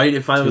night. Right,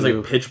 it finally was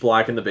too. like pitch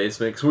black in the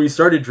basement. Because when we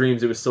started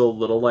Dreams, it was still a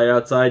little light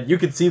outside. You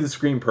could see the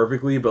screen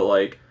perfectly, but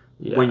like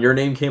when Your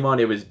Name came on,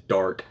 it was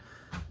dark,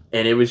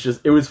 and it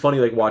was funny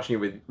like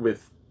watching it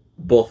with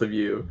both of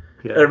you.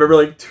 Yeah. And I remember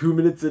like 2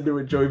 minutes into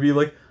it, Joey being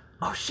like,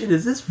 "Oh shit,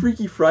 is this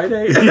Freaky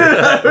Friday?"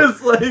 I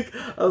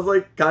was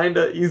like,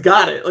 kinda. He's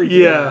got it. Like,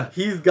 Yeah.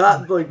 he's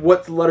got like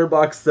what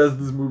Letterboxd says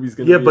this movie's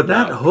gonna. Yeah, be but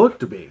that about.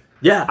 hooked me.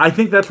 Yeah, I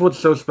think that's what's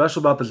so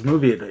special about this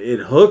movie. It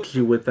hooks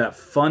you with that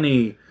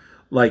funny,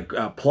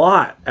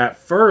 plot at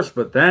first,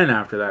 but then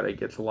after that, it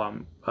gets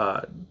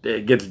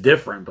it gets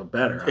different but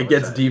better. it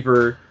gets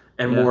deeper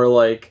and more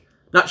like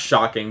not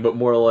shocking, but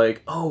more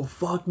like, oh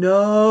fuck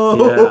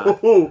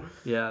no.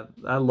 Yeah,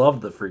 I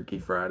love the Freaky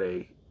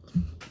Friday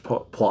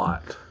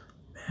plot.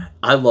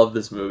 I love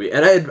this movie,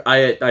 and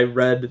I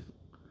read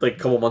like a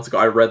couple months ago.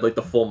 I read like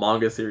the full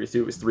manga series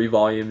too. It was 3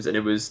 volumes, and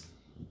it was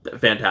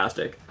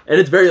fantastic. And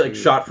it's very like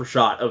shot for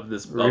shot of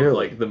this of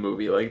like the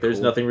movie. Like there's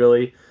nothing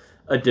really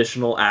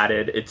additional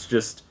added. It's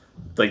just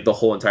like the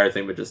whole entire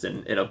thing, but just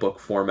in a book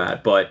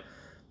format. But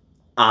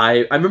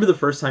I remember the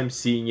first time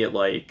seeing it,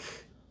 like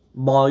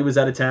Molly was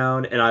out of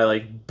town, and I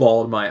like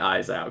bawled my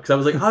eyes out because I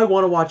was like, I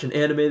want to watch an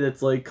anime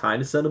that's like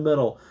kind of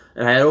sentimental,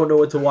 and I don't know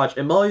what to watch.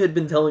 And Molly had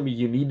been telling me,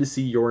 you need to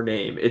see Your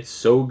Name. It's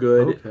so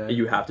good. Okay.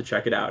 You have to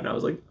check it out. And I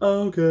was like,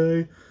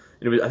 okay.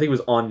 And I think it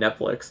was on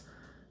Netflix,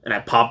 and I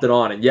popped it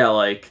on, and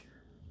like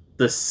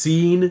the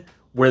scene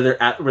where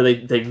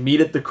they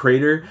meet at the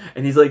crater,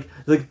 and he's like,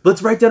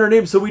 let's write down our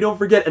names so we don't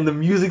forget, and the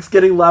music's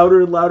getting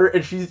louder and louder,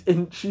 and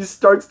she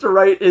starts to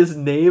write his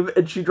name,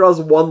 and she draws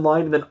one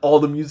line, and then all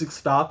the music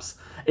stops,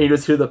 and you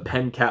just hear the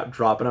pen cap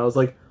drop, and I was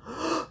like,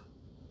 no,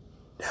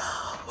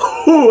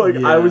 like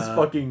I was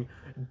fucking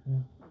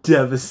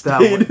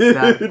devastated.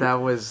 That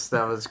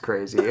was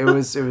crazy. It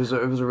was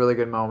a really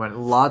good moment.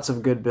 Lots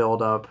of good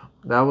build up.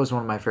 That was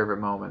one of my favorite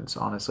moments,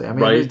 honestly. I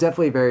mean, it was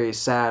definitely very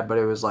sad, but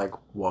it was like,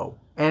 whoa.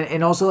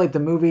 And also, like, the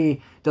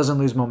movie doesn't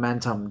lose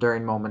momentum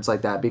during moments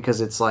like that,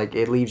 because it's like,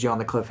 it leaves you on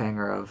the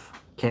cliffhanger of,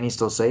 can he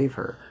still save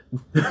her?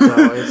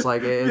 So it's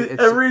like,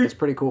 it's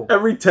pretty cool.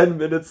 Every 10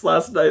 minutes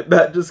last night,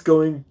 Matt just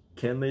going,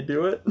 can they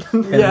do it?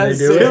 Yes,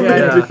 they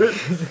do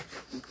it?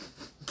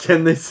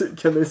 Can they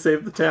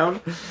save the town?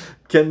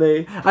 Can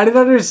they? I didn't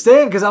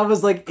understand, because I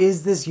was like,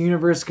 is this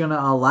universe gonna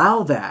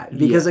allow that?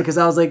 Because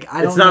I was like,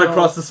 I don't know. It's not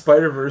across the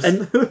Spider-Verse.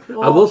 And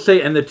I will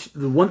say, and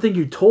the one thing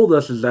you told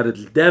us is that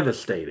it's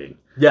devastating.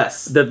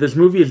 Yes. That this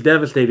movie is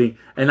devastating.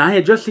 And I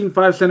had just seen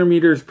 5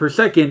 centimeters per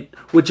second,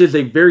 which is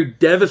a very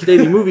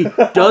devastating movie.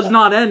 Does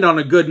not end on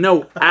a good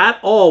note at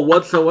all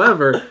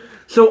whatsoever.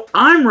 So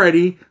I'm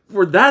ready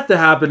for that to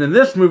happen in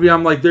this movie.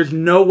 I'm like, there's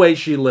no way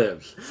she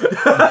lives.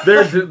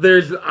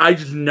 I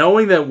just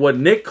knowing that what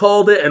Nick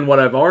called it and what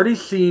I've already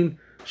seen,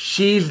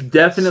 she's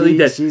definitely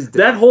dead. She's dead.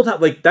 That whole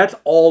time, like, that's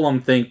all I'm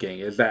thinking,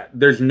 is that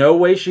there's no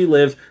way she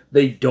lives.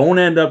 They don't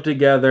end up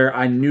together.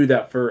 I knew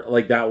that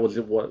that was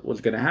what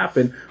was going to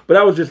happen, but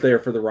I was just there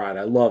for the ride.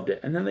 I loved it.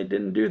 And then they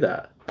didn't do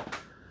that,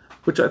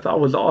 which I thought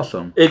was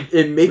awesome.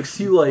 It makes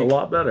you like a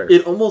lot better.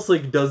 It almost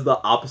like does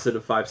the opposite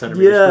of 5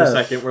 centimeters per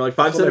second, where like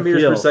 5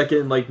 centimeters per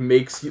second like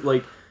makes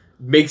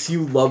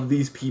you love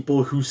these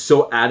people who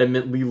so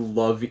adamantly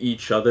love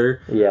each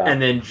other,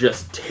 and then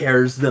just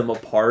tears them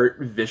apart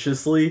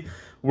viciously.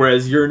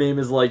 Whereas Your Name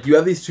is like, you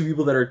have these two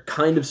people that are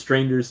kind of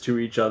strangers to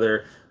each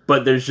other,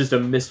 but there's just a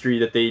mystery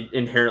that they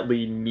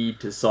inherently need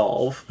to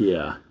solve.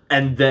 Yeah.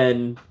 And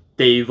then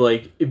they,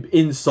 like,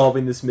 in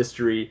solving this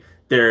mystery,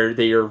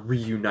 they are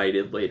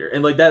reunited later.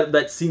 And, like,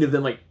 that scene of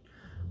them, like,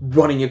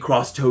 running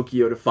across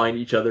Tokyo to find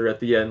each other at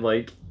the end,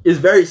 like, is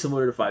very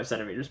similar to 5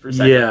 centimeters per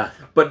second. Yeah.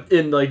 But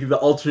in, like, the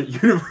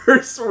alternate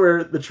universe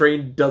where the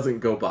train doesn't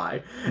go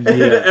by. And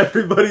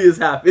everybody is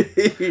happy.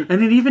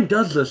 And it even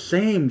does the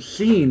same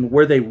scene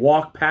where they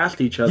walk past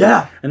each other.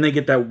 Yeah. And they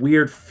get that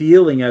weird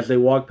feeling as they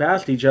walk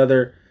past each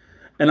other.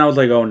 And I was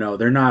like, oh no,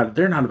 they're not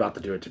about to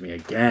do it to me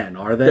again,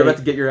 are they? They're about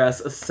to get your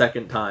ass a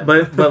second time.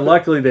 But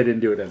luckily they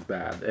didn't do it as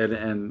bad.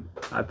 And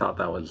I thought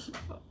that was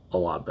a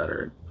lot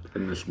better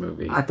in this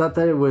movie. I thought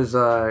that it was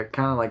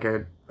kind of like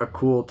a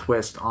cool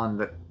twist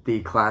on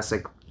the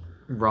classic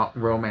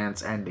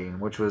romance ending,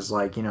 which was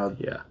like, you know,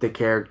 the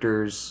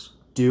characters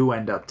do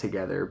end up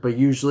together, but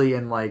usually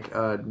in like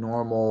a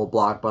normal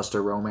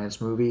blockbuster romance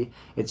movie,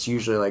 it's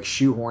usually like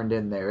shoehorned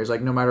in there. It's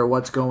like, no matter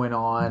what's going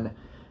on,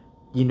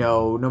 you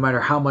know, no matter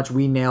how much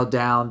we nail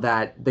down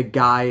that the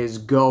guy is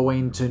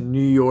going to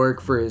New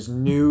York for his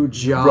new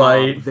job,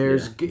 right?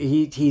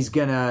 He's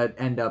gonna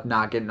end up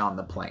not getting on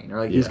the plane,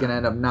 or like he's gonna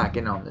end up not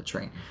getting on the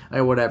train,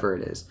 like whatever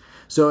it is.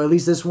 So at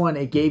least this one,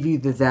 it gave you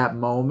that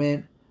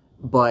moment,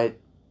 but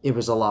it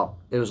was a lot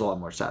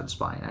more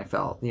satisfying. I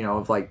felt, you know,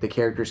 of like the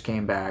characters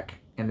came back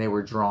and they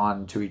were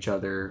drawn to each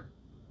other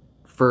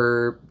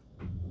for,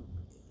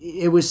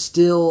 it was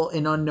still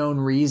an unknown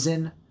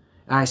reason.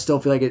 And I still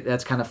feel like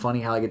that's kind of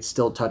funny how like it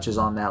still touches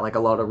on that. Like a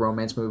lot of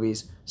romance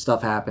movies,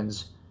 stuff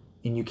happens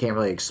and you can't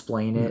really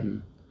explain it,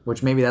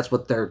 which maybe that's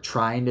what they're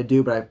trying to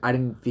do. But I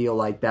didn't feel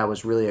like that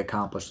was really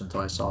accomplished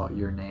until I saw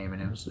Your Name,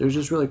 and it was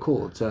just really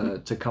cool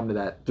to come to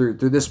that through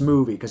this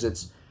movie, because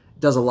it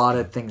does a lot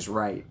of things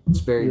right. It's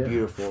very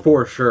beautiful,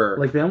 for sure.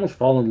 Like they almost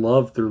fall in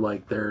love through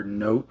like their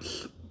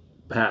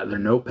notepad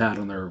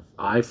on their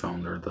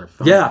iPhone or their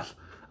phones. Yeah.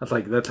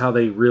 That's how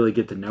they really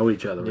get to know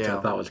each other, which I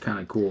thought was kind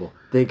of cool.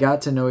 They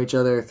got to know each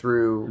other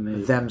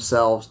through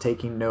themselves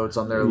taking notes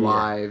on their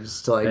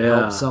lives to like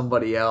help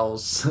somebody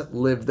else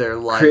live their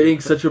life.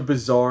 Creating such a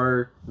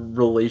bizarre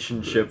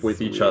relationship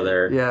with each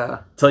other.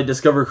 Yeah. To like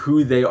discover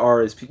who they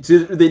are as people. So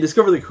they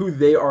discover like who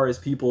they are as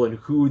people and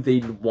who they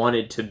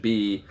wanted to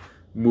be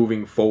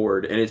moving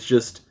forward. And it's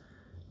just,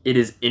 it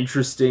is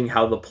interesting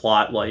how the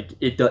plot, like,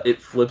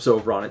 it flips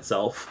over on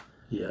itself.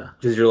 Yeah.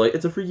 Because you're like,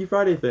 it's a Freaky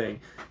Friday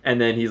thing. And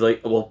then he's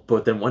like, well,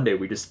 but then one day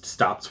we just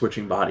stopped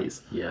switching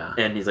bodies. Yeah.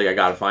 And he's like, I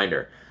gotta find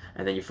her.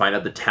 And then you find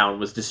out the town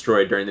was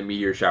destroyed during the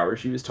meteor shower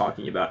she was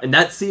talking about. And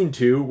that scene,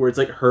 too, where it's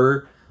like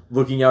her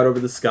looking out over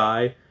the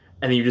sky,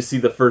 and then you just see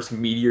the first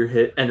meteor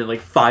hit, and then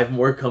like 5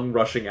 more come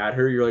rushing at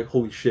her. You're like,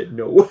 holy shit,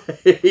 no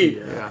way.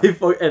 Yeah.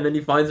 And then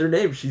he finds her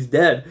name. She's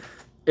dead.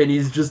 And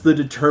he's just the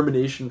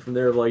determination from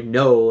there of like,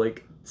 no,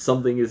 like,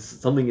 something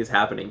is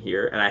happening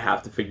here, and I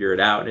have to figure it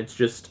out. And it's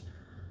just,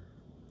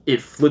 it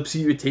flips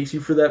you, it takes you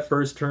for that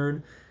first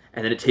turn,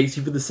 and then it takes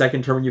you for the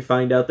second turn when you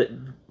find out that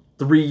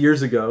 3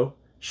 years ago,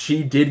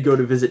 she did go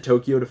to visit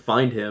Tokyo to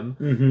find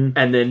him,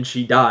 and then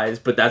she dies,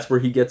 but that's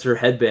where he gets her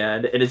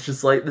headband, and it's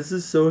just like, this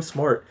is so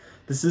smart.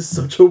 this is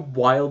such a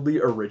wildly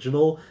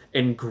original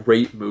and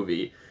great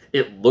movie.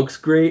 It looks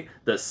great.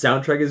 The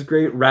soundtrack is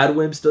great.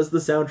 Radwimps does the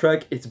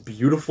soundtrack. It's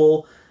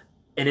beautiful.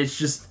 And it's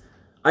just...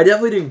 I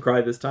definitely didn't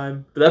cry this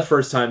time. But that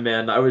first time,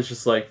 man, I was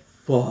just like,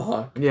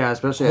 fuck. Yeah,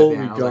 especially Holy at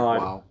the end. I was God.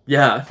 like, wow.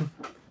 Yeah.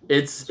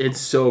 It's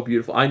so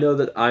beautiful. I know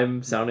that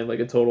I'm sounding like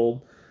a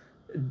total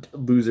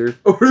loser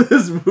over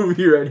this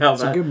movie right now.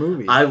 It's a good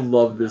movie. I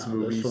love this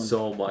movie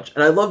so much.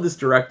 And I love this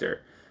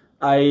director.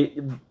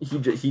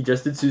 He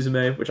just did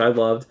Suzume, which I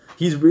loved.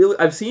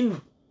 I've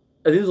seen...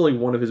 I think there's only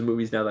one of his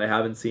movies now that I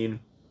haven't seen.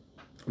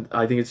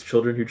 I think it's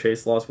Children Who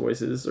Chase Lost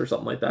Voices or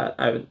something like that.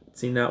 I haven't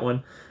seen that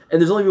one.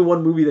 And there's only been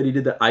one movie that he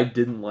did that I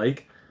didn't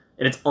like.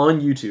 And it's on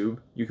YouTube.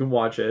 You can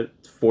watch it.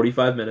 It's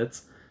 45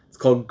 minutes. It's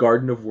called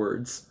Garden of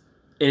Words.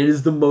 And it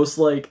is the most,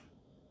 like,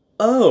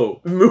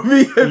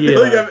 movie I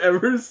feel like I've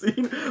ever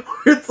seen.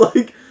 Where it's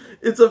like,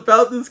 it's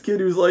about this kid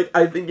who's, like,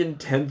 I think in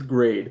 10th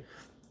grade.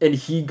 And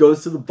he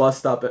goes to the bus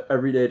stop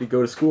every day to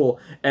go to school.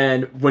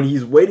 And when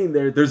he's waiting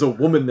there, there's a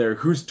woman there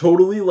who's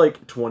totally,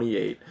 like,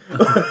 28.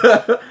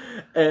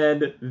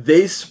 And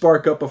they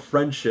spark up a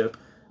friendship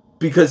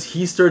because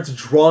he starts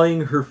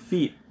drawing her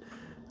feet.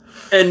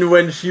 And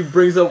when she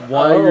brings up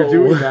why you're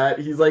doing that,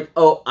 he's like,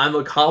 oh, I'm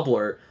a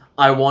cobbler.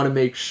 I want to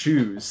make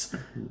shoes.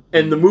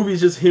 And the movie's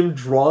just him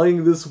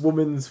drawing this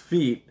woman's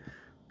feet.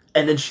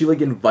 And then she,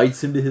 like,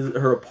 invites him to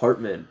her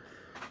apartment.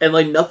 And,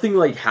 like, nothing,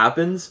 like,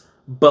 happens.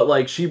 But,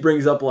 like, she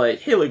brings up,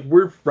 like, hey, like,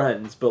 we're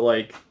friends. But,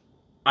 like,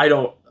 I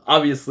don't...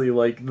 Obviously,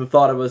 like, the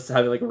thought of us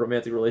having, like, a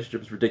romantic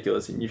relationship is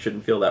ridiculous. And you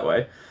shouldn't feel that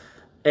way.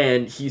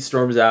 And he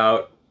storms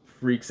out,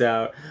 freaks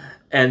out,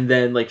 and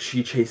then, like,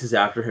 she chases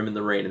after him in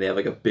the rain, and they have,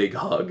 like, a big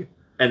hug.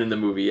 And then the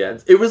movie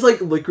ends. It was like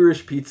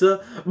Licorice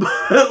Pizza,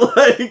 but,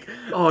 like...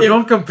 Oh,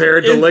 don't compare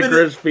it to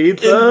Licorice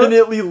Pizza.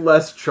 Infinitely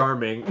less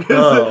charming.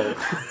 Oh.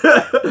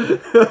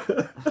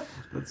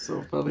 That's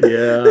so funny.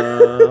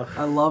 Yeah.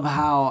 I love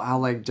how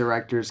like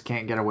directors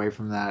can't get away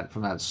from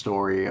that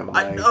story of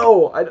like the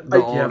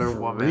older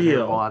woman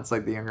who wants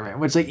like the younger man.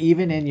 Which like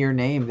even in Your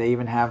Name they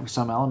even have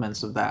some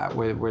elements of that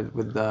with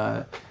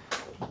the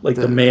like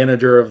the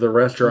manager of the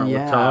restaurant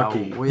with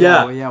Taki.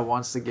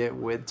 Wants to get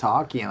with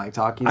Taki and like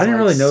Taki's I didn't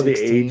like really know the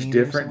 16 age or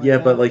difference. something Yeah,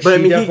 like but that. like But she I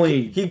mean,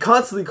 definitely he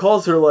constantly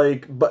calls her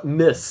like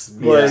Miss.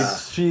 Like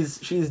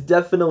she's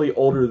definitely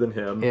older than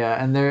him.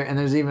 Yeah, and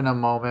there's even a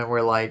moment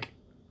where like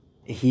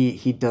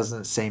he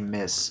doesn't say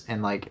Miss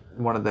and like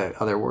one of the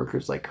other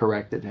workers like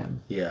corrected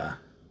him. Yeah.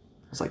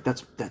 It's like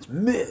that's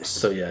Miss.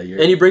 So yeah,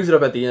 and he brings it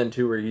up at the end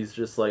too, where he's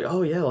just like,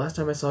 "Oh yeah, last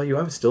time I saw you,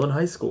 I was still in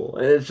high school,"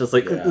 and it's just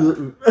like,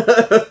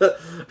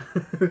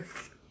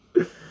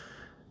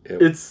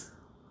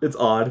 it's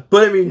odd,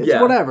 but I mean,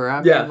 it's whatever.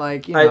 I mean,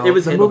 like you know, it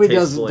was the movie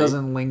tastefully.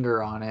 doesn't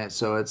linger on it,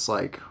 so it's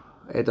like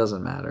it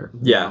doesn't matter.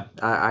 Yeah,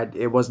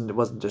 it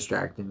wasn't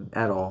distracting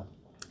at all.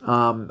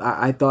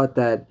 I thought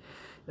that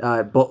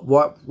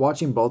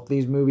watching both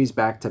these movies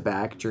back to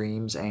back,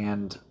 Dreams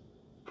and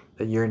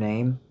Your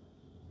Name,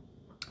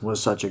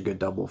 was such a good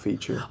double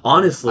feature.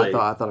 Honestly,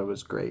 I thought it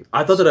was great.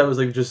 I thought that I was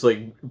like just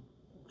like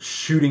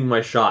shooting my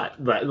shot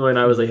when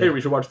I was like, hey,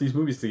 we should watch these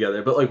movies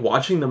together. But like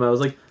watching them, I was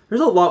like, there's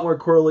a lot more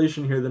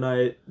correlation here than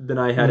I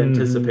had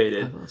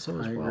anticipated. I thought so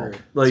as well.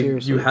 Like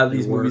Seriously, you have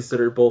these movies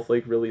that are both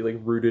like really like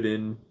rooted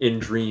in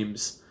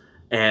dreams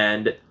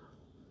and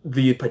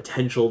the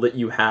potential that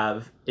you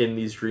have in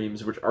these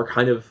dreams, which are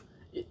kind of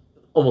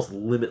almost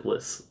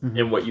limitless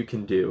in what you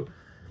can do.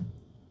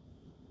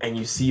 And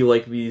you see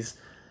like these,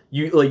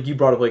 you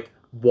brought up like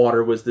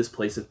water was this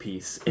place of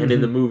peace, and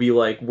in the movie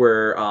like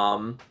where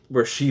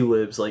she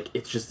lives, like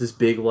it's just this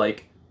big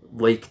like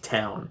lake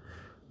town.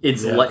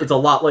 It's it's a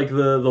lot like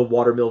the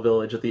Watermill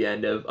Village at the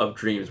end of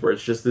Dreams, where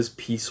it's just this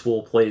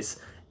peaceful place,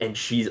 and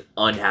she's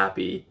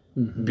unhappy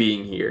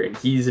being here, and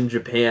he's in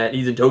Japan,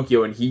 he's in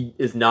Tokyo, and he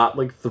is not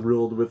like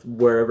thrilled with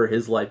wherever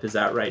his life is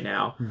at right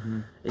now.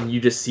 And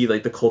you just see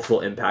like the cultural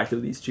impact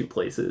of these two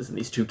places and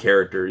these two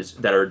characters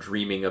that are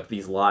dreaming of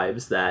these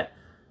lives that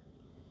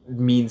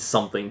means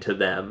something to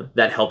them,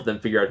 that help them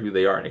figure out who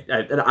they are.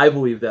 And I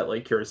believe that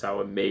like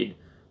Kurosawa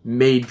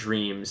made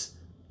Dreams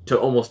to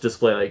almost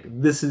display like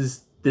this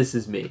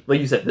is me.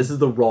 Like you said, this is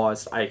the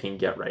rawest I can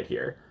get right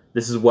here.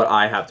 This is what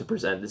I have to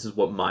present. This is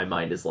what my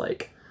mind is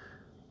like.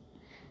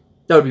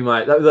 That would be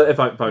if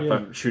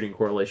I'm shooting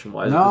correlation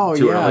wise. No,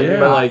 too yeah, early. yeah.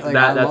 But like Like,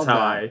 that's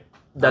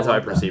how I I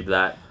perceive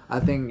that. I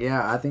think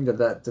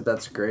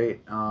that's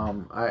great.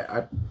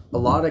 A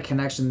lot of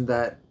connection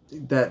that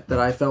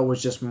I felt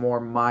was just more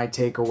my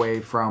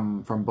takeaway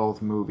from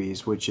both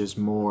movies, which is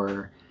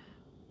more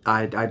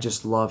I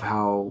just love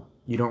how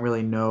you don't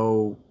really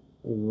know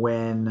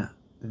when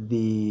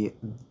the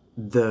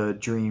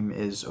dream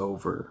is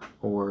over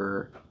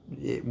or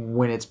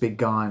when it's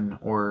begun,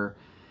 or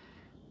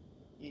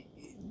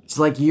it's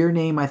like Your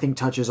Name I think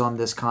touches on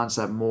this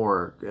concept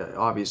more,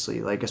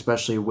 obviously, like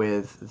especially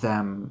with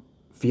them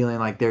feeling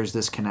like there's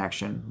this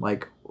connection,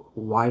 like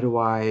why do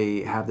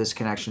I have this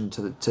connection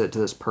to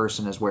this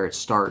person is where it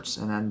starts,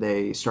 and then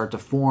they start to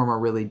form a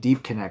really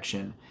deep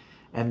connection,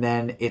 and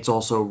then it's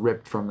also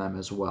ripped from them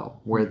as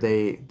well, where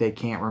they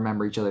can't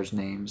remember each other's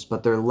names,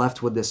 but they're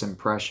left with this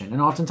impression.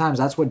 And oftentimes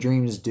that's what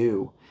dreams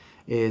do,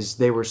 is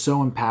they were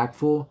so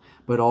impactful,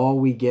 but all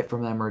we get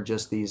from them are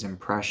just these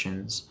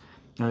impressions.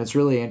 And it's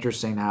really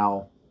interesting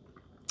how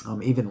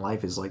even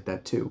life is like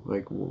that too.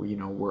 Like, you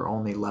know, we're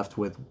only left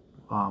with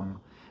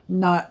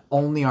not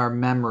only our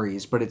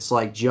memories, but it's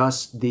like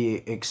just the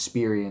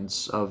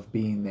experience of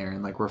being there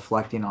and like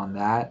reflecting on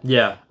that.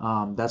 Yeah.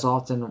 That's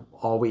often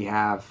all we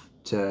have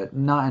to,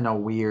 not in a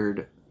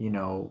weird, you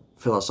know,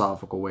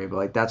 philosophical way, but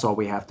like that's all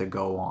we have to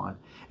go on.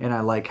 And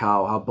I like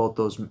how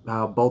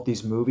both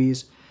these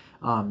movies,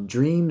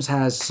 Dreams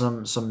has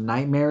some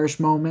nightmarish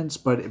moments,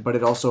 but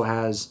it also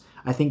has,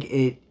 I think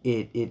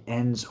it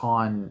ends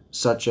on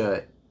such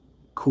a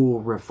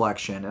cool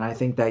reflection, and I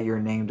think that Your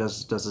Name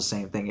does the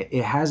same thing.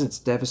 It has its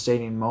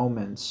devastating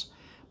moments,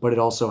 but it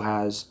also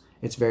has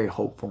its very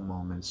hopeful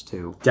moments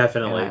too.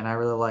 Definitely. And I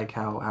really like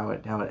how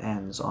it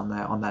ends on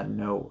that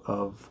note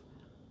of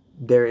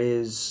there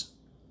is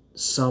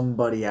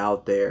somebody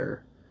out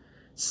there.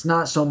 It's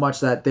not so much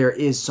that there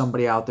is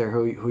somebody out there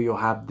who you'll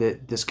have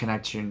this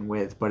connection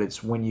with, but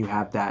it's when you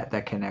have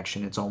that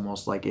connection, it's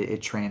almost like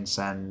it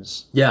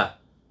transcends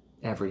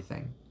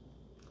everything.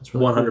 It's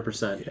really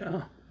 100%.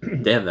 Yeah.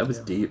 Damn, that was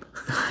deep.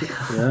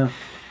 Yeah.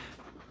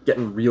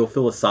 Getting real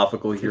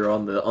philosophical here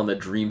on the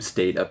Dream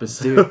State Dude,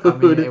 episode. I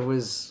mean, it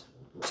was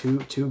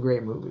two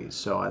great movies,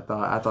 so I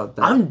thought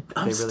that I'm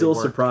really still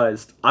worked.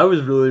 surprised. I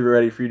was really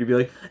ready for you to be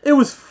like, it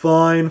was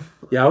fine.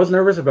 Yeah, I was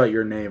nervous about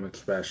Your Name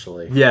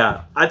especially.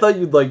 Yeah, I thought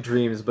you'd like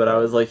Dreams, but I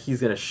was like,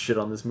 he's gonna shit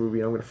on this movie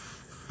and I'm gonna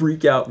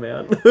freak out,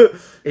 man.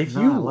 If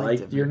No, you I liked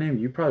liked it, Your man. Name,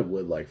 you probably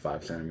would like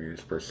 5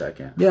 centimeters per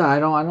second. Yeah, I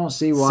don't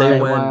see Say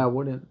when. why I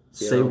wouldn't.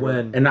 Say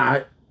when. And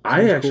I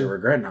actually cool.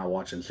 regret not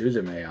watching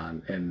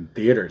Suzume in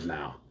theaters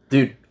now.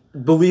 Dude,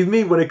 believe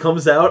me, when it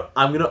comes out,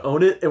 I'm gonna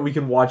own it and we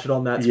can watch it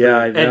on that screen. Yeah,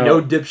 I know. And no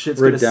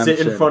dipshit's gonna sit in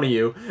Redemption. front of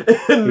you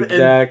and,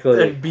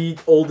 Exactly. and be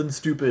old and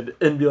stupid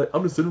and be like, I'm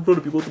gonna sit in front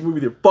of people at the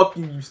movie theater. Fuck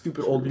you, you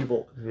stupid old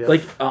people. Yeah.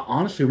 Like,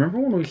 honestly, remember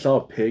when we saw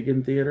Pig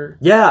in theater?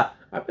 Yeah,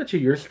 I bet you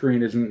your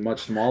screen isn't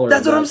much smaller.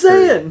 that's than what I'm that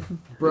screen. saying.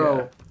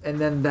 Bro, and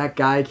then that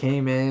guy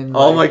came in.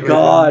 Oh my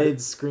God. Mid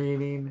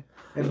screening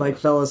and like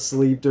fell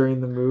asleep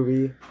during the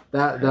movie.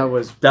 That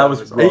was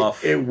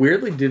rough. It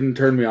weirdly didn't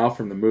turn me off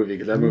from the movie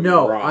because that movie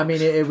No, rocks. I mean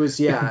it was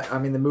I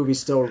mean the movie's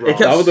still It rough.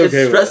 kept I was okay it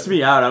with stressed it.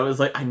 me out. I was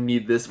like, I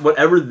need this.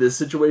 Whatever this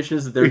situation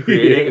is that they're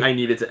creating, I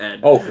need it to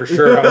end. Oh, for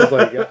sure. I was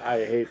like,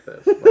 I hate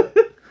this. But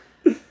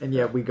And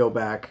yet we go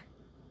back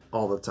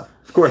all the time.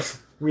 Of course.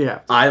 Yeah.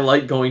 I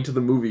like going to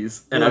the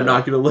movies, and I'm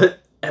not going to let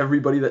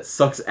everybody that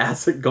sucks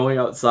ass at going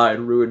outside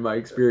ruin my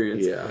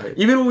experience. Yeah.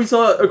 Even when we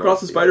saw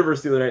Across the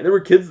Spider-Verse the other night, there were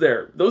kids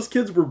there. Those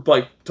kids were,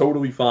 like,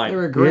 totally fine. They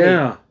were great.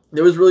 yeah.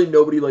 There was really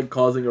nobody, like,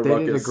 causing a They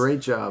ruckus did a great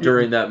job.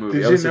 during that movie.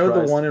 Did I you was know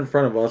surprised. the one in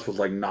front of us was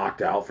like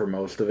knocked out for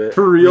most of it?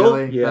 For real?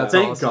 Really? Yeah, That's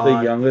thank awesome. God.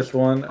 The youngest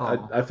one.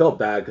 Oh. I felt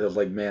bad because I was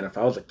like, man, if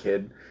I was a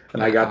kid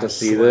and I Yeah, got to I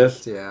see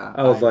slept, this, yeah.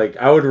 I was like,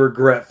 I would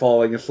regret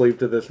falling asleep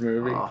to this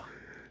movie. Oh.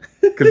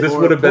 Because this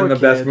Poor- would have been poor the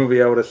best kid.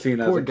 movie I would have seen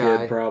as Poor a guy.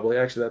 kid, probably.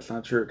 Actually, that's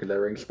not true because I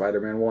ranked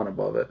Spider-Man 1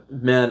 above it.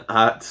 Man,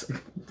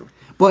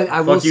 But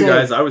I will fuck you say,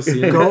 guys. I was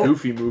seeing a Go-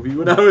 Goofy movie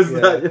when I was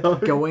that young.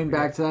 going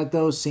back to that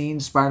though, seeing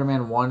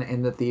Spider-Man 1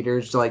 in the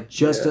theaters, like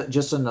just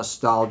a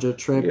nostalgia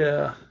trip.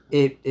 Yeah.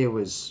 It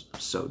was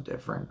so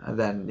different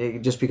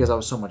than just because I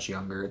was so much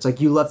younger. It's like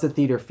you left the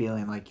theater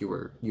feeling like you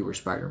were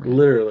Spider-Man.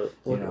 Literally,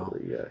 know,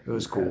 yeah. It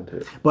was you cool. had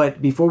to.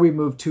 But before we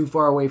move too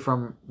far away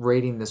from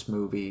rating this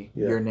movie,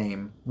 Yeah. Your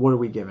Name, what are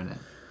we giving it?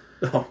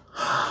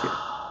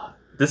 Oh,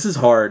 This is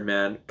hard,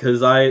 man,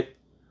 because I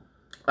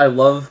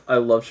love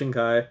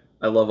Shinkai.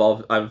 I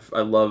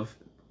love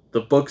the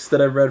books that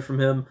I've read from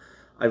him.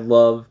 I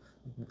love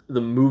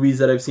the movies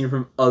that I've seen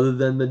from other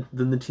than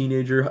the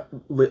teenager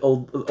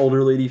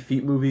older lady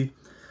feet movie.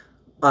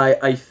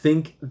 I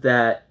think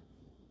that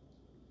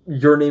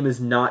Your Name is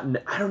not.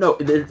 I don't know.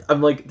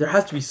 I'm like, there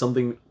has to be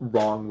something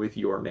wrong with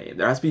Your Name.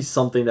 There has to be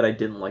something that I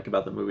didn't like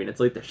about the movie, and it's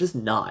like there's just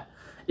not.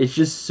 It's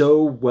just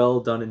so well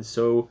done and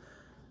so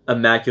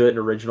immaculate and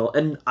original.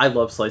 And I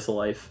love slice of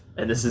life,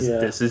 and this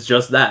is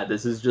just that.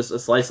 This is just a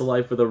slice of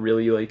life with a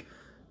really like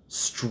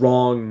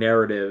strong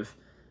narrative,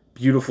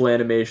 beautiful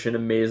animation,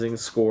 amazing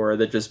score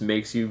that just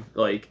makes you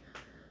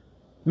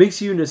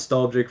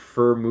nostalgic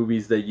for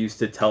movies that used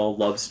to tell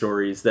love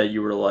stories that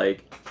you were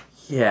like,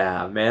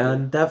 yeah,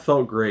 man, that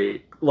felt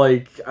great.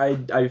 Like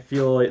I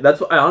feel like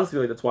I honestly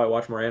feel like that's why I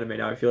watch more anime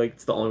now. I feel like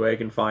it's the only way I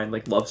can find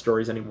like love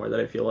stories anymore that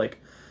I feel like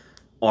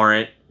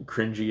aren't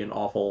cringy and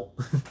awful.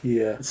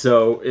 yeah.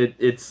 So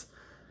it's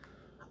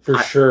For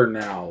sure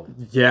now.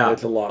 yeah.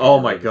 It's a lot. Oh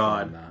harder my to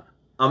god. find that.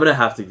 I'm gonna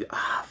have to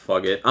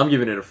fuck it. I'm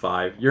giving it a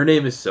 5. Your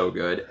Name is so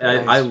good.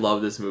 Nice. I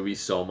love this movie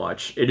so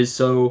much. It is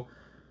so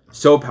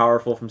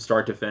powerful from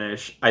start to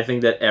finish. I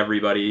think that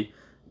anybody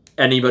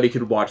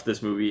could watch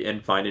this movie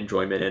and find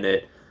enjoyment in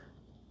it.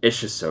 It's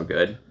just so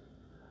good.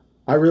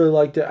 I really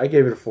liked it. I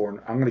gave it a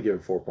 4. I'm gonna give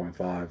it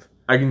 4.5.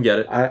 I can get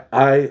it.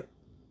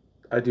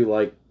 I do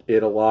like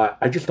it a lot.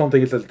 I just don't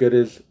think it's as good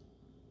as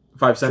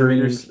 5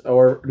 centimeters?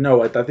 Or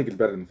no, I think it's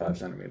better than 5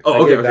 centimeters. Oh, I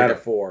okay, give okay, that okay.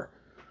 a 4.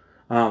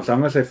 So I'm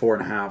gonna say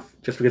 4.5,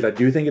 just because I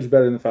do think it's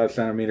better than 5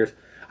 centimeters.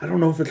 I don't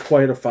know if it's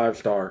quite a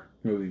 5-star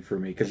movie for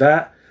me, because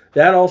that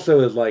also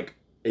is like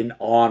an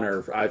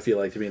honor. I feel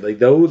like to me, like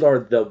those are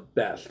the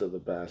best of the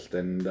best,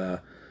 and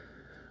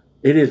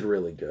it is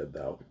really good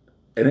though.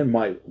 And it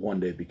might one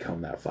day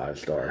become that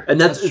 5-star.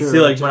 And that's true. see,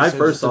 like It when I just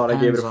first saw it, I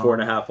gave it a depends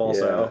 4.5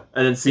 also. Yeah.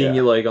 And then seeing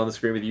Yeah. it like on the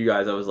screen with you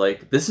guys, I was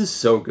like, this is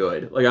so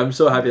good. Like I'm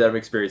so happy that I'm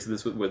experiencing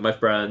this with my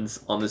friends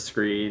on the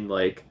screen.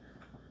 Like,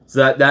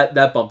 so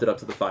that bumped it up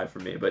to the 5 for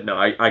me. But no,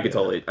 I could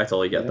totally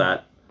get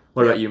that.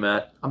 What about you,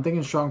 Matt? I'm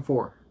thinking strong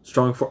 4.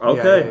 Strong 4.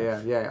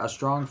 Okay. Yeah. A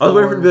strong 4. I was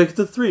waiting for it to be like, it's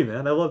a 3,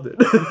 man. I loved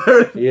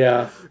it.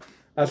 Yeah,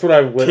 that's what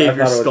I would. Cave I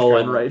your thought it was skull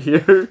in kinda- right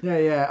here.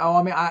 Yeah. Oh,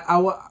 I mean,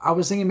 I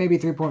was thinking maybe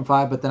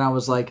 3.5, but then I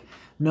was like,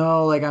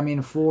 no, like I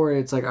mean 4.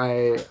 It's like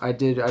I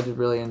did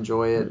really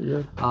enjoy it.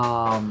 Yeah.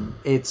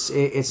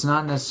 It's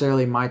not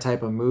necessarily my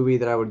type of movie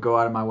that I would go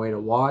out of my way to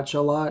watch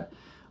a lot.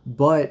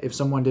 But if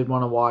someone did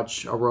want to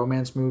watch a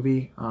romance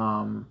movie,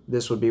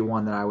 this would be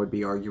one that I would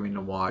be arguing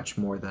to watch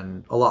more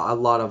than a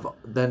lot of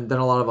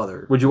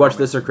other. Would you watch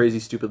this or Crazy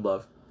Stupid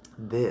Love?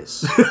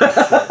 This?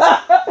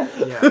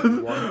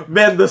 Yeah.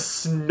 Man, the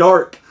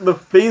snark, the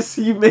face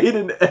he made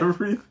and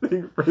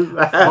everything for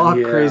that. Fuck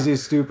Yeah. Crazy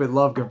Stupid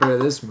Love compared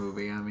to this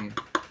movie. I mean,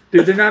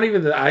 Dude, they're not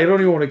even. I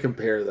don't even want to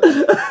compare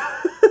them.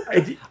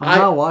 I'm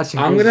not watching.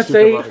 I'm Crazy gonna Stupid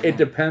say Love again. it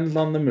depends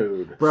on the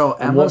mood, Bro,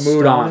 and Emma what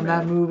mood Stone I'm in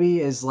that movie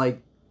is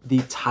like the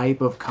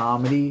type of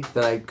comedy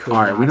that I could.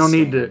 All right, we not don't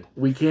need stand. to.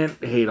 We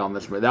can't hate on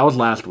this movie. That was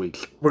last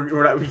week's. We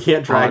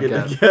can't drag it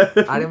Podcast.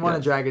 again. I didn't want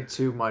to drag it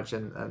too much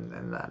in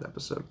that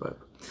episode, but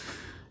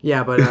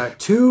yeah, but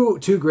two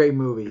great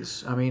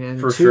movies. I mean, and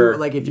For two sure.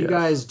 like if you Yes.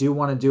 guys do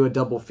want to do a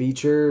double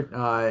feature,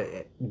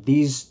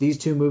 these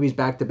 2 movies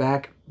back to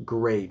back,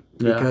 great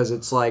Yeah. because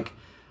it's like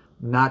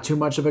not too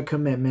much of a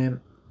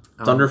commitment.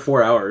 It's under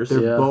 4 hours.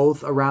 They're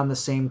both around the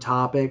same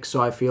topic,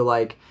 so I feel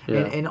like,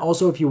 and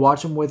also if you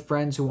watch them with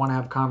friends who want to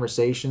have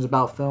conversations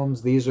about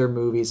films, these are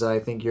movies that I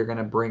think you're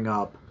gonna bring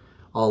up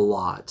a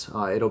lot.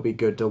 It'll be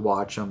good to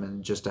watch them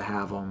and just to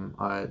have them,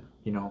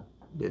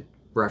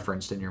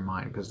 referenced in your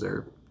mind because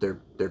they're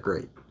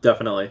great.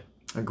 Definitely.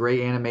 A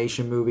great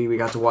animation movie. We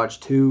got to watch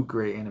 2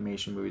 great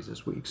animation movies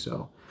this week,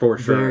 so For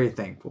sure. very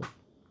thankful.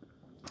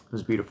 It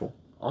was beautiful.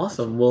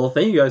 Awesome. Well,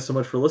 thank you guys so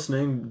much for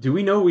listening. Do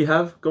we know what we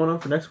have going on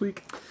for next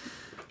week?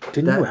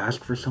 Didn't you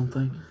ask for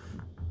something?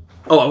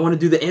 Oh, I want to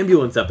do the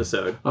ambulance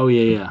episode. Oh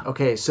yeah.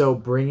 Okay, so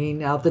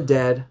Bringing Out the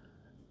Dead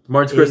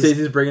Martin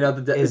Scorsese's bringing out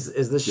the dead.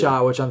 is the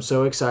shot, which I'm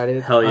so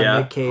excited. Hell yeah.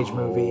 A Nick Cage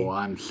movie. Oh,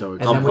 I'm so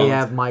And excited. then we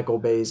have Michael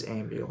Bay's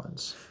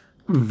Ambulance.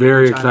 I'm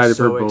very which I'm excited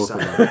so for both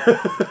of excited.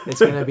 them. It's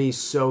going to be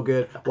so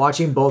good.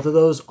 Watching both of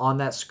those on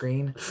that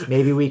screen,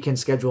 maybe we can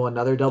schedule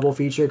another double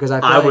feature because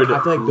I feel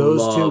like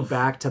those 2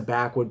 back to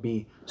back would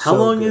be How so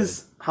long good.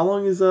 is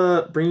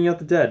Bringing Out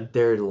the Dead?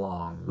 They're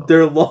long. Though.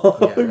 They're long.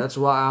 Yeah, that's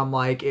why I'm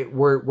like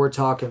we're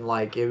talking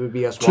like it would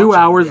be us 2 watching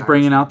hours the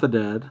Bringing Irishman. Out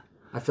the Dead.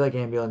 I feel like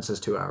Ambulance is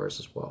 2 hours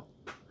as well.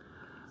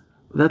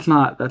 That's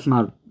not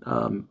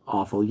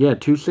awful. Yeah,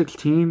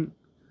 2:16.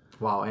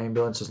 Wow,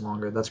 Ambulance is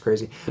longer. That's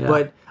crazy. Yeah.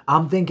 But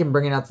I'm thinking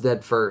Bringing Out the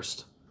Dead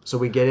first. So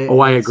we get it. Oh,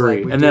 I It's like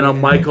agree. we And do then it, a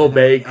Michael then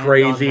Bay we end on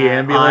crazy that.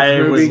 ambulance I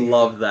movie. would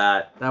love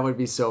that. That would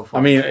be so fun.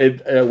 I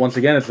mean, once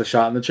again, it's the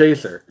shot and the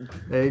chaser.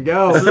 there you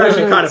go. This is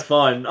actually kind of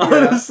fun,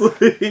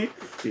 honestly.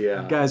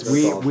 Yeah, Guys, that's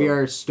we awesome.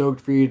 are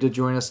stoked for you to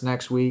join us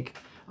next week.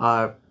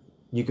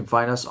 You can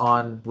find us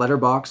on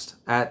Letterboxd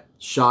at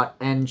Shot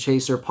and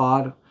Chaser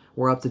Pod.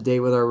 We're up to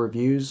date with our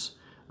reviews.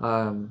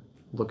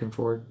 Looking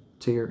forward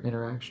to your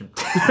interaction.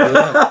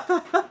 Yeah.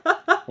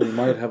 We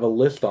might have a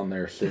list on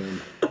there soon.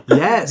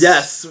 Yes.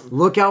 Yes.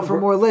 Look out for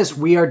more lists.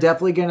 We are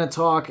definitely going to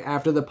talk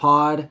after the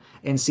pod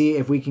and see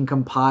if we can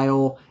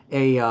compile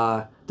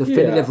a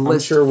definitive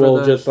list. I'm sure for we'll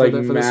the, just for like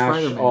the, for the mash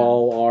Spider-Man.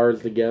 all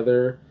ours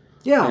together.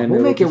 Yeah, and we'll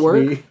it'll make it just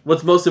work. be-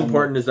 What's most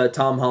important is that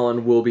Tom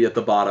Holland will be at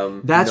the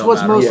bottom. That's no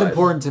what's matter most what.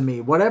 important to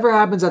me. Whatever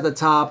happens at the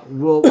top,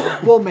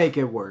 we'll make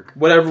it work.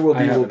 Whatever will I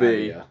be, have will an be.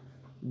 idea.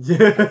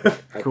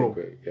 I Cool.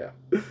 think yeah.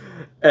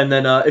 And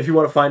then if you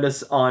want to find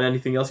us on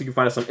anything else, you can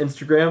find us on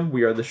Instagram.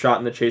 We are the Shot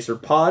and the Chaser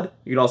Pod.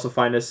 You can also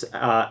find us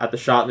at the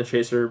Shot and the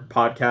Chaser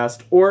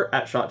Podcast or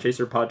at Shot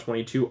Chaser Pod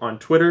 22 on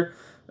Twitter.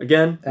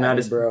 Again,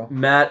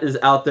 Matt is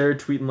out there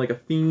tweeting like a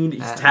fiend.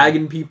 He's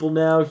tagging people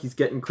now. He's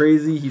getting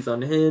crazy. He's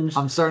unhinged.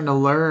 I'm starting to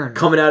learn.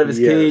 Coming out of his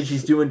Yes. cage.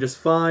 He's doing just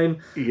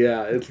fine.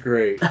 Yeah, it's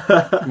great.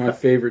 My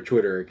favorite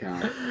Twitter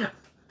account.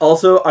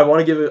 Also, I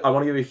want to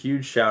give a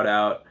huge shout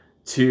out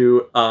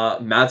to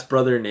Matt's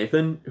brother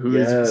Nathan,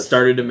 who's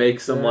started to make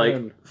some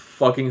like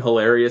fucking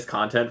hilarious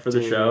content for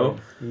the show.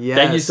 Yes.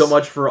 Thank you so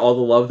much for all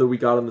the love that we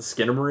got on the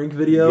Skinamarink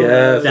video.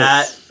 Yes,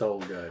 That so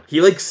good.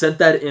 he like sent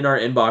that in our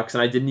inbox,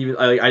 and I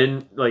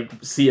didn't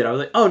see it. I was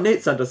like, oh,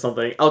 Nate sent us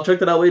something. I'll check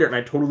that out later, and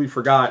I totally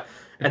forgot.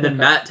 And then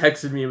Matt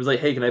texted me and was like,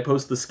 hey, can I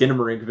post the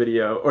Skinamarink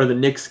video? Or the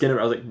Nick Skinnamarink.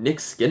 I was like, Nick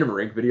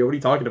Skinamarink video? What are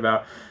you talking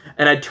about?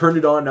 And I turned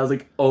it on and I was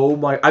like, oh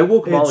my... I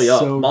woke Molly up.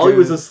 so Molly good.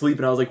 was asleep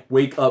and I was like,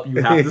 wake up,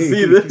 you have to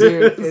see this.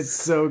 Dude, it's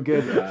so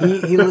good.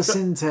 He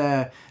listened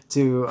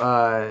to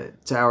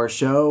our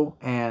show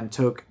and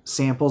took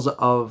samples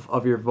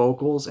of your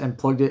vocals and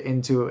plugged it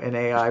into an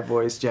AI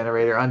voice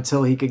generator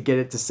until he could get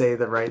it to say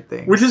the right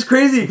thing. Which is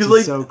crazy because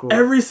like so cool.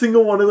 every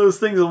single one of those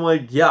things, I'm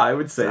like, yeah, I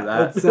would say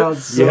that. That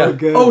sounds so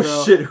good. Oh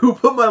bro. shit! Who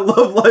put my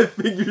Love Life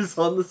figures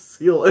on the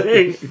ceiling?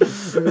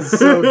 It's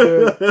so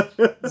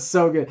good.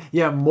 So good.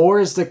 Yeah, more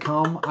is to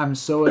come. I'm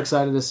so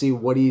excited to see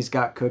what he's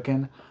got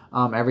cooking.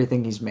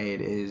 Everything he's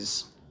made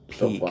is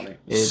peak. So funny.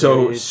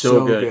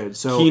 So good.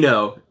 So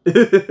Kino.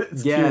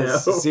 It's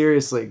yes, Kino.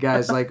 seriously,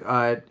 guys. Like,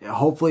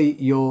 hopefully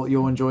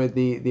you'll enjoy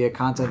the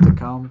content to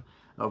come.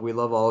 We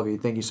love all of you.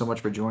 Thank you so much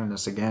for joining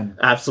us again.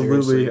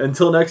 Absolutely. Seriously.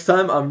 Until next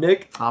time, I'm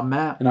Nick. I'm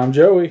Matt. And I'm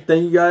Joey.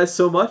 Thank you guys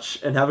so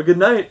much, and have a good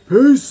night.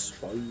 Peace.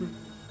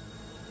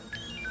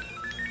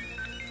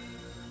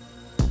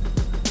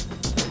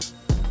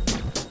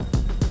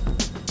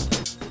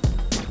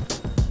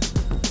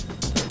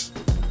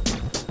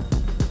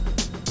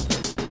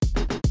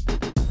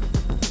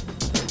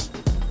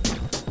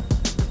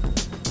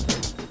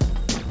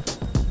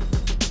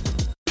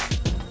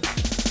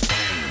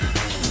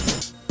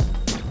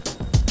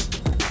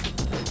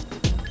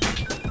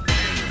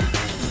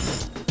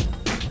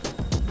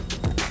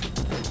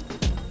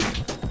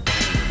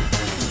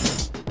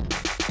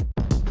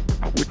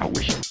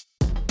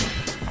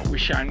 I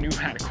wish I knew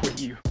how to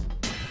quit you.